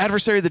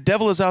adversary, the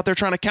devil, is out there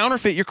trying to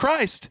counterfeit your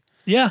Christ.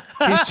 Yeah.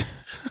 He's,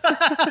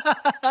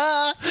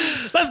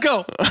 Let's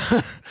go.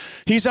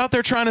 he's out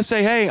there trying to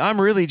say, hey, I'm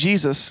really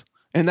Jesus.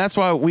 And that's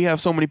why we have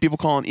so many people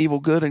calling evil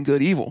good and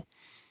good evil.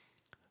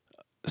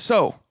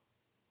 So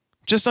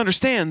just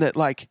understand that,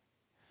 like,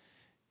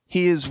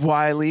 he is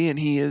wily and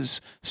he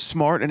is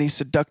smart and he's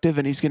seductive,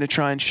 and he's going to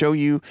try and show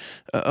you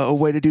a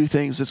way to do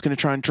things that's going to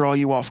try and draw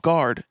you off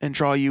guard and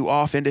draw you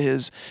off into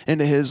his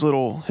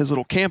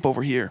little camp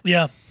over here.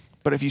 Yeah.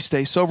 But if you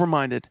stay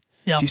sober-minded,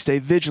 Yeah. if you stay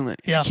vigilant,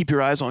 if Yeah. you keep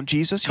your eyes on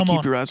Jesus, Come you keep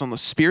on. your eyes on the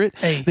Spirit,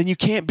 Hey. then you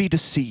can't be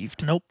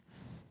deceived. Nope.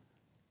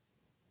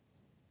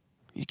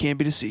 You can't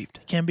be deceived.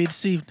 Can't be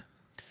deceived.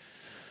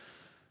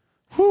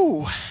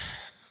 Whew.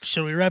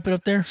 Should we wrap it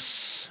up there?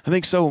 I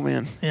think so,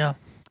 man. Yeah.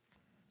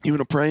 You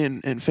want to pray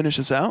and finish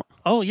us out?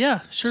 Oh,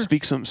 yeah, sure.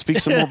 Speak some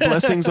more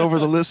blessings over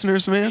the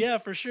listeners, man. Yeah,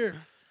 for sure.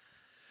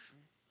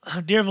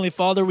 Dear Heavenly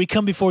Father, we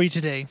come before you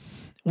today.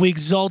 We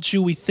exalt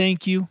you. We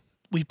thank you.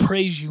 We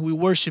praise you. We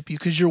worship you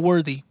because you're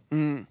worthy.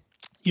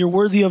 You're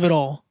worthy of it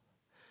all.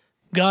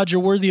 God,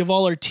 you're worthy of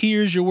all our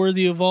tears. You're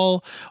worthy of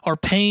all our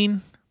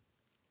pain.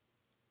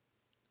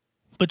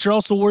 But you're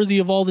also worthy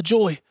of all the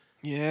joy.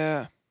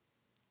 Yeah.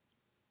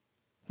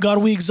 God,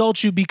 we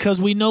exalt you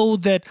because we know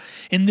that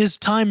in this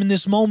time, in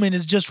this moment,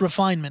 is just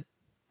refinement.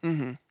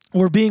 Mm-hmm.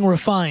 We're being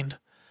refined.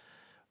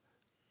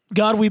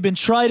 God, we've been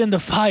tried in the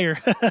fire,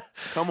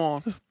 Come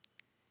on.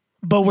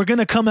 but we're going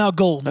to come out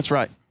gold. That's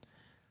right.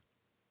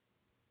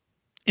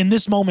 In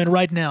this moment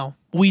right now,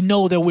 we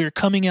know that we're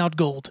coming out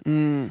gold.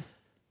 And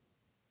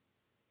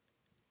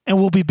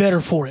we'll be better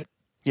for it.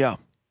 Yeah.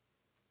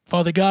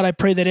 Father God, I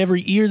pray that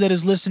every ear that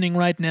is listening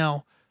right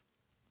now,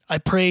 I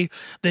pray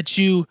that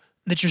your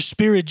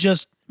Spirit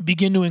just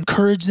begin to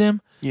encourage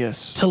them,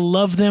 Yes. to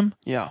love them,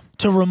 Yeah.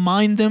 to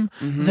remind them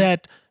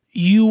that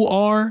you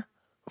are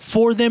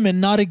for them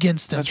and not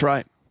against them. That's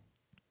right.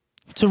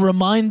 To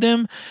remind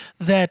them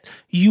that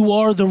you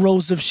are the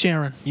Rose of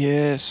Sharon.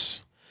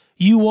 Yes.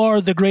 You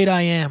are the great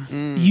I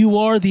am. You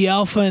are the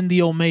Alpha and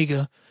the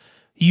Omega.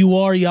 You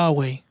are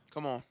Yahweh.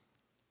 Come on.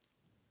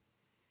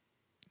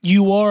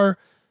 You are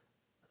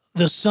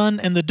the son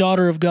and the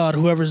daughter of God,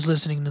 whoever is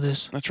listening to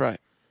this. That's right.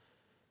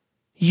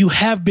 You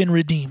have been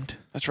redeemed.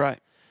 That's right.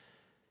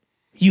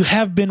 You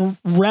have been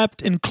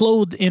wrapped and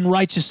clothed in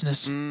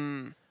righteousness.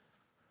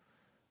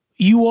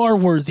 You are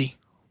worthy.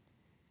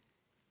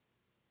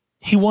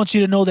 He wants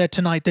you to know that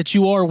tonight, that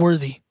you are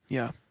worthy.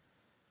 Yeah.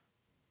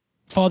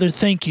 Father,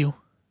 thank you.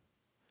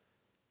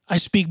 I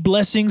speak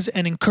blessings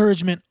and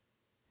encouragement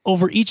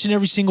over each and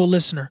every single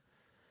listener.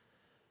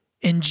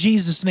 In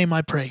Jesus' name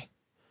I pray.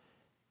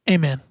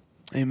 Amen.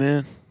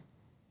 Amen.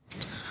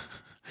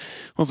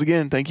 Once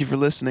again, thank you for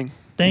listening.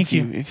 Thank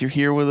you. If you're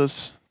here with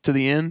us to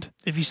the end,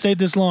 If you stayed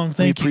this long, we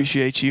thank you.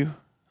 appreciate you.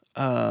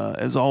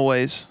 As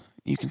always,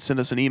 you can send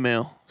us an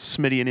email,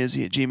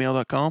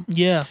 smittyandizzy@gmail.com.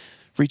 Yeah.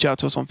 Reach out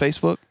to us on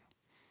Facebook,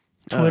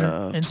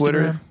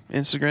 Twitter,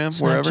 Instagram,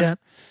 wherever. Snapchat.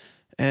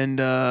 And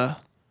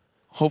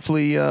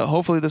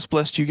hopefully this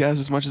blessed you guys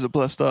as much as it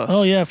blessed us.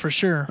 Oh, yeah, for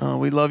sure.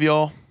 We love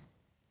y'all.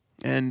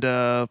 And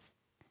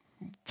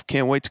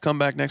can't wait to come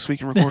back next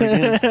week and record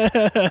again.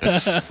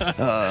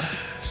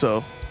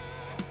 So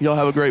y'all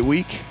have a great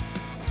week.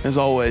 As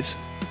always,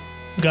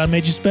 God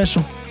made you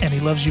special, and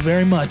he loves you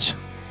very much.